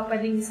estafa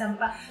pwedeng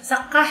isampa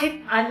sa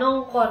kahit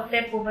anong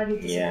korte po ba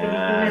dito sa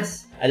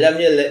Pilipinas? Alam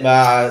niyo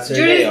ba, sir,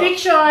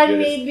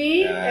 jurisdiction,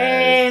 maybe,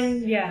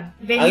 and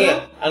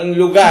venue. Ang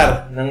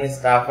lugar ng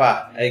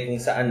estafa ay kung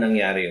saan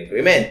nangyari yung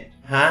krimen.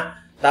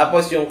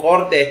 Tapos yung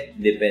korte,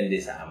 depende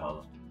sa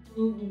amount.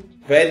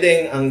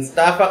 Pwedeng ang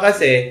estafa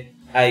kasi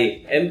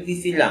ay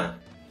MTC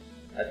lang.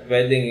 At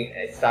pwedeng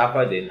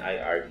estafa din ay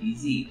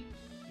RTC.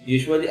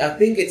 Usually, I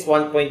think it's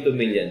 1.2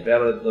 million.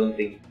 Pero don't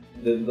take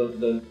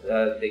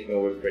my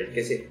word for it.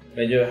 Kasi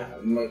medyo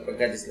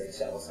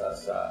magpagka-dyslexia ako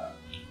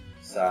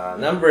sa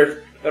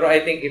numbers. Pero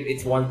I think if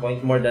it's more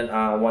than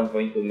 1.2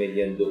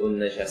 million, doon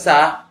na siya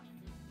sa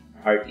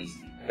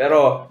RTC.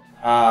 Pero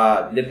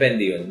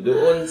depende yun.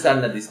 Doon sa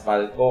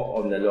na-dispal ko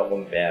o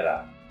nalokong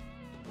pera.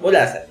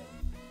 Mula sa.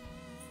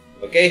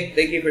 Okay?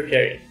 Thank you for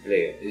sharing.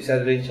 Leo. Isa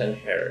rin siyang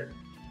sharer.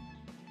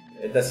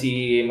 Ito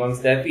si Ma'am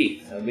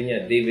Steffi. Sabi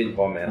niya, David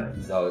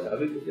Pomeranz. So,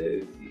 sabi ko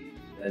si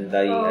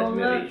Undying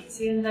Admiration.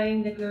 Si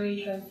Undying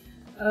Declaration.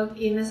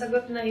 Okay,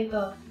 nasagot na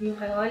ito. Yung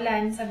kay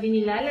Olan. Sabi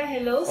ni Lala,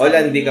 hello.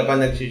 Olan, di ka pa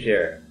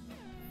nag-share.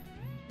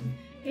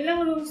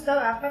 Ilang rooms daw?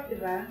 4,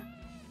 diba?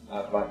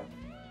 4.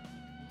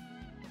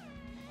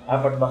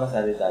 4 ba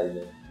kasali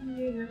tayo?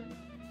 Hindi na.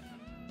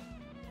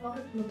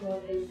 Bakit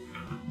mag-hotel?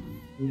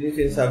 Hindi,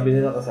 sinasabi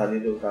nila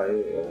kasali daw tayo.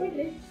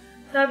 Pwede.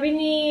 Sabi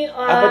ni...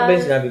 4 ba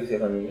yung sinabi ko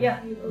siya kanina?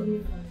 Yeah, you told me.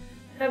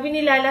 Sabi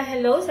ni Lala,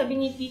 hello. Sabi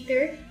ni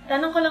Peter,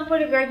 tanong ko lang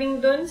po regarding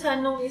dun sa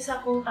nung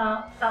isa kong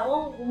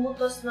taong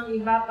umutos ng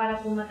iba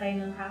para pumatay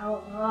ng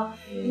tao.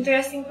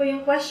 Interesting po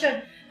yung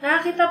question.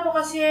 Nakita ko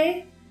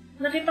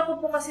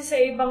po kasi sa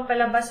ibang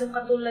palabas yung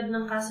katulad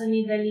ng kaso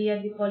ni Dalia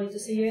Dipolito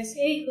sa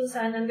USA kung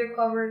saan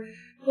undercover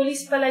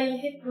police pala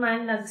yung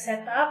hitman,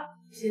 nag-set up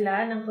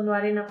sila nang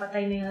kunwari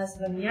napatay na yung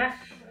husband niya.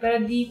 Pero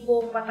di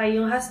po patay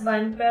yung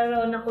husband,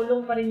 pero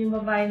nakulong pa rin yung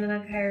babae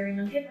na nag-hire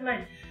ng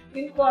hitman.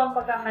 Yun po ang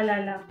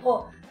pagkakalala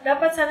ko.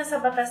 Dapat sana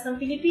sa batas ng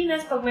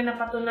Pilipinas, pag may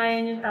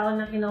napatunayan yung tao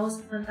na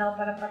kinausap ng tao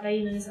para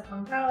patayin ng isa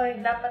pang tao,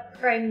 dapat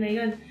crime na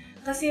yun.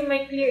 Kasi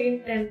may clear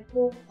intent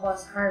to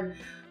cause harm.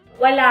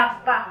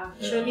 Wala pa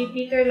actually,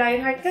 Peter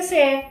Lionheart.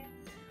 Kasi,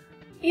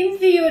 in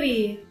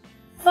theory,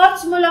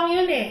 thoughts mo lang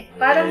yun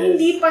Parang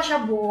hindi pa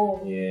siya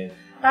buo.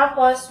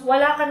 Tapos,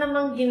 wala ka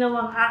namang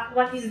ginawang act.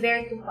 What is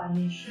there to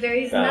punish? There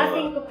is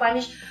nothing to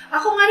punish.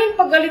 Ako nga rin,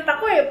 paggalit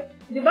ako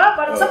Diba?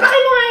 Parang,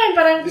 sapakin mo nga yan.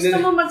 Parang gusto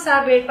mo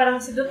magsabi. Parang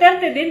si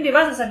Duterte din,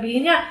 diba?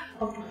 Sasabihin niya,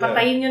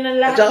 pagpapatayin nyo ng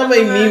lahat. At saka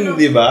may meme,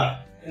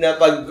 diba? Na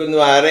pag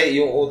kunwari,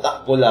 yung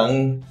utak ko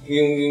lang,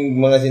 yung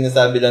mga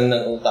sinasabi lang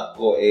ng utak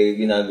ko,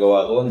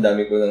 ginagawa ko, ang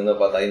dami ko lang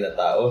napatay na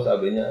tao.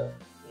 Sabi niya,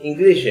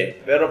 English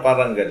Pero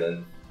parang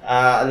ganun.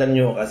 Alam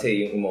nyo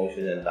kasi yung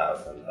emotion ng tao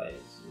sometimes.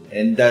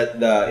 And that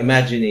the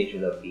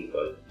imagination of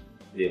people,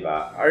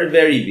 diba, are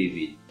very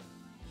vivid.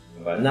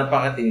 Diba?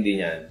 Napakatindi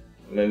niyan.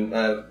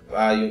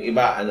 Yung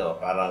iba,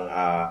 parang,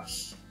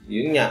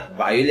 yun nga,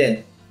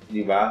 violent.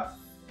 Diba?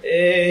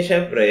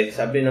 Syempre,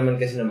 sabi naman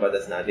kasi ng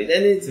batas natin,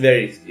 and it's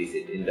very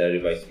explicit in the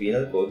revised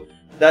penal code,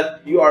 that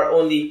you are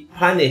only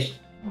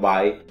punished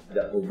by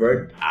the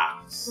overt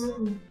acts.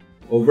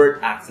 overt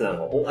acts lang,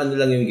 kung ano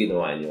lang yung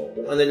ginawa nyo,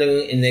 kung ano lang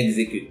yung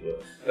in-execute nyo.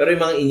 Pero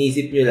yung mga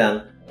inisip nyo lang,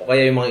 o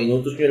kaya yung mga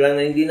inutos nyo lang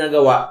na hindi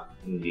nagawa,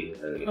 hindi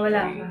talaga.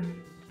 Wala pa.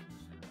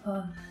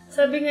 Oh.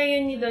 Sabi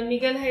ngayon ni Don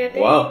Miguel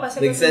Hayate,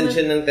 nag-send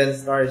siya ng 10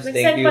 stars. Thank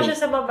you. Nag-send pa siya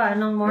sa baba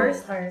ng more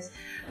stars.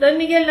 Don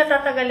Miguel,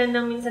 natatagalan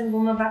ng minsan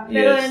bumaba.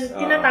 Pero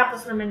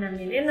tinatapos naman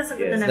namin.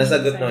 Nasagot na namin.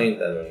 Nasagot na yung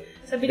tanong.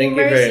 Sabi Thank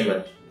you very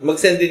much.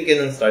 Mag-send din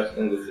kayo ng stars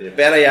kung gusto niyo.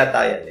 Pera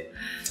yata yan eh.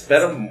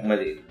 Pero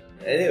mali.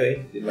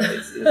 Anyway, di ba?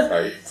 It's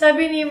stars.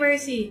 Sabi ni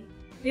Mercy,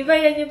 di ba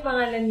yan yung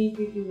pangalan ni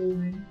Pretty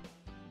Woman?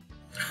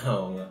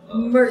 Oo nga.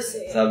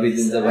 Mercy. Sabi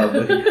din sa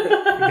baboy.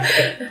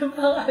 Ang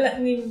pangalan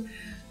ni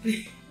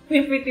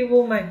Pretty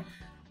Woman.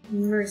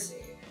 Mercy.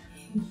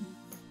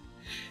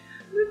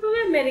 May mga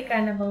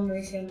Amerikana bang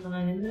Mercy ang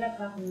pangalan? Wala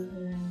pa akong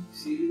nakalala.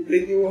 Si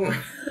Pretty Woman.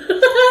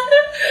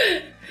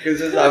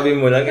 Kasi sabi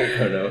mo lang,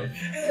 ikaw no?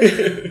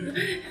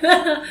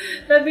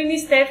 Sabi ni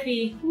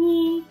Steffi,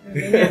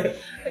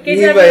 okay,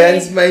 hindi ba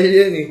yan? Smile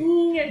yan eh.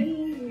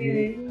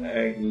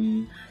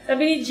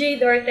 Sabi ni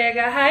Jade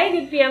Ortega, hi,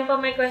 good PM po.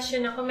 May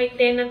question ako. May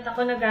tenant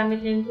ako na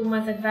gamit niya yung 2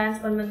 months advance,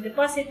 1 month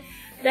deposit.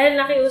 Dahil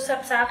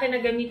nakiusap sa akin na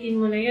gamitin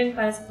mo na yun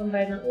para sa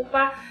pambayad ng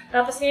upa.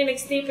 Tapos ngayon,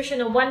 nag-stay pa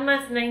siya ng 1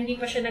 month na hindi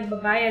pa siya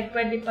nagbabayad.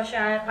 Pwede pa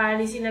siya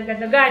paalisin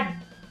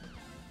agad-agad.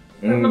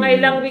 For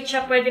mga ilang weeks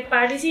siya pwede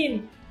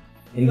paalisin.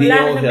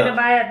 Wala na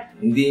binabayad.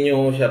 Hindi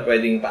nyo siya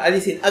pwedeng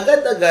paalisin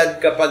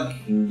agad-agad kapag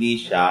hindi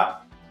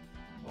siya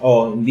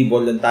hindi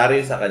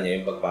voluntaryo sa kanya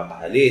yung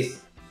pagpapaalis.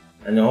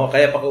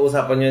 Kaya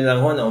pakiusapan nyo lang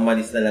na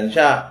umalis na lang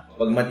siya.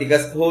 Pag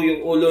matigas ho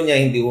yung ulo niya,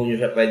 hindi ho nyo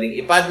siya pwedeng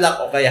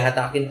ipadlock o kaya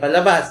hatakin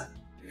palabas.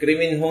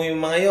 Krimen ho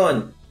yung mga yon,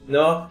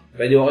 no?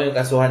 Pwede ho kayong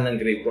kasuhan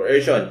ng grave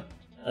coercion.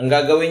 Ang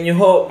gagawin nyo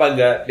ho pag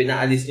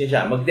pinaalis nyo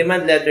siya,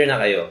 mag-demand letter na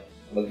kayo.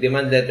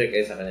 Mag-demand letter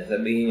kayo sa kanya.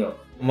 Sabihin nyo,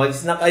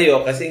 umalis na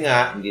kayo kasi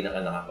nga hindi na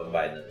ka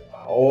nakapagbayad ng upa.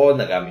 O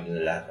nagamit nyo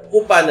na lahat ng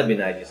upa na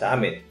binayad nyo sa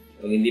amin.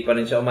 Kung hindi pa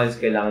rin siya umalis,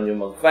 kailangan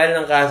nyo mag-file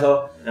ng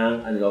kaso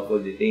ng unlawful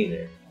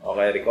detainer. O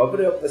kaya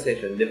recovery of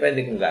possession,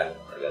 depende kung gaano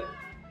kagagal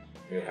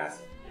yung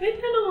kaso. Wait,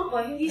 tanong ako,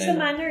 hindi sa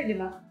manner, di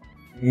ba?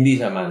 Hindi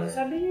sa manner.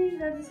 Sabi niyo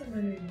dati sa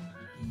manner.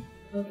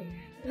 Okay.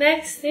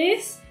 Next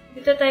is,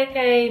 dito tayo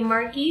kay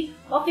Marky.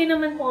 Okay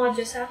naman po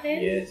audio sa akin?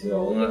 Yes,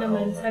 okay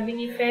naman. Sabi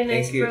ni Fe,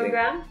 nice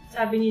program.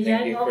 Sabi ni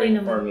Jan, okay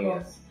naman po.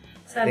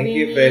 Thank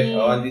you, Fe.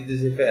 Andito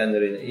si Fe,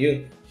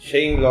 yung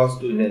Shane Law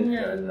student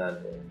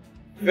natin.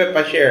 Fe,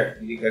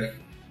 pa-share. Hindi ka.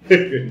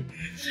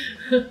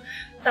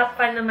 Top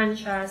fan naman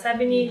siya.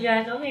 Sabi ni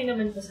Jan, okay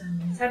naman po sa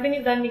amin. Sabi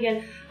ni Don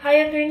Miguel,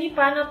 hi attorney,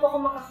 paano po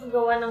ako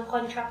makakagawa ng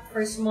contract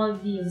for small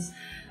deals?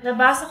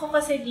 Nabasa ko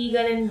kasi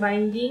legal and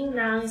binding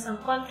na ang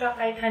isang contract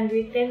kahit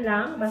 110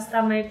 lang,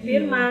 basta may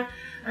firma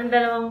ang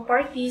dalawang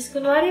parties.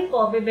 Kunwari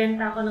po,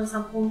 bebenta ako ng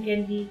 10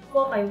 candy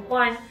ko kay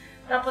Juan,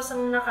 tapos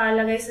ang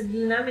nakalagay sa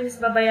deal namin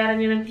is babayaran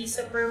niyo ng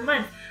piso per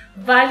month.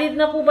 Valid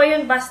na po ba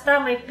yun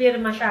basta may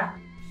firma siya?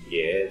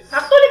 Yes.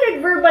 Actually, kahit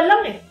verbal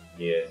lang eh.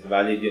 Yes,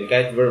 valid yun.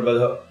 Kahit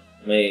verbal,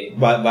 may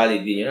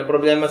valid din yun. Ang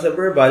problema sa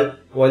verbal,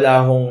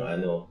 walang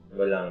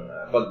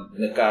pag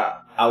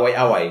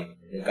nagka-away-away,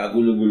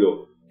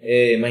 nagkagulo-gulo,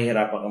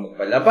 mahirapan ka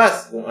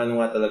magpalabas kung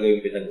ano nga talaga yung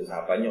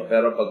pinag-usapan nyo.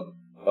 Pero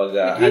pag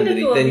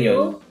handwritten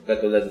yun,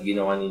 katulad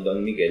ginawa ni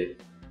Don Miguel,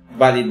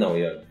 valid na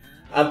yun.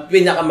 Ang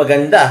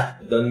pinakamaganda,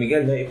 Don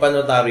Miguel,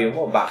 ipanotaryo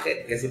mo.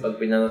 Bakit? Kasi pag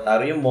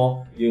pinanotaryo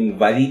mo, yung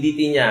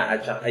validity niya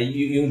at saka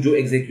yung due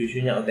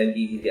execution niya,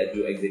 authenticity at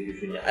due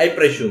execution niya ay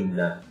presumed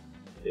na.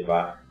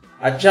 Diba?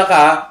 At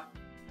saka,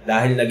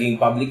 dahil naging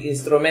public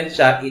instrument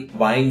siya, it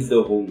binds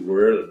the whole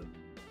world.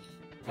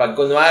 Pag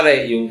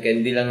kunwari, yung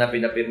candy lang na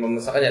pinapirma mo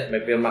sa kanya at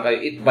may pirma kayo,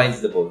 it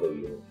binds the both of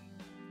you.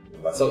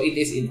 Diba? So, it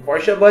is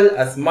enforceable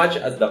as much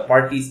as the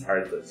parties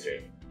are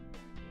concerned.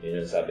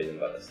 Yun yung sabi ng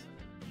batas.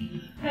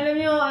 Alam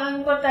niyo,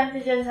 ang importante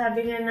dyan,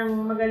 sabi nga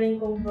ng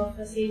magaling kong prof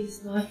kasi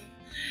is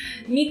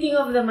meeting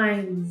of the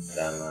minds.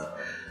 Tama.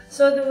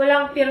 So,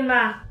 walang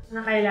pirma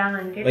na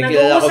kailangan. May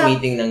kilala ko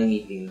meeting ng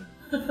meeting.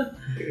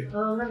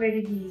 Oo,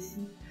 very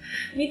busy.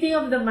 Meeting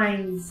of the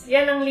minds.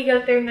 Yan ang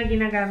legal term na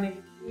ginagamit.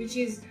 Which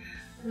is,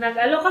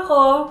 nag-alok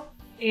ako,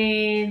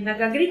 and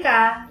nag-agree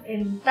ka,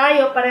 and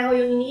tayo, pareho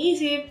yung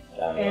iniisip,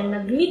 and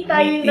nag-meet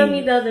tayo in the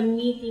middle, the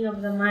meeting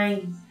of the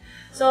minds.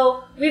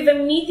 So, with the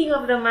meeting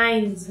of the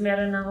minds,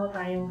 meron na ako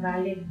tayong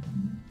valid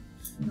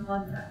na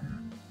contract.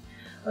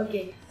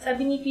 Okay.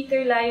 Sabi ni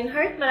Peter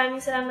Lionheart,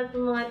 maraming salamat po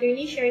mga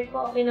attorney. Shared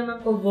po, okay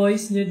naman po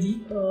voice nyo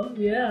dito.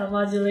 Yeah,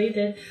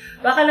 modulated.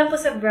 Baka lang po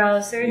sa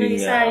browser, na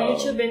isa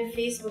YouTube and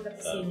Facebook at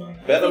the same time.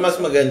 Pero mas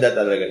maganda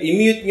talaga.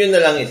 I-mute nyo na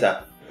lang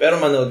isa, pero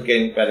manood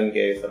kayo pa rin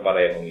kayo sa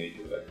parehong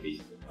YouTube at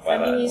Facebook.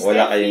 Para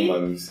wala kayong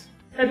mamiss.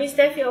 Sabi ni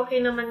Steffi, okay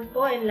naman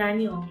po, and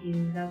Lani, okay.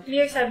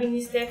 Clear, sabi ni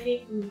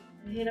Steffi,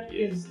 mahirap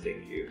yun. Yes,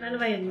 thank you. Ano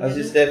ba yun?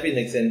 Si Steffi,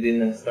 nag-send din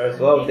ng stars.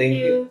 Wow, thank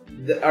you.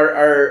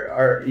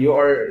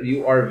 You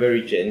are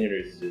very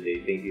generous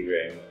today. Thank you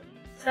very much.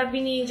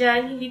 Sabi ni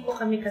Jan, hindi po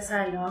kami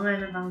kasalo.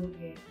 Nga nabanggit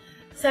eh.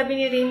 Sabi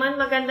ni Raymond,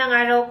 magandang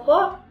araw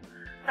po.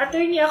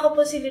 Attorney, ako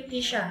po si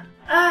Leticia.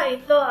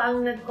 Ito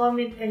ang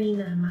nag-comment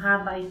kanina.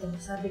 Mahaba ito.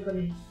 Sabi ko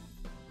na.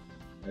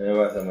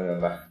 Nabasa mo na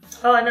ba?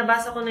 Oo,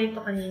 nabasa ko na ito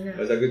kanina.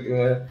 Masagot ko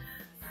mo.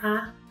 Ha?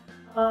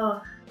 Oo.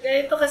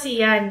 Ganito kasi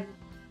yan.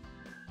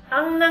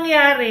 Ang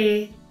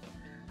nangyari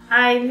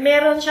ay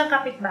meron siyang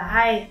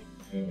kapitbahay.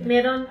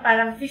 Meron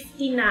parang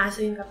 15 na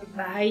aso yung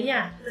kapitbahay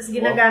niya. Tapos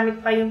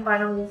ginagamit pa yung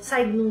parang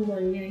side ng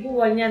wall niya. Yung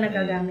wall niya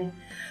nagagamit.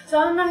 So,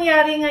 ang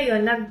nangyari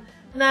ngayon,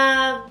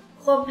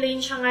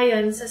 nag-complain siya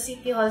ngayon sa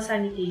City Hall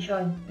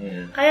Sanitation.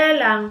 Kaya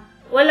lang,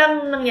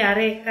 walang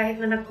nangyari kahit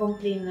na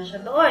nag-complain na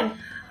siya doon.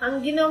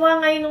 Ang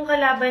ginawa ngayon ng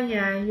kalaban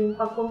niya, yung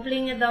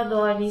pag-complain niya daw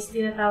doon is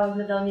tinatawag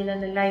na daw nila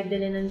na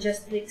libel and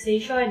unjust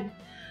vexation.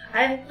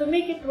 And to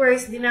make it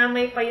worse,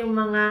 dinamay pa yung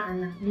mga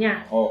anak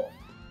niya. Oh.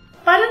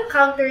 Parang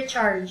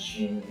counter-charge.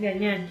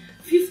 Ganyan.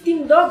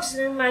 15 dogs.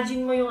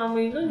 Imagine mo yung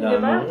amoy nun, di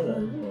ba?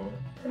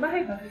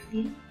 Sabagay ba?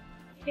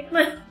 15?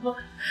 Hikman mo.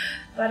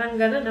 Parang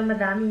gano'n na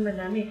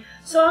madami.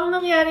 So, ang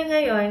nangyari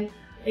ngayon,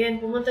 ayun,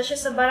 pumunta siya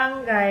sa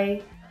barangay,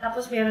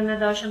 tapos meron na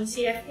daw siyang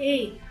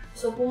CFA.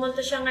 So,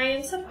 pumunta siya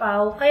ngayon sa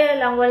PAW, kaya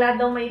lang wala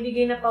daw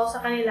maibigay na PAW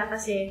sa kanila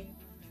kasi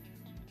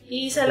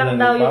iisa lang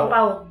daw yung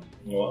PAW.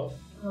 Wow.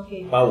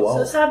 Okay. PAW, wow.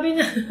 So, sabi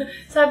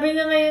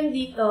na ngayon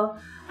dito,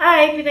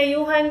 ay,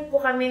 pinayuhan po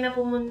kami na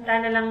pumunta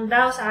na lang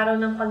daw sa araw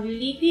ng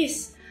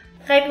paglilitis.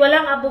 Kahit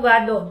walang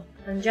abogado.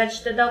 Ang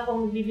judge na daw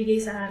kung bibigay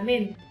sa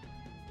amin.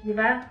 Di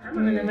ba?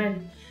 Tama ka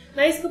naman.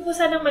 Nais ko po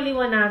sana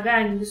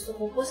maliwanagan. Gusto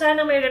ko po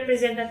sana may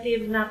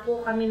representative na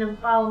po kami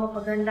ng PAW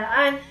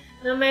mapagandaan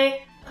na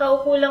may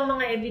kaukulang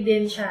mga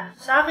ebidensya.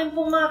 Sa akin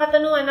pong mga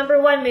katanungan, number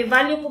 1, may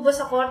value po ba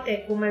sa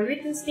korte? Kung may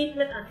written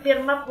statement at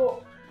firma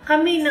po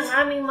kami ng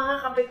aming mga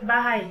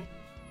kapitbahay.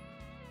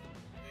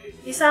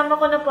 Isama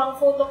ko na po ang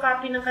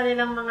photocopy ng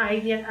kanilang mga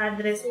ID at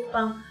address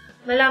upang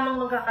malamang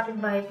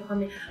magkakapitbahay po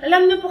kami.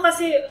 Alam niyo po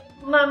kasi,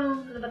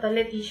 Ma'am,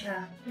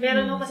 Leticia,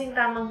 meron po kasing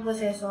tamang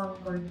proseso ang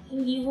court.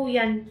 Hindi ho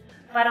yan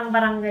parang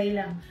barangay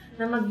lang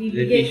na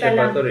magbibigay ka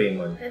lang. Leticia pa to,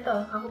 Raymond? Ito,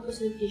 ako po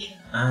si Leticia.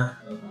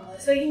 Okay.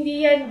 So,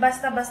 hindi yan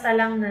basta-basta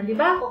lang na, di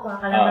ba? Kukuha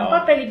ka lang ng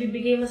papel,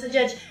 ibibigay mo sa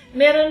judge.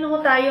 Meron ho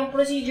tayong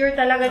procedure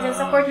talaga dyan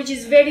sa court which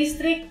is very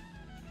strict.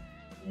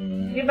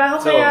 Di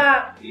ba? So,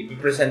 kaya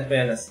i-present mo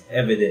yan as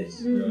evidence.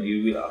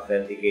 You will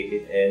authenticate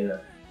it and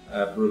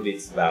prove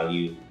its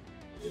value.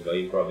 Diba?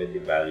 Yung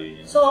probative value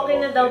niya. So, okay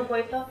na daw po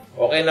ito?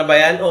 Okay na ba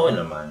yan? Oo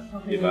naman.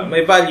 Okay. Diba?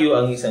 May value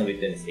ang isang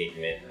written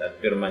statement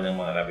at pirma ng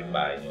mga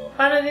kapitbahay nyo.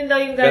 Paano din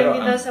daw yung galing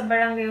din daw sa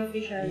barangay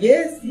official?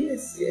 Yes.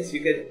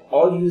 You can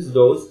all use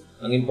those.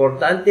 Ang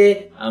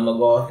importante, ang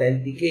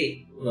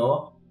mag-authenticate,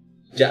 no?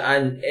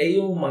 Diyan,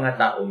 yung mga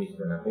tao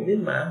mismo na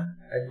pumirma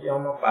at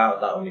yung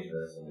mga tao mismo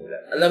na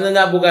sumulat. Alam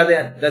na abogado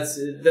yan. That's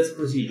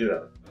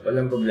procedural.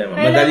 Walang problema.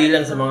 Madali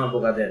lang sa mga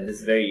abogado yan.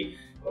 That's very,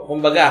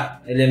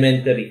 kumbaga,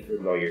 elementary for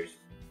lawyers.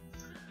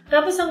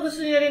 Tapos, ang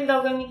gusto niya rin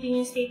daw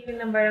gamitin yung statement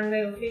ng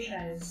barangay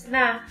officials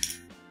na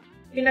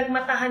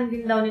pinagmatahan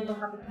din daw nitong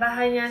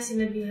kapitbahay niya,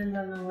 sinabihan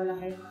daw na wala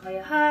kayong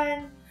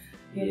kakayahan,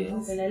 ganyan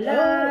ang kalala.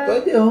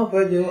 Pwede ho.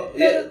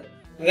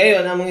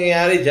 Ngayon, ang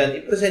mangyayari dyan,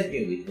 i-present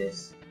yung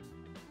witness.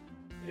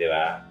 Di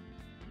ba?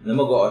 Na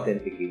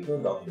mag-authenticate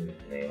yung document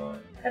na yun.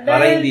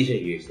 Para hindi siya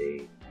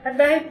hearsay. At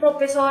dahil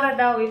profesora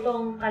daw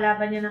itong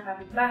kalaban niya na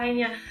kapitbahay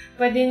niya,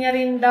 pwede niya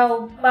rin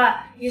daw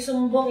pa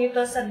isumbong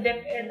ito sa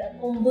DepEd at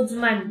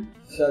Ombudsman.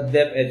 Sa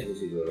DepEd po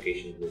siguro,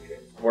 education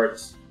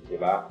courts,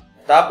 di ba?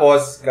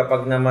 Tapos,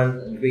 kapag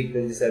naman grade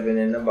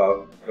 27 and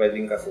above,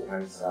 pwedeng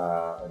kasuhan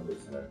sa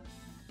Ombudsman.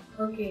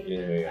 Okay.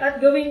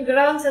 At gawing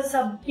grounds sa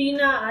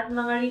subpoena at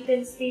mga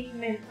written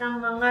statement ng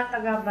mga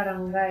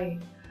taga-barangay.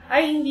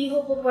 Ay, hindi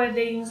ko po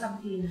pwede yung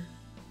subpoena.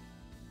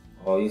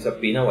 Yung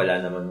subpoena, wala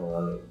naman yung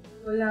ano.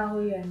 Wala ko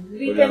yan.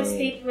 Written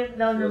statement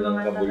daw ng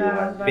mga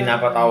taga-barangay.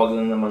 Pinapatawag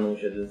lang naman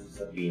siya dun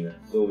sa subpoena.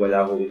 So,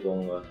 wala ko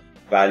itong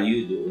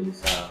value doon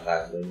sa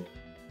kaso niya.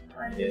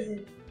 What is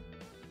it?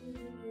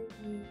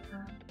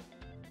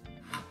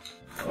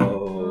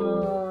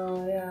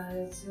 Yeah,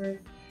 that's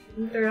worth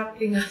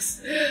interrupting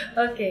us.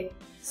 Okay.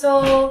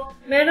 So,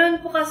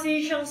 meron po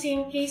kasi siyang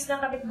same case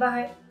na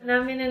kapitbahay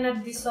namin na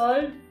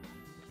nag-dissolve.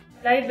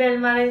 Libel,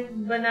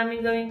 maaaring ba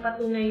namin gawing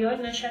patunay yun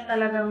na siya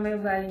talagang may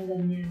ugaling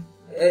ganyan?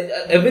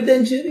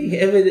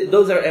 Evidentiary.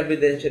 Those are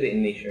evidentiary in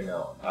nature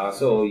now.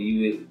 So, you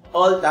will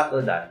all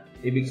tackle that.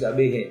 Ibig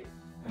sabihin,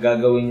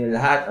 gagawin niyo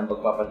lahat ang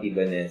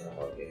pagpapatibay na yan sa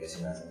korte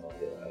kasi nasa korte.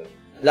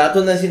 Lahat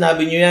ng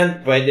sinabi niyo yan,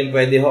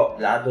 pwede ho.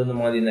 Lahat ng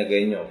mga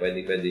linagay niyo,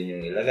 pwede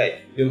niyo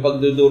ilagay. Yung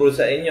pagduduro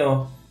sa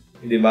inyo,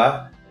 di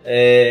ba?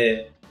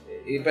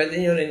 Pwede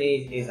niyo rin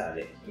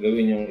isali.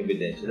 Gawin yung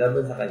ebidensya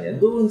laban sa kanya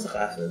doon sa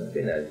kaso ng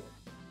penalty.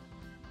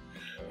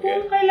 Okay.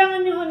 Kung kailangan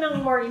niyo ng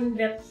more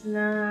in-depth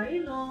na,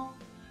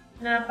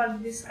 na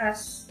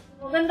pag-discuss,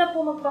 maganda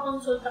po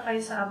magpakonsulta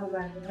kayo sa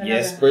abogado. Talaga.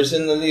 Yes,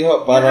 personally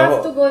ho. You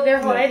have to go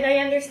there ho. And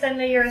I understand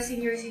na you're a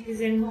senior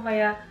citizen ho,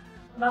 kaya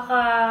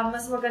baka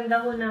mas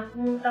maganda ho na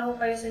pumunta ho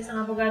kayo sa isang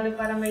abogado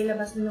para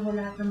mailabas nyo ho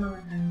lahat ng mga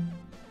tanong.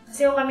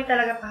 Kasi ho kami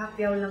talaga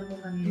pahapyaw lang po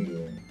kami.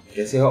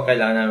 Kasi ho,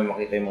 kailangan namin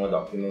makita yung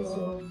mga documents.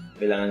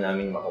 Kailangan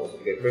namin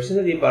makausap kayo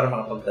personally para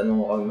makapagtanong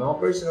ho kami mga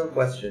personal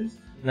questions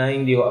na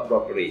hindi ho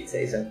appropriate sa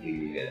isang plea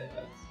legal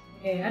advice.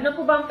 Okay. Ano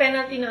po ba ang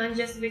penalty ng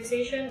unjust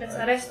vexation? That's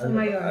arresto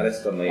mayor.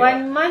 Arresto mayor.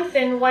 1 month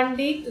and 1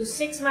 day to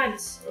 6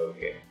 months.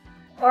 Okay.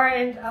 Or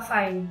and a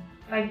fine.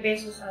 5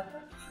 pesos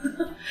ata.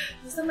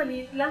 Basta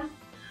maliit lang.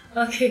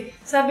 Okay.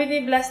 Sabi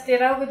ni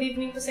Blastera, good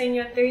evening po sa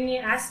inyo, attorney.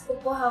 Ask ko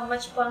po how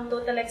much po ang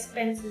total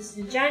expenses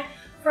niyo dyan.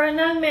 For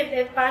annulment,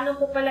 paano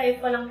po pala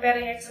if walang pera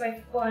yung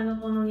ex-wife po, ano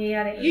po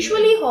nangyayari?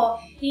 Usually ho,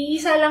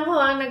 iisa lang ho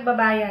ang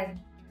nagbabayad.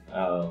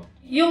 Oo.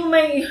 Yung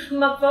may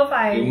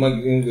magpa-file.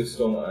 Yung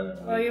gustong ano.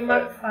 O yung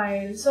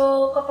mag-file.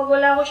 So, kapag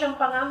wala ko siyang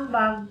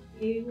pangambag,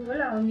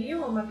 wala, hindi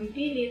yung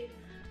mapipilit.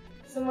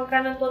 So,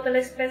 magkano total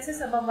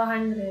expenses? Above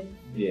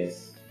 100.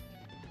 Yes.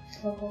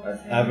 Opo.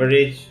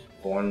 Average,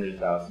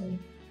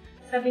 400,000.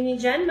 Sabi ni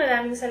Jan,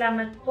 maraming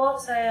salamat po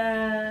sa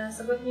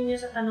sagot niyo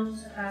sa tanong ko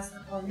sa taas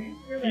na comment.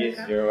 Yes,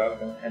 you're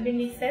welcome. Sabi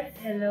ni Seth,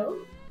 hello.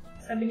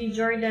 Sabi ni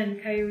Jordan,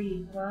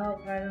 Kyrie.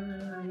 Wow, parang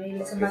may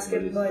sa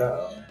basketball.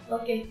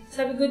 Okay.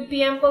 Sabi, good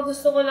PM po.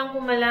 Gusto ko lang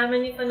po malaman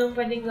if anong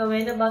pwedeng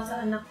gawin about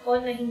sa anak ko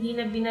na hindi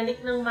na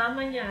binalik ng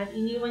mama niya at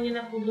iniwan niya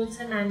na po doon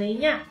sa nanay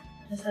niya.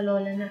 Nasa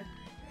lola na.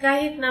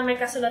 Kahit na may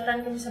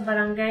kasulatan kami sa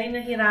barangay,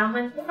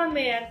 nahiraman po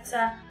kami at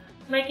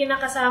may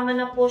kinakasama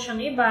na po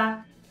siyang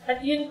iba. At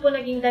yun po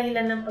naging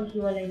dahilan ng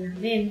paghiwalay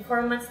namin.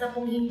 4 months na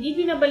pong hindi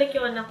binabalik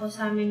yung anak ko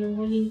sa amin nung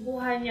huling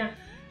kuha niya.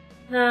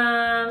 Na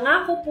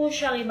ngako po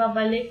siyang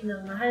ibabalik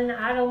ng mahal na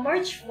araw,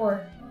 March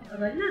 4.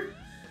 Tagal na.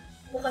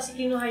 Po kasi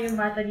kinuha yung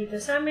bata dito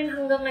sa amin,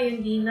 hanggang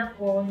ngayon di na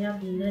po niya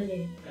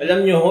binalik.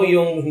 Alam nyo ho,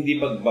 yung hindi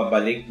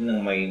pagbabalik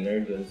ng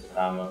minor doon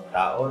sa tamang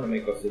tao na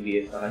may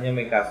kasuliyan sa kanya,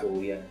 may kaso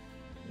yan.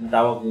 Ang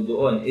tawag ko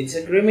doon, it's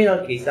a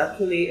criminal case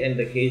actually, and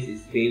the case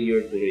is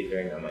failure to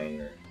return a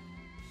minor.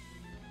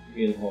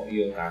 Yun ho,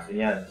 yung kaso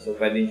niyan. So,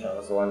 pwede siyang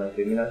kasuhan ng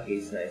criminal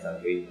case na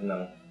isang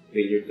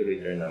failure to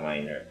return a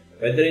minor.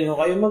 Pwede rin ho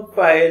kayo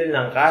mag-file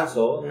ng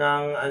kaso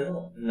ng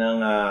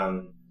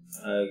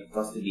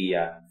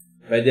kustodiya.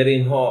 Pwede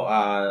rin ho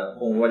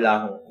kung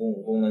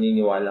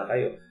naniniwala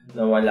kayo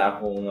na wala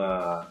akong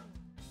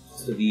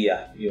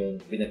kustodiya yung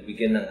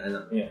pinagbigyan ng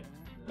anak niyo,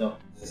 no?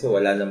 Kasi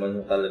wala naman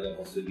ho talagang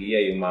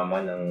kustodiya yung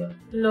mama ng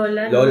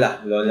lola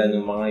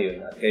ng mga yun.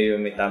 At kayo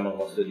may tamang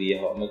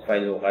kustodiya ho,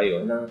 mag-file ho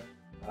kayo ng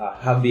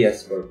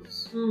habeas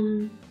corpus.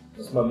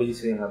 Mas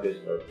mabilis yung habeas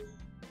corpus.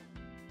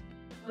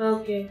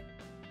 Okay.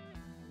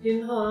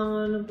 Yun ho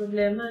ang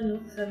problema, no?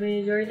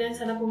 Sabi ni Jordan,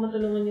 sana po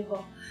matulungan niyo po.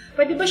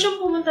 Pwede ba siyang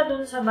pumunta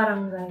doon sa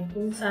barangay?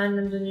 Kung saan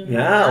nandun yung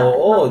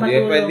oo.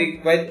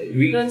 Pwede.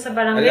 Doon sa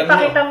barangay.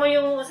 Pakita mo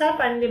yung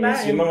usapan, di ba?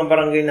 Yes, yung mga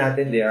barangay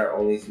natin, they are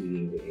always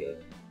willing to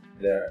help.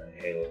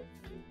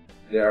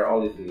 They are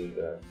always willing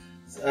to help.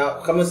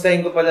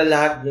 Kamustahin ko pala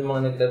lahat ng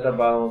mga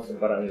nagtatrabaho sa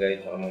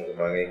barangay, sa mga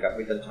barangay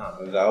kapitan, sa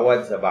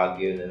kagawad sa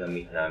Baguio na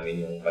na-meet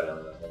namin yung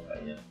panahon ng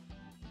kampanya.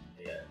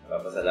 Ayan.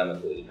 Papasalamat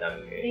ulit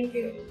namin kayo. Thank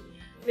you.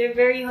 They're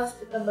very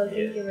hospitable.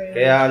 Thank you very much.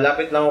 Kaya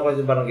lapit lang ako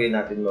sa barangay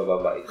natin,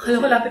 mababait.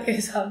 Alam ko, lapit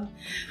kayo sa amin.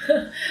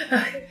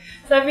 Okay.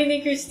 Sabi ni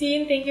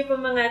Christine, thank you po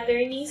mga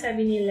attorney.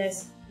 Sabi ni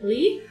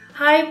Leslie,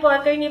 hi po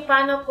attorney,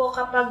 paano po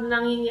kapag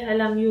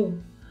nangingialam yun?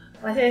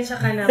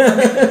 Pasensya ka na.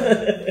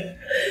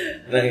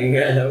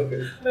 Nangingialam ka?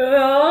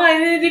 Oo,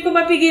 hindi ko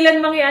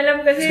mapigilan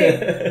mangialam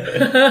kasi.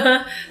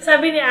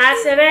 Sabi ni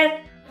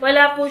Aseret,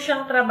 wala po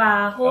siyang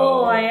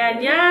trabaho.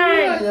 Ayan, yan.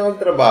 Kailangan niya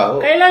magtrabaho.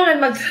 Kailangan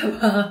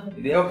magtrabaho.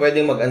 Hindi naman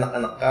pwedeng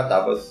mag-anak-anak ka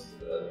tapos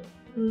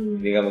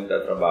hindi ka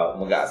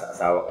magtatrabaho.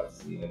 Mag-aasawa ka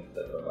tapos hindi ka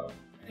magtatrabaho.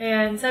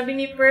 Ayan. Sabi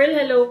ni Pearl,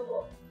 hello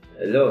po.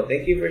 Hello.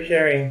 Thank you for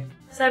sharing.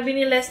 Sabi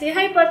ni Leslie,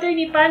 hi po,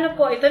 attorney, paano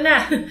po? Ito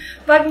na.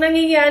 Pag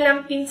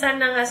nangingialam pinsan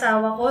ng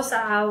asawa ko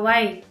sa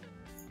away.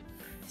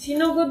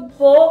 Sinugod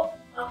po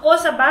ako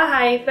sa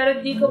bahay,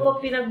 pero di ko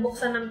po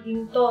pinagbuksan ng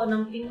pinto.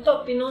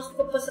 Pinost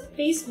ko po sa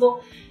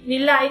Facebook,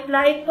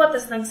 nilait-lait po,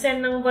 tapos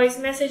nag-send ng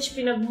voice message,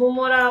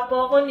 pinagmumura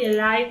po ako,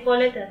 nilait po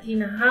ulit, at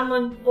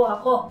hinahamon po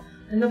ako.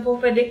 Ano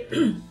pong pwede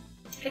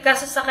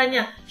ikaso sa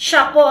kanya?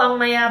 Siya po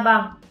ang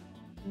mayabang.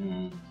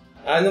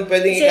 Anong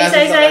pwedeng ikaso sa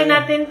kanya? Isa-isahin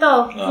natin to.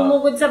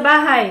 Kumugod sa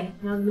bahay.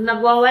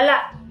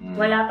 Nagwawala.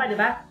 Wala pa, di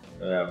ba?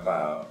 Wala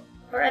pa.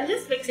 Or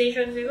unjust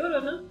vexation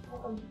siguro, no?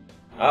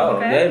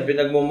 Then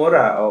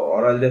pinagmumura o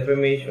oral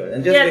defamation.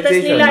 Unjust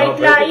vexation, tas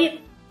nilait-lait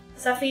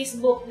sa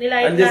Facebook.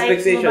 Nilait-lait. Unjust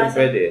vexation,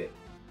 pwede.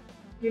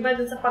 Diba,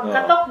 dun sa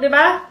pagkatok,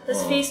 diba?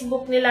 Tas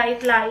Facebook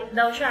nilait-lait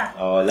daw siya.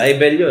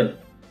 Libel yun.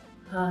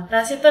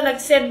 Tapos ito,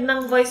 nag-send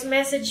ng voice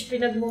message,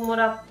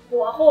 pinagmumura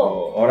po ako.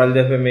 Oral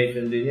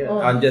defamation din yun.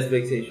 Unjust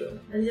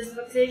vexation. Unjust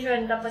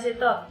vexation. Tapos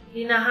ito,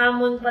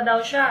 hinahamon pa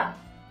daw siya.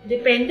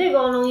 Depende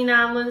kung anong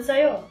hinahamon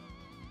sa'yo.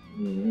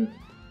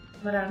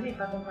 Marami,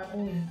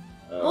 patong-patong yun.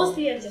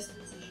 Mostly unjust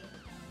vexation.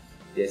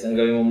 Yes, ang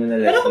gawin mo muna.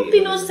 Pero kung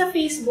pinost sa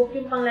Facebook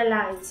yung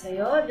panglalait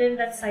sa'yo, then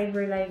that's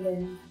cyber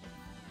libel.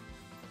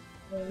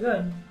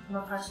 Yun,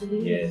 makaso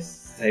din.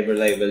 Yes, cyber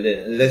libel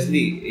din.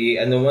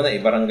 Leslie, ano mo na,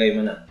 ibarangay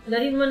mo na.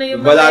 Dalhin mo na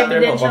yung mga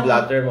evidensya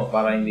pa-blatter mo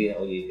para hindi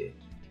na ulitin.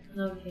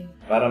 Okay.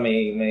 Para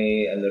may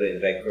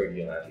record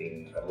yung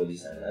ating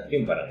kapulisan at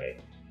yung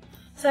barangay.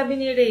 Sabi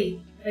ni Ray,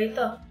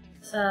 ito,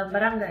 sa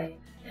barangay,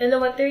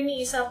 Hello,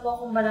 attorney, isa po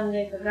akong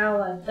barangay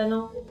kagawad.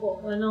 Tanong ko po,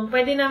 anong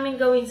pwede namin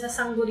gawin sa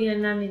sanggunian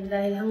namin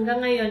dahil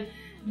hanggang ngayon,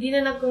 di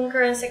na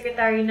nag-concur ang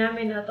secretary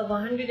namin out of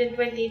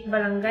 128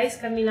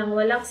 barangays. Kami lang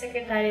walang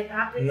secretary at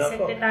acting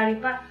secretary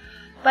pa.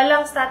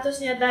 Palang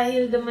status niya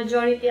dahil the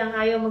majority ang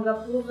ayaw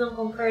mag-approve ng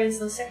concurrence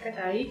ng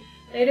secretary.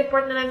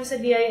 Na-report na namin sa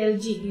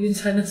DILG. Yun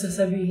sana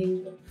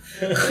sasabihin ko.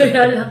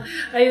 Kaya lang,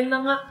 ayun na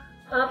nga.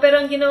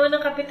 Pero ang ginawa ng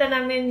kapitan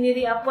namin,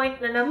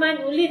 ni-reappoint na naman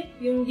ulit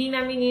yung di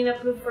namin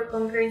in-approve for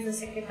concurrence ng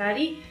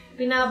secretary.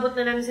 Pinaabot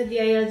na namin sa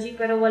DILG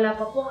pero wala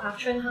pa pong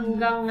action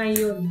hanggang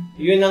ngayon.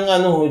 Yun ang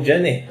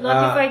dyan eh.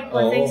 Notified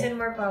po, thanks and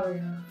more power.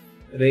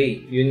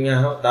 Ray, yun nga,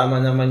 tama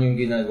naman yung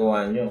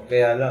ginagawa nyo.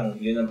 Kaya lang,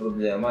 yun ang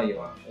problema,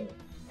 yung action.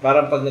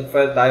 Parang pag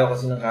nag-file tayo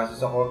kasi ng kaso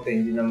sa korte,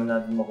 hindi naman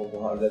natin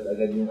makukuha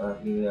agad-agad yung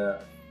ating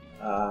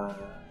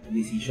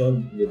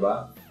decision, di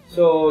ba?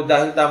 So,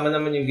 dahil tama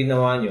naman yung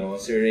ginawa nyo,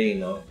 Sir Ray,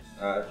 no?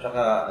 At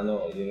saka,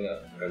 yung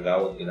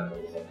kagawad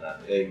kinakausap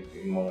natin,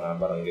 yung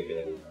mga barangay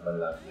pinag-usapan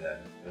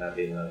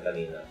natin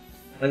kanina.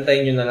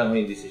 Antayin nyo na lang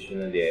yung decision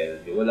ng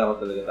DLG. Wala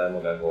ko talaga tayo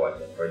magagawa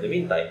dyan for the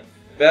meantime.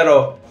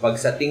 Pero, pag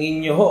sa tingin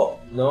nyo ho,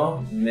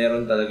 no,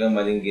 meron talagang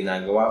maling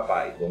ginagawa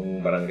pa itong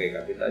barangay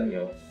kapitan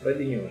nyo,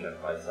 pwede nyo siya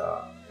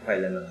sa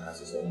file ng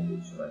kaso sa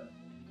ombudsman.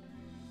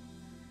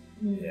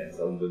 Yeah,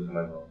 sa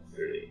ombudsman ho,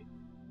 Sir Ray.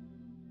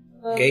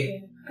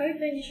 Okay? Kahit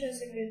na hindi siya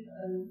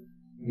secretary.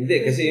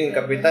 Hindi, kasi yung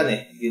kapitan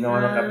ginawa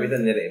ng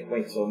kapitan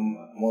ni-reappoint. So,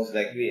 most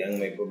likely,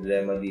 ang may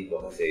problema dito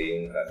kasi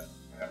yung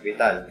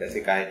kapitan. Kasi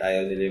kahit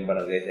ayaw nila yung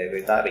barangay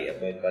secretary,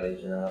 appoint pa rin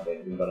siya ng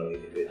appoint yung barangay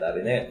secretary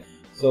na yun.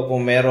 So,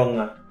 kung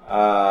merong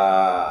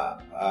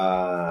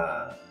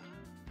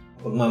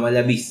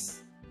pagmamalabis,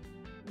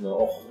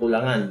 o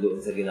kukulangan doon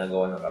sa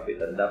ginagawa ng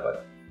kapitan,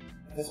 dapat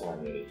kasuhan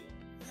nyo rin.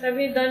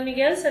 Sabi ni Don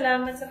Miguel,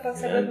 salamat sa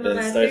pagsagot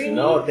ng attorney.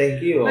 No, thank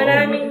you.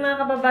 Maraming mga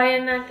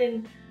kababayan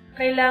natin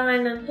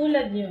kailangan ng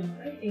tulad nyo.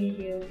 Ay, thank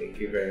you. Thank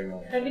you very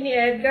much. Sabi ni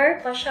Edgar,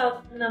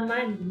 pa-shout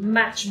naman,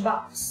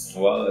 Matchbox.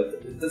 Wow,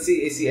 ito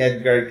si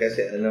Edgar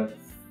kasi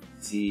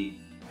si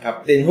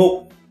Captain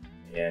Hook.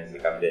 Yan, si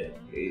Captain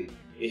Hook.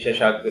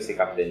 Isa-shout ko si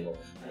Captain Hook.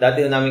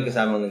 Dati namin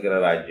kasama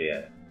nagra-radyo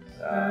yan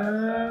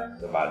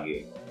sa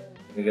Baguio.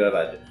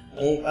 Nagra-radyo.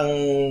 Ang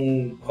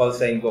call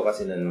sign ko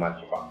kasi ng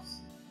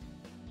Matchbox.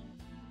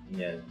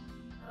 Yan.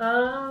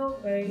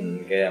 Okay.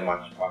 Kaya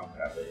Matchbox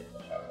kasi yun.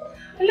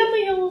 Alam mo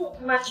yung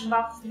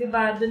Matchbox, di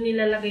ba? Doon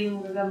nilalagay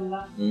yung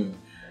gagamba.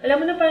 Alam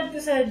mo na parang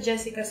ito sa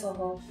Jessica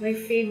Soho. My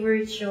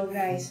favorite show,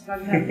 guys.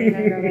 Pag natin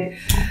nagawin.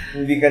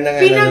 Hindi ka na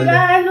nga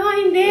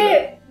hindi.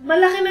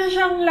 Malaki na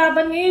siyang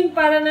laban ngayon.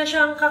 Para na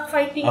siyang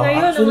cockfighting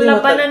ngayon. Ang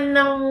labanan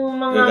ng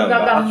mga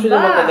gagamba. Actually,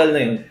 matagal na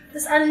yun.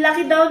 Tapos ang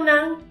laki daw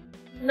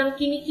ng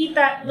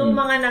kinikita ng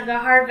mga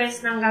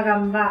nag-harvest ng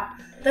gagamba.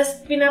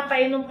 Tapos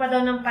pinapainom pa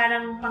daw ng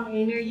parang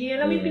pang-energy.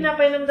 Alam mo yung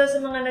pinapainom daw sa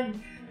mga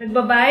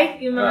nagbabike,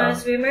 yung mga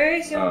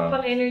swimmers, yung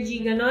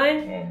pang-energy,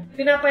 gano'n.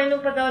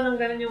 Pinapainom pa daw ng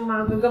gano'n yung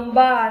mga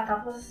gagamba.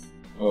 Tapos...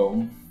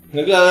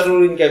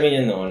 Naglalaro rin kami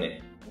yan noon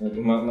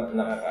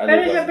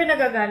Pero siyempre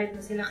nagagalit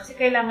na sila kasi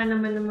kailangan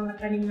naman ng mga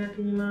tanim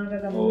natin yung mga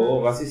gagamba. Oo,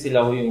 kasi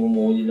sila yung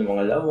humuhuli ng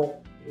mga lamok,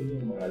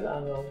 yung mga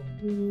langaw.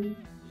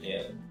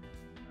 Yan.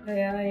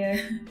 Kaya.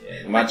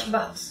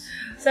 Matchbox.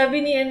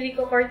 Sabi ni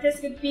Enrico Cortez,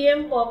 good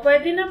PM po,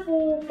 pwede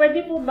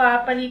po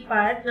ba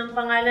palipat ng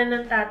pangalan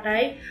ng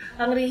tatay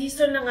ang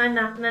rehistro ng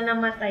anak na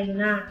namatay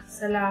na?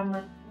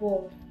 Salamat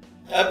po.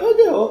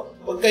 Pwede ho.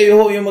 Pag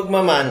kayo ho yung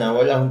magmamana,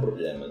 wala akong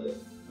problema doon.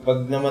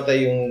 Pag namatay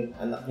yung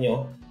anak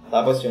nyo,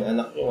 tapos yung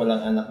anak nyo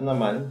walang anak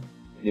naman,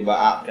 di ba,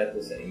 aakyat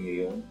sa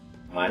inyo yung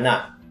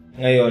mana.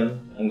 Ngayon,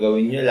 ang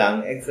gawin nyo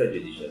lang,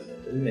 extrajudicial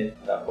settlement,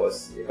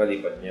 tapos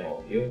ipalipat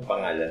nyo yung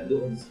pangalan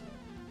doon.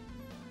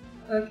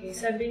 Okay,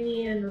 sabi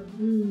ni,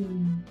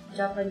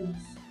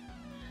 Japanese.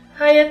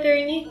 Hi,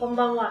 attorney.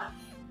 Konbanwa.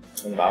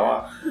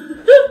 Konbanwa.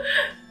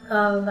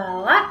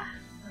 Konbanwa.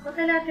 Ako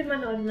natin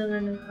manood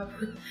ng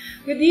hapon.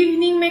 Good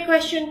evening. May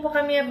question po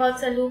kami about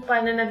sa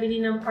lupa na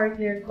nabili ng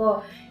partner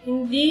ko.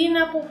 Hindi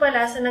na po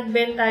pala sa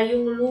nagbenta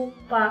yung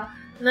lupa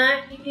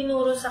na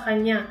itinuro sa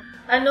kanya.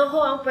 Ano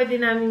ho ang pwede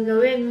namin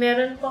gawin?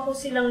 Meron pa ko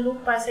silang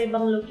lupa sa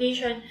ibang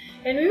location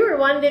and we were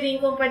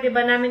wondering kung pwede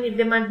ba namin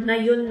i-demand na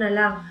yun na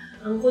lang.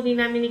 Ang kunin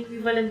namin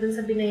equivalent dun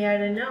sa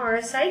binayaran na, or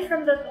aside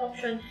from that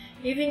option,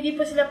 if hindi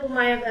po sila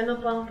pumayag, ano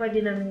po ang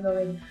pwede namin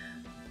gawin?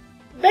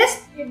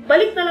 Best,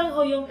 balik na lang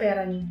ho yung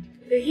pera niya.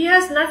 He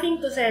has nothing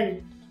to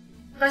sell.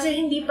 Kasi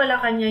hindi pala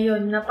kanya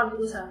yon na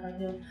pag-uusapan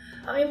yun.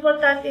 Ang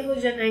importante ho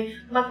dyan ay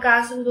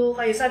magkasundo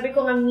kayo. Sabi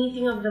ko nga,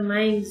 meeting of the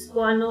minds,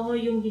 kung ano ho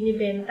yung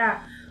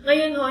binibenta.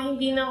 Ngayon ho,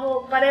 hindi na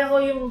ho, pareho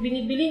yung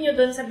binibili nyo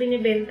doon sa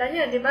binibenta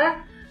niya, di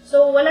ba?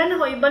 So, wala na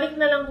ho, ibalik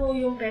na lang ho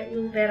yung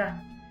pera.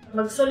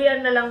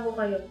 Magsulian na lang po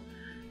kayo.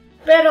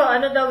 Pero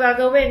ano daw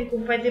gagawin?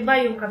 Kung pwede ba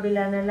yung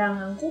kabila na lang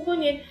ang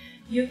kukunin,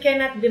 you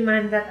cannot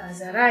demand that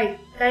as a right.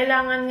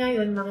 Kailangan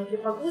ngayon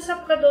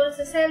makikipag-usap ka doon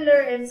sa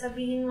seller and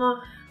sabihin mo,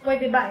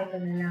 pwede ba ito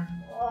na lang?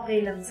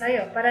 Okay lang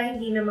sa'yo para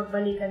hindi na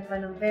magbalikan pa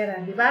ng pera,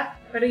 di ba?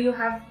 Pero you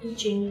have to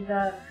change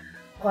the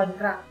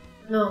contract.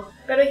 No?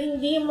 Pero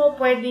hindi mo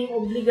pwedeng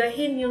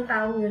obligahin yung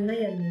taong yun na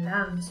yan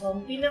lang. So,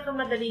 ang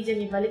pinakamadali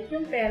dyan, ibalik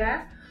yung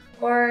pera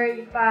or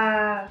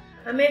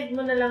amend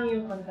mo na lang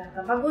yung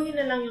kontrata. Baguhin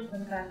na lang yung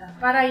kontrata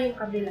para yung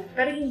kabila.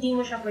 Pero hindi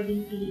mo siya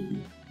pwedeng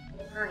piliin.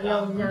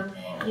 Ayaw niyang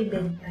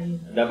ibenta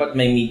yun. Dapat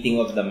may meeting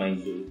of the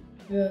mind too.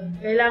 Yun.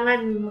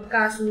 Kailangan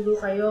magkasundo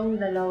kayong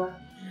dalawa.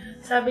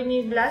 Sabi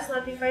ni Blas,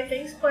 notify,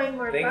 thanks po and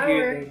more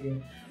power. Thank you.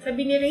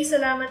 Sabi ni Ray,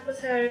 salamat po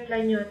sa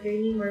reply niyo,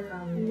 attorney, more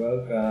power. You're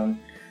welcome.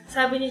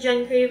 Sabi ni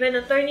John Craven,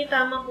 attorney,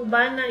 tama po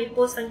ba na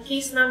i-post ang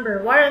case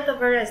number, warrant of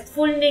arrest,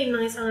 full name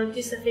ng isang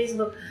accused sa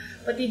Facebook,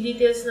 pati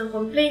details ng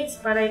complaints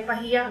para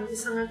ipahiya ang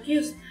isang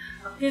accused.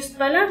 Accused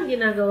pa lang,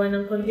 ginagawa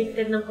ng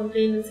convicted ng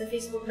complainant sa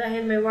Facebook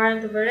dahil may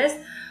warrant of arrest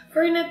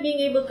for not being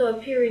able to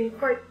appear in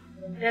court.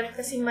 Dahil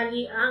kasi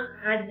mali ang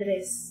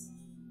address.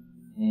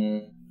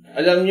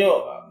 Alam nyo,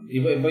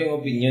 iba-iba yung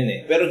opinion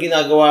eh. Pero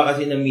ginagawa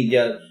kasi ng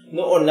media,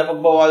 noon,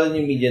 napagbawalan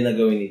yung media na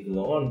gawin ito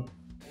noon.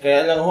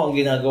 Kaya lang ho, ang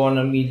ginagawa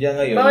ng media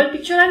ngayon. Bawal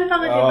picturean pa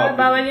nga, diba?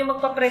 Bawal yung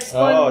magpa-press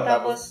con.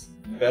 Tapos,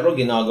 pero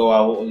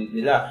ginagawa ho ulit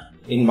nila.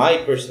 In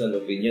my personal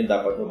opinion,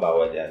 dapat ho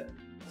bawal yan.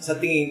 Sa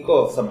tingin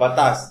ko, sa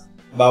batas,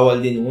 bawal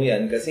din ho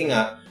yan. Kasi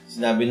nga,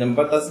 sinabi ng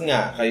batas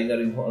nga, kayo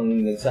na rin ho ang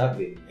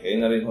nagsabi. Kayo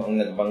na rin ho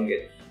ang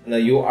nagbanggit na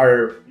you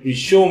are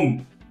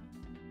presumed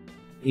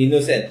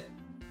innocent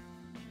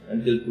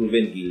until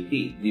proven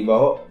guilty. Di ba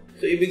ho?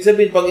 So, ibig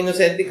sabihin, pag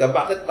inosente ka,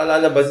 bakit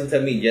palalabasin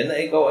sa media na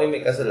ikaw ay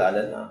may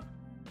kasalanan na?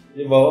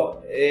 Di ba ho?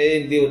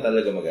 Hindi ho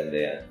talaga maganda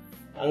yan.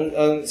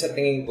 Ang sa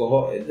tingin ko ho,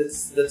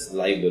 that's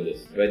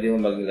libelous. Pwede mo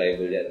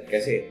mag-libel yan.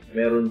 Kasi,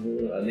 meron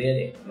ho,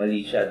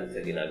 mali siya dun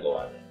sa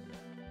ginagawa niya.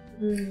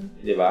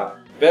 Di ba?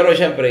 Pero,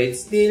 syempre,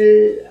 it's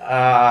still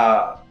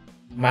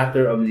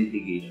matter of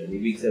litigation.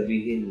 Ibig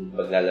sabihin,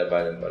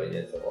 paglalabanan pa rin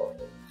yan sa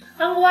korte.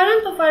 Ang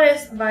warrant of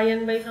arrest ba,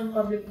 yan ba isang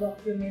public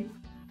document?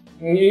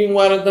 Yung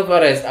warrant of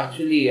arrest,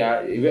 actually,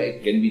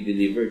 it can be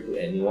delivered to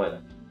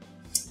anyone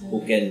who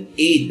can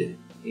aid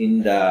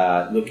in the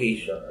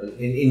location,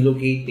 in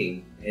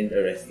locating and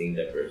arresting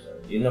the person.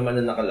 Yun naman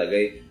na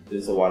nakalagay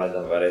dun sa warrant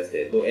of arrest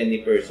to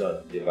any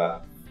person, di ba?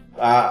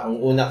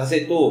 Ang una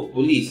kasi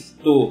police,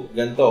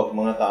 ganito,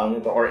 mga taong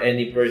ito, or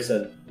any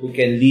person who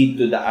can lead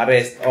to the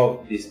arrest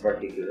of this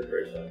particular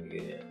person.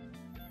 Ganyan.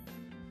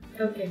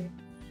 Okay.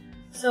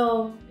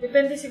 So,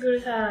 depende siguro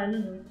sa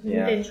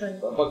intention.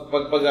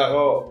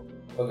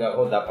 Pag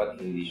ako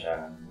dapat hindi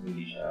siya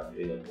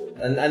pinupost.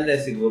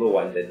 Unless siguro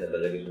wanted na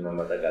talaga siya na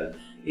matagal,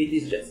 it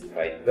is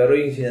justified. Pero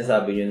yung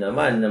sinasabi nyo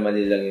naman na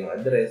mali lang yung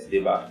address, di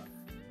ba?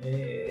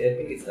 I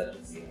think it's not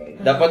justified.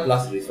 Dapat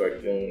last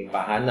resort yung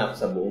ipahanap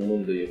sa buong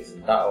mundo yung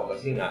isang tao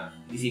kasi nga,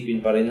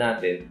 isipin pa rin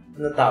natin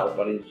na tao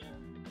pa rin siya.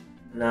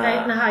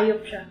 Kahit nahayop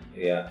siya.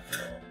 Yeah.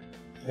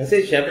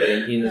 Kasi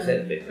syempre,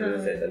 innocent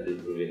until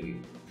proven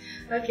guilty.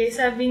 Okay,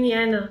 sabi ni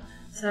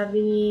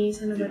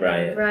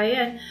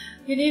Brian.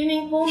 Good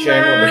evening po,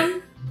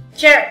 ma'am.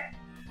 Share.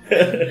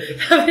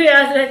 Sabi ni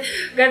Aslan,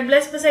 God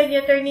bless po sa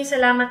inyo, attorney.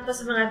 Salamat po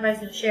sa mga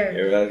advice niyo. Share.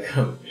 You're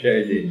welcome.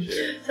 Share din.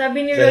 Share.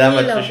 Sabi ni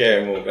Salamat Ronilo. sa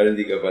share mo, pero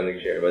hindi ka pa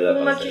nag-share.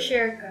 Kung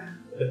mag-share ka.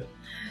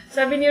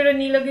 Sabi ni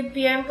Ronilo, good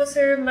PM po,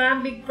 sir,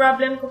 ma'am. Big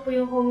problem ko po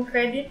yung home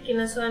credit.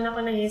 Kinasuhan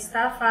ako ng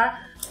estafa.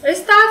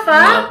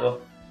 Estafa?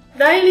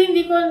 Dahil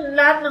hindi ko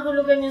lahat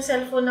nahulugan yung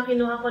cellphone na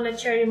kinuha ko na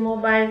Cherry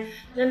Mobile.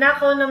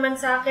 Nanakaw naman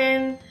sa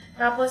akin.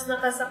 Tapos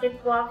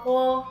nakasakit po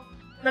ako,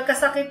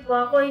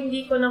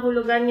 hindi ko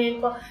nahulugan. Ngayon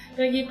po,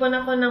 nag-ipon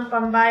ako ng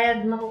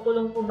pambayad,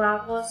 makukulong po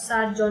ba ako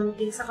sa John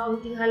King sa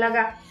kaunting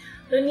halaga?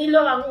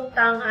 Ronilo, ang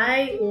utang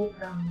ay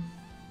utang.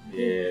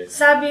 Yes.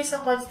 Sabi sa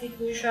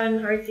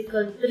Constitution,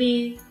 Article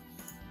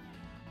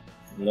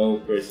 3, no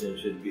person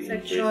should be Section,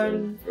 in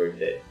prison for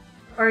debt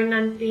or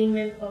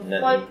non-payment of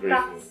fault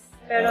tax.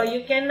 Pero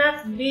you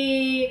cannot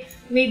be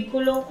made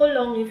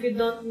kulong-kulong if you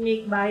don't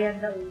make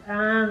bayad na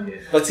utang.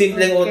 Yes. Pag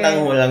simpleng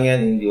utang mo lang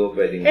yan, hindi mo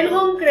pwedeng... And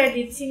home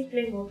credit,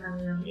 simpleng utang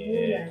lang.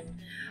 Yes.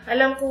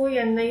 Alam ko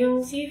yan na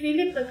yung si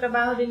Philip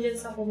nagtrabaho din dyan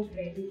sa home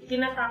credit.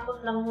 Tinatakot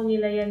lang mo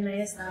nila yan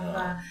na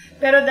estafa.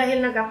 Pero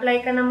dahil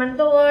nag-apply ka naman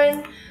doon,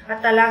 at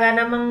talaga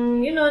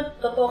namang,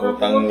 totoo kang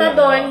pumunta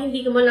doon,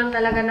 hindi mo lang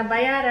talaga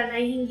nabayaran,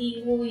 ay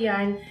hindi mo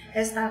yan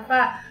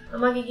estafa.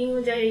 Ang magiging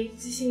mo dyan ay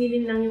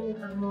sisingilin lang yung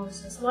utang mo.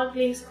 Sa small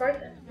claims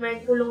court, may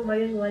kulong ba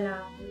yun?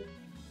 Wala po.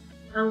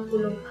 Ang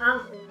kulong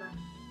ang utang.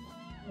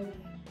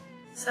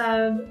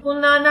 Okay. Kung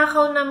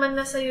nanakaw naman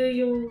na sa'yo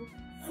yung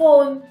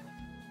phone,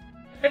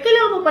 ay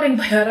kailangan mo pa rin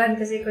bayaran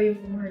kasi ikaw yung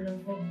kumuha ng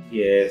phone.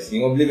 Yes.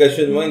 Yung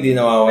obligasyon mo hindi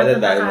nawawala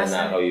dahil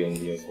nanakaw yung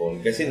phone.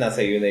 Kasi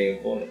nasa iyo na yung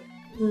phone.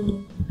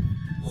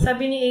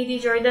 Sabi ni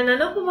A.D. Jordan,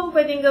 ano po bang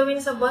pwedeng gawin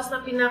sa boss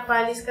na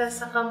pinapalis ka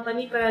sa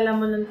company para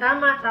alam mo ng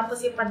tama,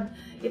 tapos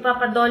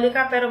ipapadoli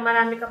ka pero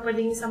marami ka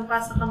pwedeng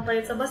isampa sa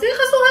company sa boss?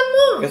 Kasuhan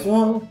mo!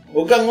 Kasuhan mo.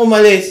 Huwag kang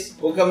umalis.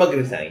 Huwag kang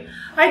mag-resign.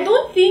 I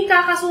don't think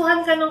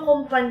kakasuhan ka ng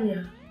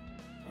kumpanya.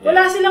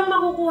 Wala silang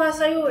makukuha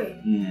sa'yo eh.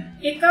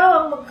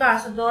 Ikaw ang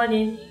magkaso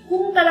doon.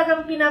 Kung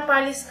talagang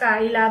pinapalis ka,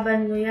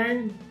 ilaban mo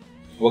yan.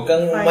 Huwag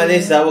kang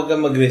umalis ha. Huwag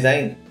kang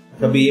mag-resign.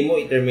 Sabihin mo,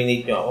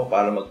 i-terminate nyo ako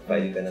para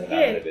mag-file ka ng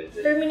counter-rebel.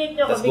 Terminate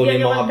nyo ako. Tapos kunin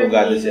mo ang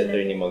abogado si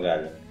Atty.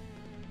 Magalong.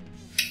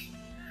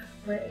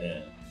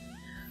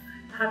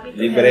 Happy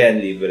to libre help.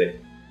 yan, libre.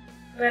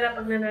 Pero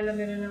pag nanalo,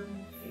 meron ako.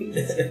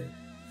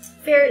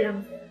 Fair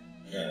lang.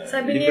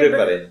 Sabi libre niya,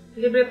 pa rin.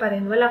 Libre pa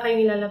rin. Wala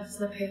kayong ilalabas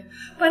na pera.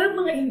 Parang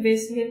mga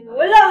investment.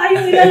 Wala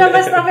kayong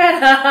ilalabas na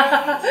pera.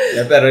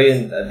 Pero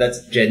yun,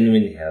 that's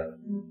genuine help.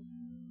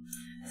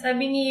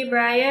 Sabi ni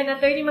Brian,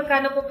 Attorney,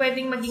 magkano po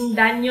pwedeng maging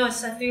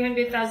danyos sa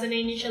 300,000 na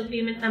initial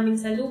payment namin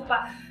sa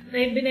lupa na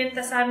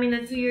ibinenta sa amin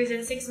na 2 years and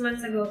 6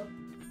 months ago?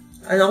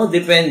 Ano ko,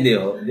 depende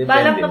ho. Depende.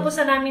 Balak na po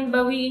sa namin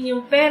bawiin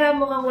yung pera.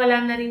 Mukhang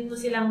wala na rin po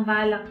silang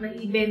balak na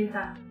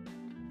ibenta.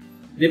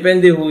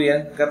 Depende ho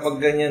yan. Kapag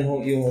ganyan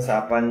ho yung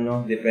usapan,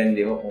 no?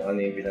 Depende ho kung ano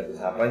yung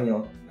pinag-usapan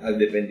nyo.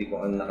 Depende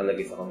kung ano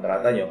nakalagay sa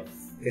kontrata nyo.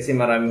 Kasi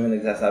marami ho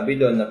nagsasabi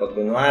doon na pag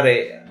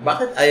kunwari,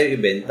 bakit ayaw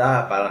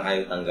ibenta? Parang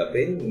ayaw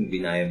tanggapin yung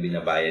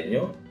binabayad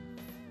nyo.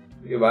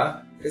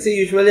 Diba?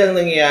 Kasi usually ang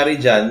nangyayari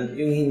dyan,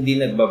 yung hindi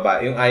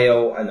nagbaba, yung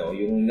ayaw,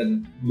 yung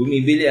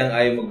bumibili ang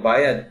ayaw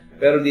magbayad.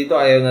 Pero dito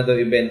ayaw na daw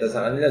ibenta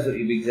sa kanila. So,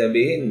 ibig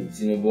sabihin,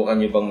 sinubukan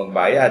nyo bang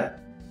magbayad?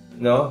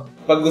 No?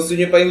 Pag gusto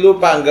nyo pa yung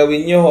lupa, ang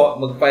gawin nyo ho,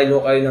 mag-file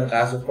ho kayo ng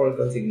kaso for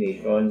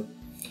consignation.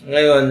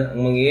 Ngayon, ang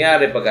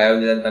mangyayari, pag ayaw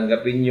nilang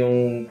tanggapin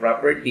yung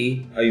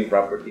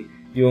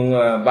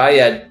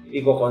bayad,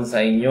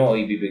 i-consign nyo o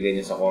ibibigay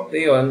nyo sa korte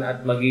yon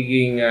at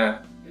magiging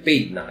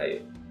paid na kayo.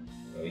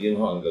 So, yun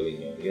ho ang gawin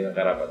nyo. Yun ang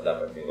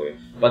karapat-dapat nyo gawin.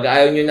 Pag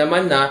ayaw nyo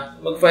naman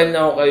na, mag-file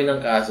na ho kayo ng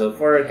kaso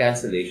for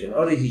cancellation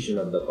or rescission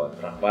of the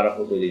contract para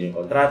putulin yung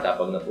kontrata.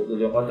 Pag naputol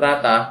yung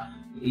kontrata,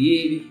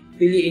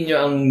 piliin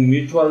nyo ang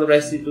mutual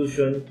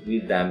restitution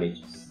with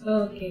damages.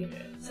 Okay.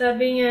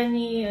 Sabi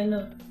ni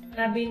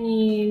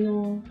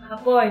nung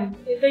hapon,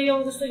 ito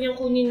yung gusto niyang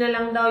kunin na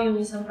lang daw yung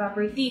isang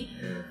property.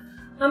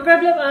 Ang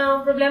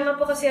problema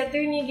po kasi,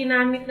 attorney,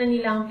 ginamit na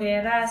nila ang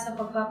pera sa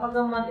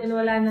pagpapagamot and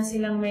wala na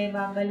silang may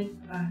babalik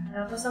pa.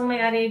 Tapos ang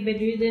may-ari,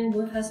 bedridden,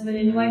 both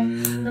husband and wife,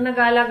 ang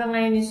nag-aalaga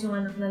ngayon is yung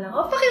anak na lang.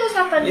 O,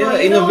 pakiusapan mo.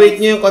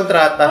 Innovate nyo yung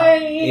kontrata.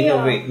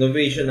 Innovate.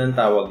 Innovation ang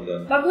tawag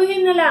doon.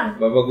 Baguhin na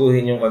lang.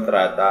 Babaguhin yung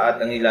kontrata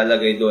at ang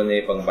ilalagay doon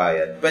ay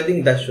pangbayad.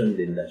 Pwedeng dasyon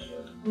din, dasyon.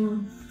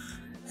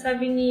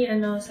 Sabi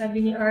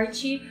ni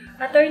Archie,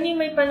 Attorney,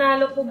 may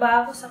panalo po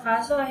ba ako sa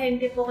kaso?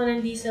 Ahente po ko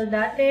ng diesel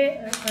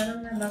dati. Ay, parang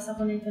nabasa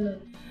ko na ito nun.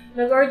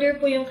 Nag-order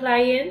po yung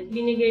client,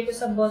 binigay ko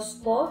sa boss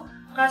ko.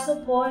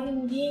 Kaso po,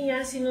 hindi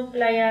niya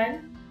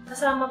sinumplayan.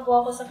 Kasama po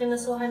ako sa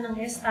kinasuhan ng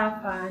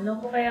estafa. Ano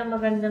po kaya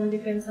magandang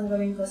defense ang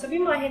gawin ko? Sabi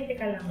mo, ahente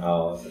ka lang.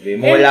 Oo, sabi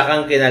mo, wala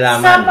kang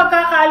kinalaman. Sa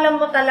pagkakaalam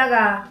mo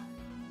talaga,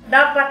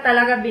 dapat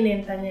talaga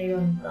binenta niya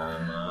yun.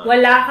 Tama.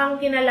 Wala kang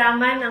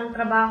kinalaman, ang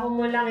trabaho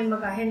mo lang ay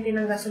mag-ahente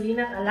ng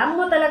gasolina at alam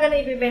mo talaga na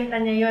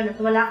ibibenta niya yun at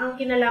wala kang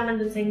kinalaman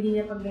dun sa hindi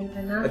niya pagbenta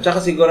na. At saka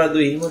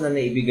siguraduhin mo na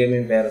naibigay mo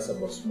yung pera sa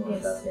boss mo.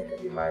 Yes. At may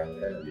katibayan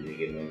ka na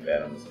binigay mo yung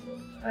pera mo sa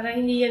boss. Para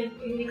hindi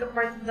ka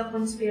part of the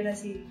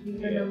conspiracy. Hindi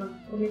ka na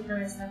mag-commit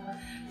ng estafa.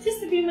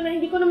 Kasi sabihin mo na,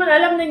 hindi ko naman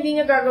alam na hindi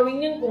niya gagawin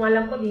yun. Kung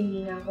alam ko,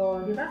 hindi na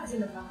ako. Di ba? Kasi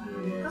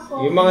napakahamit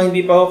ako. Yung mga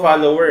hindi pa ho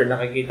follower,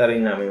 nakikita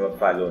rin namin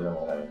mag-follow na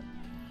ko kayo.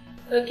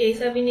 Okay,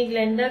 sabi ni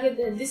Glenda,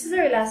 this is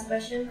our last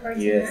question for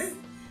tonight. Yes.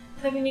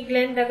 Sabi ni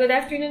Glenda, good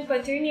afternoon po,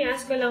 attorney.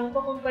 Ask ko lang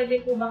po kung pwede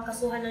po bang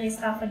kasuhan ng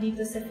estafa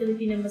dito sa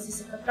Philippine Embassy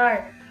sa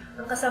Qatar.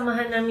 Ang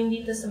kasamahan namin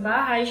dito sa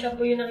bahay, siya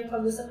po yung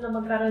nakipag-usap na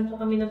magkaroon po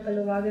kami ng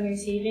paluwagan or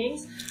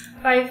savings.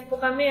 5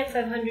 po kami at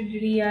 500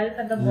 real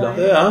kada buwan.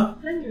 Laki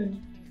Lan yun?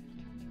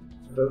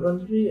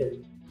 500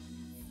 real.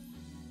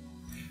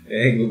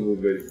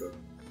 Google ko.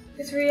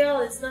 It's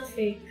real, it's not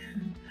fake.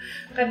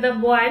 Kada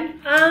buwan,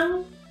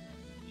 ang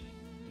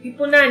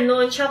ipunan,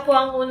 noon siya po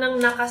ang unang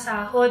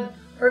nakasahod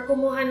or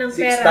kumuha ng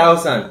pera.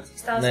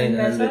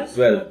 6,912.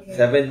 Okay.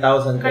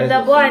 7,000 pesos.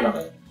 Kada buwan.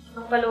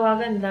 Ang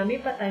paluwagan,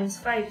 dami pa, times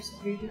 5. So,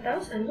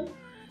 30,000, no?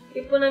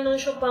 Ipunan noon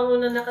siya po ang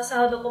unang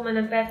nakasahod o kumuha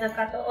ng pera na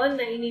kataon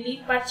na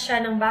inilipat siya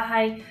ng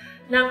bahay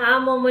ng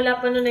amo. Mula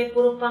pa noon ay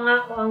puro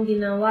pangako ang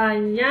ginawa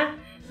niya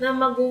na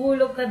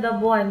maghuhulog kada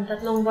buwan.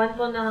 3 buwan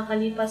po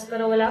nakakalipas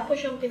pero wala po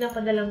siyang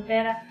pinapadalang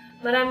pera.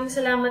 Maraming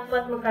salamat po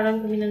at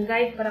magkaroon kami ng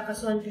guide para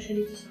kasuhan ko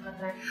siya dito sa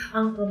Qatar.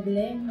 Ang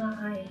problema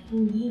ay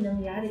hindi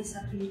nangyari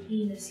sa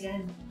Pilipinas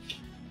yan.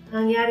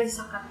 Nangyari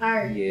sa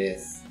Qatar.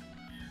 Yes.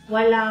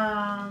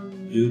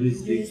 Walang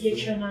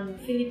jurisdiction ng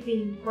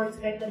Philippine courts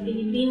kahit na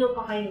Pilipino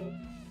pa kayo.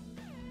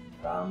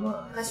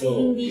 Tama. Kasi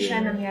hindi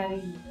siya nangyari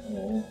dito.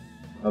 Oo.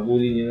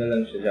 Habulin niyo na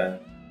lang siya dyan.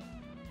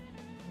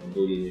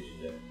 Habulin niyo siya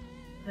dyan.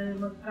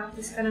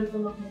 Mag-practice ka ng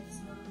tumakbo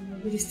sa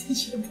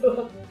jurisdiction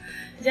doon.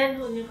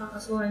 Diyan ho niyo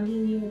kakasuhan,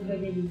 hindi mo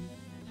pwede dito.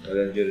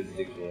 Walang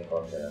jurisdiction yung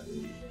court natin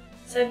dito.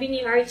 Sabi ni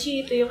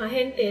Archie, ito yung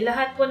ahente.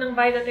 Lahat po ng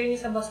bayad attorney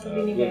sa boss ko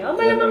binigay.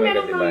 Malamang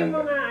meron kami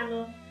mga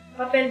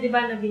papel, di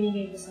ba, na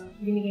binigay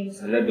mo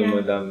sa Wala,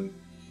 dumadami.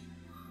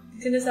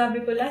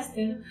 Sinasabi ko last,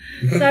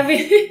 Sabi,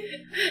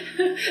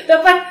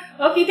 dapat,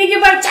 okay, thank you,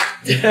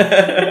 Barchak!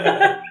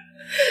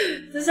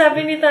 So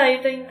sabi nito,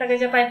 ito yung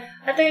taga-Japan.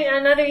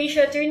 Another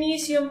issue,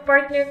 attorneys, yung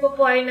partner ko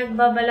po ay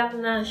nagbabalak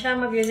na siya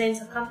mag-resign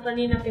sa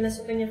company na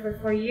pinasukan niya for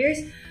 4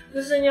 years.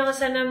 Gusto niya ko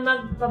sana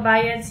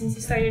magpabayad since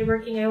he started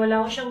working ay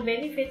wala ko siyang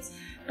benefits.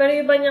 Pero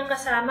iba niyang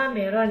kasama,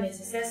 meron.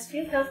 SSS,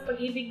 PhilHealth,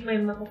 Pag-ibig, may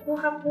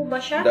makukuha po ba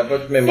siya?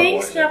 Dapat may makukuha.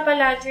 Thanks nga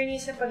pala, attorney,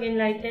 sa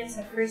pag-enlighten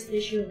sa first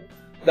issue.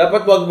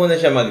 Dapat wag mo na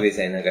siya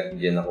mag-resign hanggang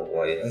hindi na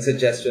nakukuha yun. Ang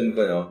suggestion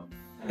ko, no,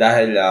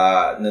 dahil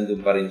nandun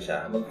pa rin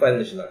siya,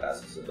 mag-file na siya ng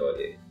kaso sa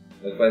DOLE.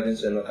 Mag-file na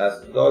siya ng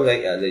kaso sa DOLE,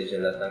 i-allege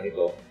niya lahat ng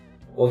ito.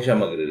 Huwag siya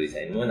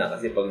mag-resign muna.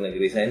 Kasi pag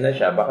nag-resign na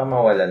siya, baka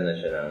mawalan na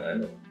siya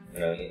ng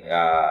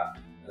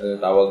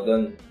tawag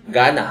doon,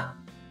 gana.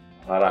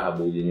 Para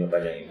habulin yung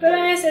kanyang employee. Pero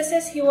ang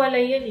SSS,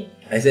 hiwalay yan eh.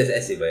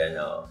 SSS, iba yan,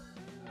 oo.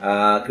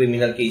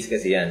 Criminal case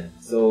kasi yan.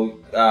 So,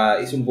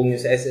 isumbong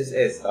nyo sa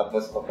SSS,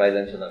 tapos pa-file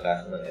lang siya ng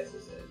kaso ng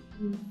SSS.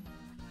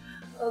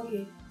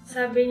 Okay.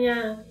 Sabi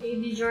niya,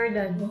 AD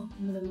Jordan,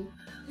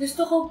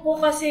 gusto ko po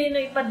kasi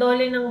na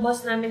ipadole ng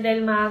boss namin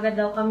dahil maaga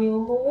daw kami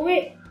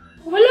umuwi.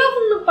 Wala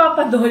akong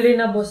nagpapadole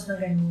na boss na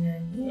ganyan.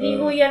 Hindi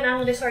ko yan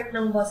ang resort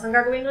ng boss. Ang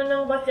gagawin mo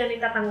ng boss yan,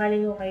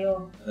 itatanggalin mo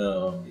kayo.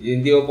 Oo.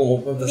 Hindi ko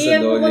pumupunta sa dole.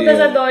 Hindi pupunta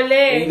sa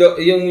dole.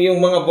 Yung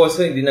mga boss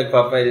ko hindi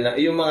nagpa-file na,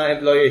 yung mga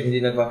employers hindi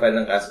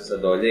nagpa-file ng kaso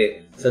sa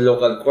dole. Sa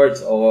local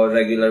courts o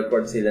regular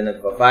courts sila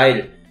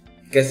nagpa-file.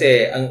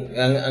 Kasi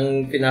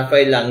ang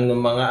pina-file lang ng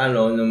mga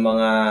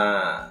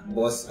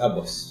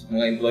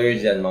mga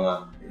employers diyan, mga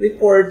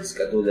reports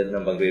katulad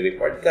ng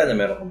magre-report ka na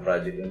meron kang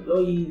project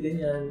employee,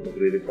 ganyan.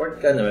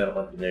 Magre-report ka na meron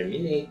kang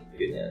terminate,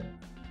 ganyan.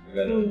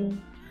 Ganun.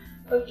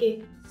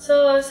 Okay.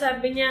 So,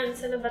 sabi niya,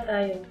 saan na ba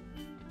tayo?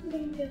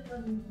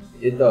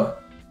 Ito.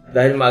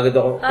 Dahil maagad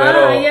ako,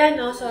 pero ayan,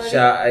 sorry.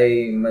 Siya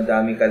ay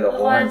madami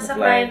kalokohan sa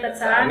client at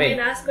sa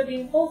amin. Ask ko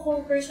din po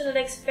kung personal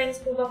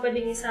expense po ba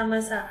pwedeng isama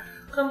sa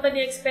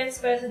company expense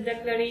para sa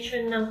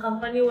declaration ng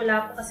company.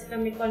 Wala po kasi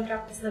kami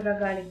contractors na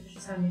gagaling po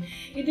siya sa amin.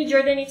 Ito,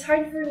 Jordan, it's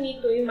hard for me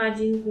to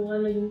imagine kung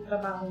ano yung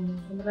trabaho mo.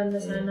 Maganda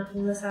sana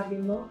kung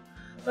nasabi mo.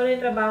 Kung ano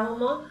yung trabaho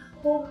mo.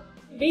 Kung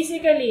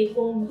basically,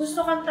 kung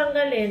gusto kang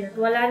tanggalin at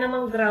wala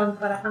namang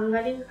ground para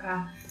tanggalin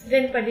ka,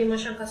 then pwede mo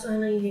siyang kasuhan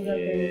ng illegal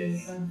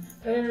termination.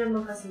 Kaya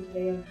naman kasimple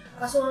yun.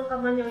 Kasuhan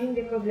ka man yun,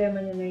 hindi problema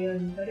niya na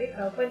yun. Pero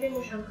ikaw, pwede mo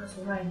siyang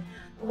kasuhan.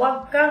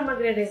 Huwag kang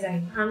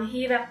magre-resign. Ang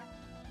hirap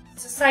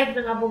sa side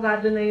ng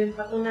abogado na yun,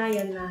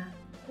 patunayan na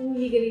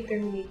illegally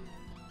terminate.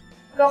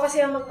 Ikaw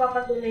kasi ang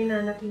magpapatunay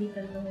na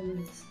napilitan ng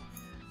umalis.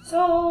 So,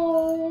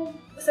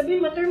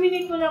 sabihin mo,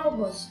 terminate mo na ako,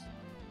 boss.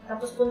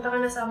 Tapos punta ka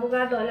na sa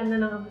abogado, alam na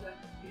ng abogado.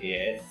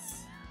 Yes.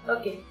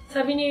 Okay.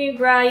 Sabi ni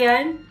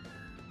Brian,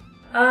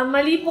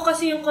 mali po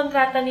kasi yung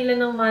kontrata nila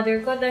ng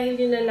mother ko dahil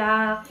yung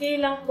lalaki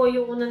lang po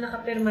yung una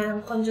nakapirma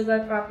ng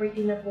conjugal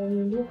property na po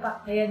yung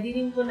lupa. Kaya di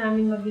rin po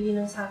namin mabili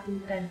ng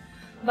sakitan.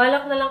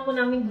 Balak na lang po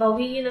namin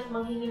bawiin at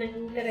manghingi ng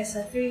interest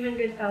sa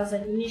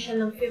 300,000,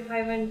 initial ng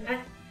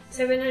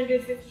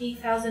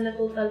 750,000 na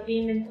total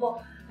payment po.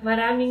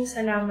 Maraming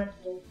salamat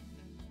po.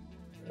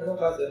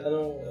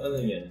 Ano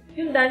yan?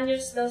 Yung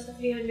damages daw sa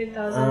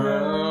 300,000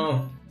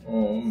 na...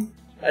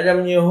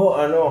 Alam niyo ho,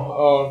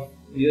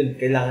 yun,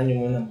 kailangan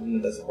niyo muna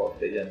pumunta sa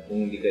korte dyan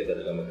kung hindi kayo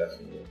talaga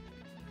magkasundo.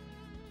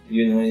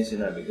 Yun ho yung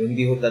sinabi ko.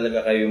 Hindi ho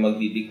talaga kayo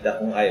magdidikta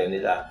kung ayaw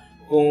nila.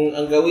 Kung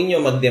ang gawin nyo,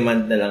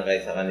 mag-demand na lang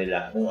kayo sa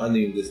kanila kung ano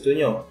yung gusto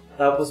nyo.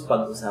 Tapos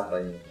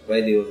pag-usapan nyo.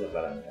 Pwede ho sa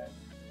barangay.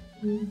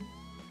 Okay.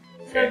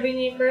 Sabi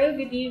ni Pearl,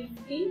 good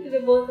evening to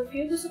the both of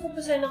you. Gusto ko pa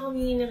sana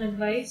humingi ng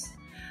advice.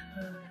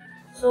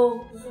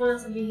 So, gusto ko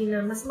lang sabihin na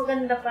mas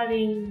maganda pa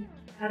rin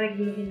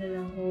aregluhin na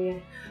lang ho yan.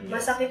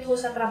 Masakit ho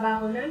sa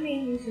trabaho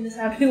namin. Yung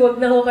sinasabi, huwag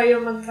na ho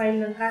kayo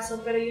mag-file ng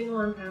kaso, pero yun ho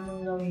ang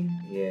tamang gawin.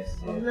 Yes.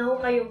 Huwag na ho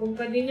kayo. Kung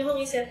pwede nyo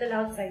hong i-settle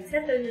outside,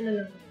 settle nyo na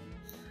lang.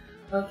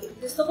 Okay.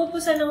 Gusto ko po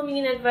sana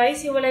humingi ng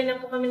advice. Hiwalay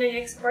na po kami ng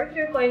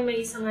ex-partner ko ay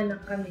may isang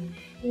anak kami.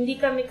 Hindi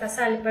kami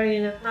kasal, pero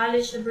yung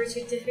acknowledge the birth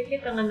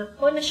certificate ang anak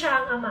ko na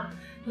siya ang ama.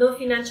 No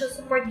financial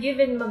support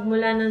given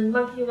magmula nang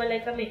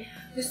maghiwalay kami.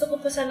 Gusto ko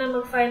po sana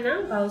mag-file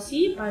ng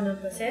vowsy, paano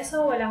ang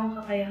proseso, wala akong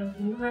kakayahang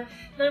kinuha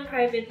ng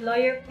private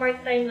lawyer,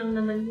 part-time lang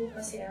naman po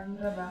kasi ang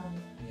trabaho.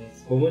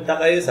 Yes. Pumunta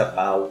kayo sa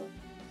PAW,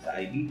 sa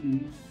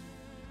IBP,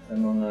 sa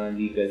mga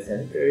legal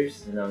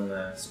centers ng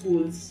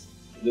schools,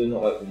 doon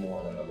kayo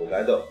kumuha ng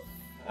abogado.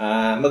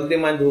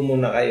 Mag-demand ho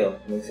muna kayo.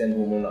 Mag-send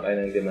ho muna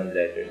kayo ng demand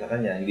letter sa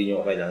kanya. Hindi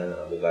nyo kailangan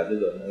ng abogado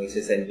doon. Ang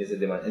isa-send nyo sa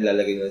demand,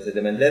 ilalagay nyo sa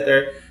demand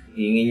letter,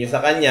 hingin nyo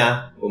sa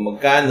kanya kung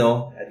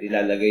magkano at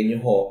ilalagay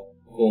nyo ho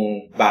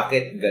kung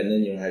bakit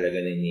ganun yung halaga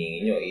na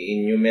hingin nyo.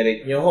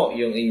 I-enumerate nyo ho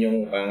yung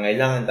inyong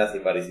pangangailangan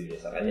tapos ipareceive nyo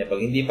sa kanya.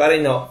 Pag hindi pa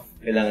rin ho,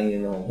 kailangan nyo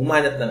na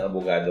humanap ng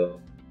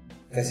abogado.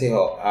 Kasi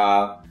ho,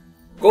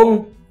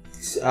 kung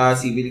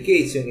civil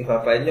case yung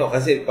ipafile nyo,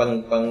 kasi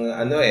pang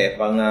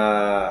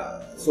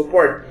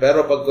support.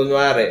 Pero pag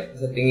kunwari,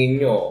 sa tingin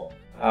nyo,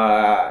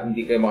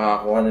 hindi kayo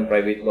makakakuha ng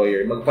private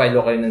lawyer, mag-file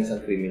kayo ng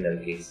isang criminal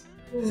case.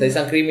 Sa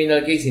isang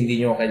criminal case,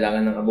 hindi nyo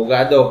kailangan ng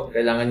abogado.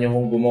 Kailangan nyo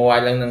kung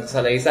gumawa lang ng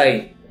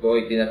salaysay. Ito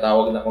ay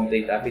tinatawag na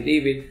complaint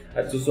affidavit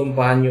at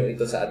susumpahan nyo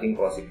ito sa ating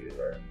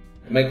prosecutor.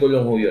 May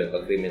kulong ho yun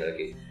pag criminal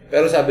case.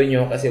 Pero sabi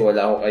nyo, kasi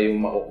wala ko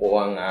kayong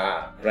makukuhang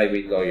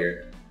private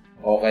lawyer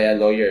o kaya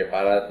lawyer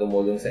para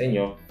tumulong sa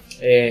inyo,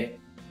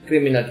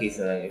 criminal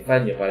case na lang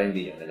i-file nyo para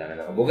hindi nyo kailangan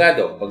ng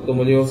abogado. Pag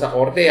tumuloy sa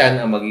korte yan,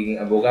 ang magiging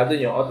abogado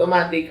nyo,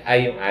 automatic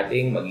ay yung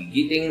ating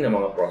magigiting na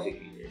mga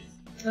prosecutors.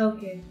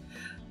 Okay.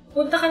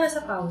 Punta ka na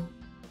sa PAW.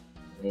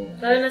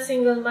 Lalo na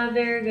single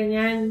mother,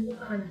 ganyan.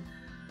 Punta ka na.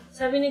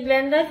 Sabi ni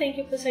Glenda, thank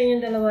you po sa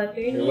inyong dalawa,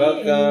 attorney. You're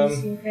welcome.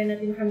 And yung friend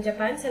natin from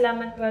Japan.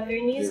 Salamat po,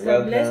 attorneys. You're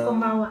God bless. welcome.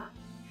 Kumawa.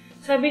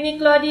 Sabi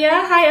ni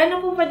Claudia, hi, ano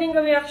po pwedeng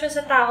gawin action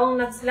sa taong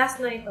last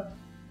na ito?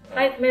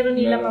 Kahit meron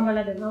nila pa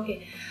pala doon.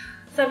 Okay.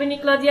 Sabi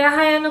ni Claudia,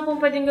 hi, ano pong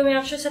pwedeng gawin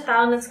action sa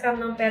taong nag-scam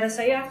ng pera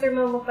sa'yo? After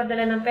mo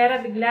magpadala ng pera,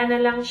 bigla na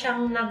lang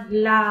siyang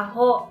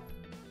naglaho.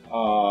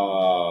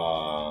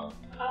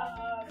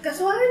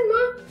 Kasuhan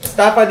mo.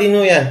 Stapa din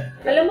mo yan.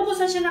 Alam mo kung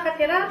saan siya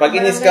nakatira? Pag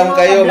in-scam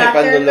kayo, may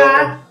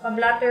panluloko.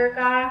 Pa-blatter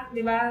ka,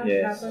 di ba?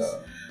 Yes. Tapos,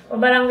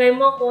 pabarangay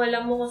mo, kung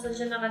alam mo kung saan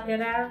siya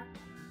nakatira,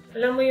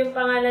 alam mo yung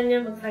pangalan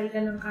niya, mag-file ka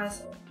ng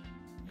kaso.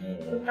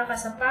 Punta ka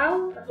sa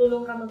PAW,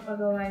 patulong ka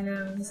magpagawa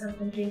ng isang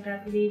complaint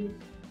affidavit.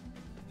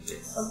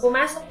 Yes. Pag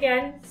pumasok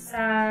yan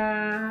sa,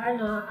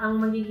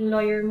 ang magiging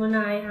lawyer mo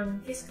na ay ang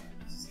fiscal.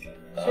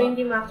 So,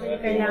 hindi mo actually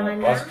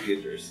kailangan na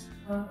prosecutors.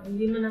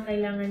 Hindi mo na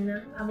kailangan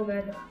ng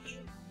abogado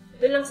action.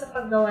 Doon lang sa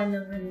paggawa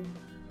ng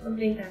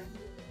complaint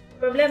affidavit.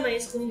 Problema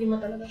is kung hindi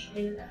mo talaga siya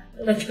kilala.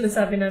 Tulad ka na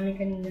sabi namin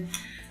kanina.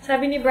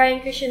 Sabi ni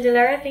Brian Christian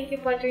Delara, thank you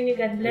po, attorney,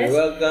 God bless.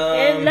 You're welcome.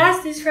 And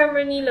last is from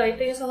Ranilo.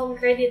 Ito yung sa home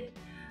credit.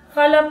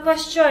 Follow-up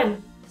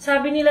question.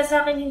 Sabi nila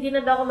sa akin, hindi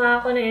na daw ako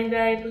makako ng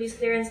NBI police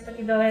clearance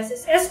pati daw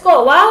SSS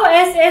ko. Wow!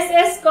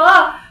 SSS ko!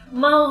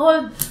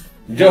 Ma-hold.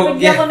 Joke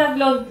yan. Ako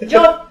nag-load.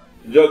 Joke.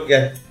 Joke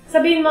yan.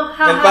 Sabihin mo,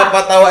 haha.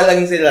 Nagpapatawa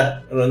lang sila,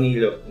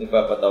 Ronilo.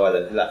 Nagpapatawa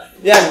lang sila.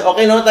 Yan,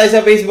 okay na tayo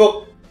sa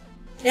Facebook.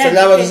 Yan,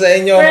 salamat okay. sa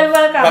inyo. Well,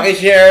 welcome.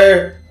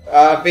 Paki-share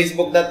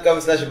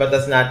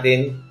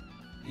facebook.com/BATASnatin,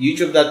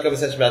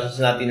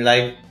 youtube.com/BATASnatin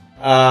live.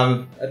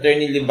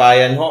 Attorney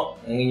Libayan ho,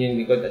 ang inyong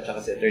likod, at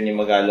saka si Attorney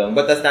Magalong.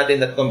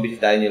 BATASnatin.com,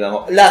 bisitahin nyo lang ho.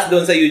 Last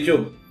doon sa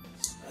YouTube.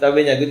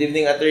 Sabi niya, good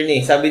evening,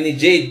 attorney. Sabi ni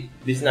Jade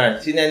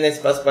Bisnar, si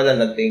Nenes Paz pala,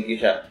 nag-thank you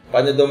siya.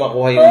 Paano daw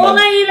makuha yung Oo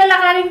nga,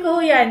 ilalakarin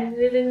ko yan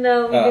within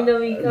the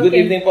week. Okay. Good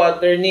evening po,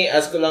 attorney.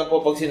 Ask ko lang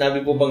po, pag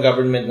sinabi po bang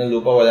government ng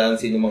lupa, wala nang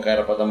sino mang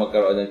karapatang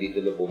magkaroon ng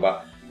titulo po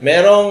ba?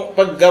 Merong,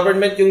 pag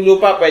government yung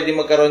lupa, pwede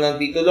magkaroon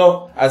ng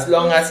titulo as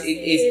long as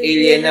it is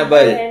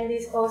alienable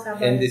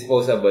and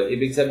disposable.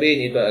 Ibig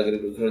sabihin, ito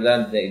agricultural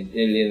land na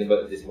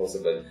alienable and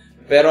disposable.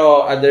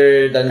 Pero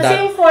other than that...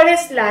 Kasi yung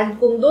forest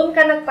land, kung doon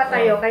ka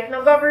nagpatayo, kahit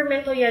na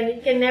government ho yan, it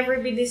can never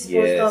be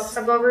disposed of.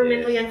 Sa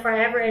government ho yan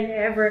forever and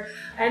ever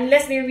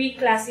unless they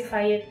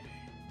reclassify it.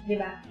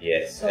 Diba?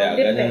 Yes. So,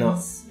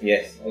 depends.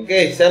 Yes.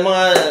 Okay. Sa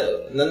mga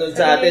nanood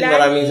sa atin,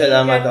 maraming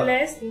salamat. God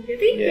bless. Thank you.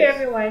 Thank you,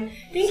 everyone.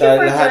 Thank you sa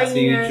for lahat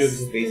joining sa YouTube,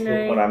 sa Facebook,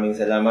 tonight. maraming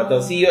salamat.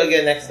 See you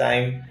again next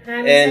time.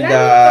 Maraming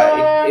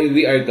And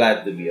we are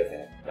glad to be of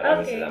help.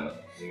 Maraming salamat.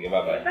 Sige,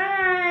 bye-bye.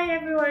 Bye,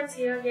 everyone.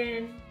 See you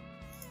again.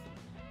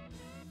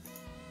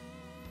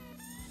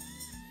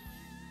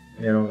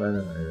 Meron ka na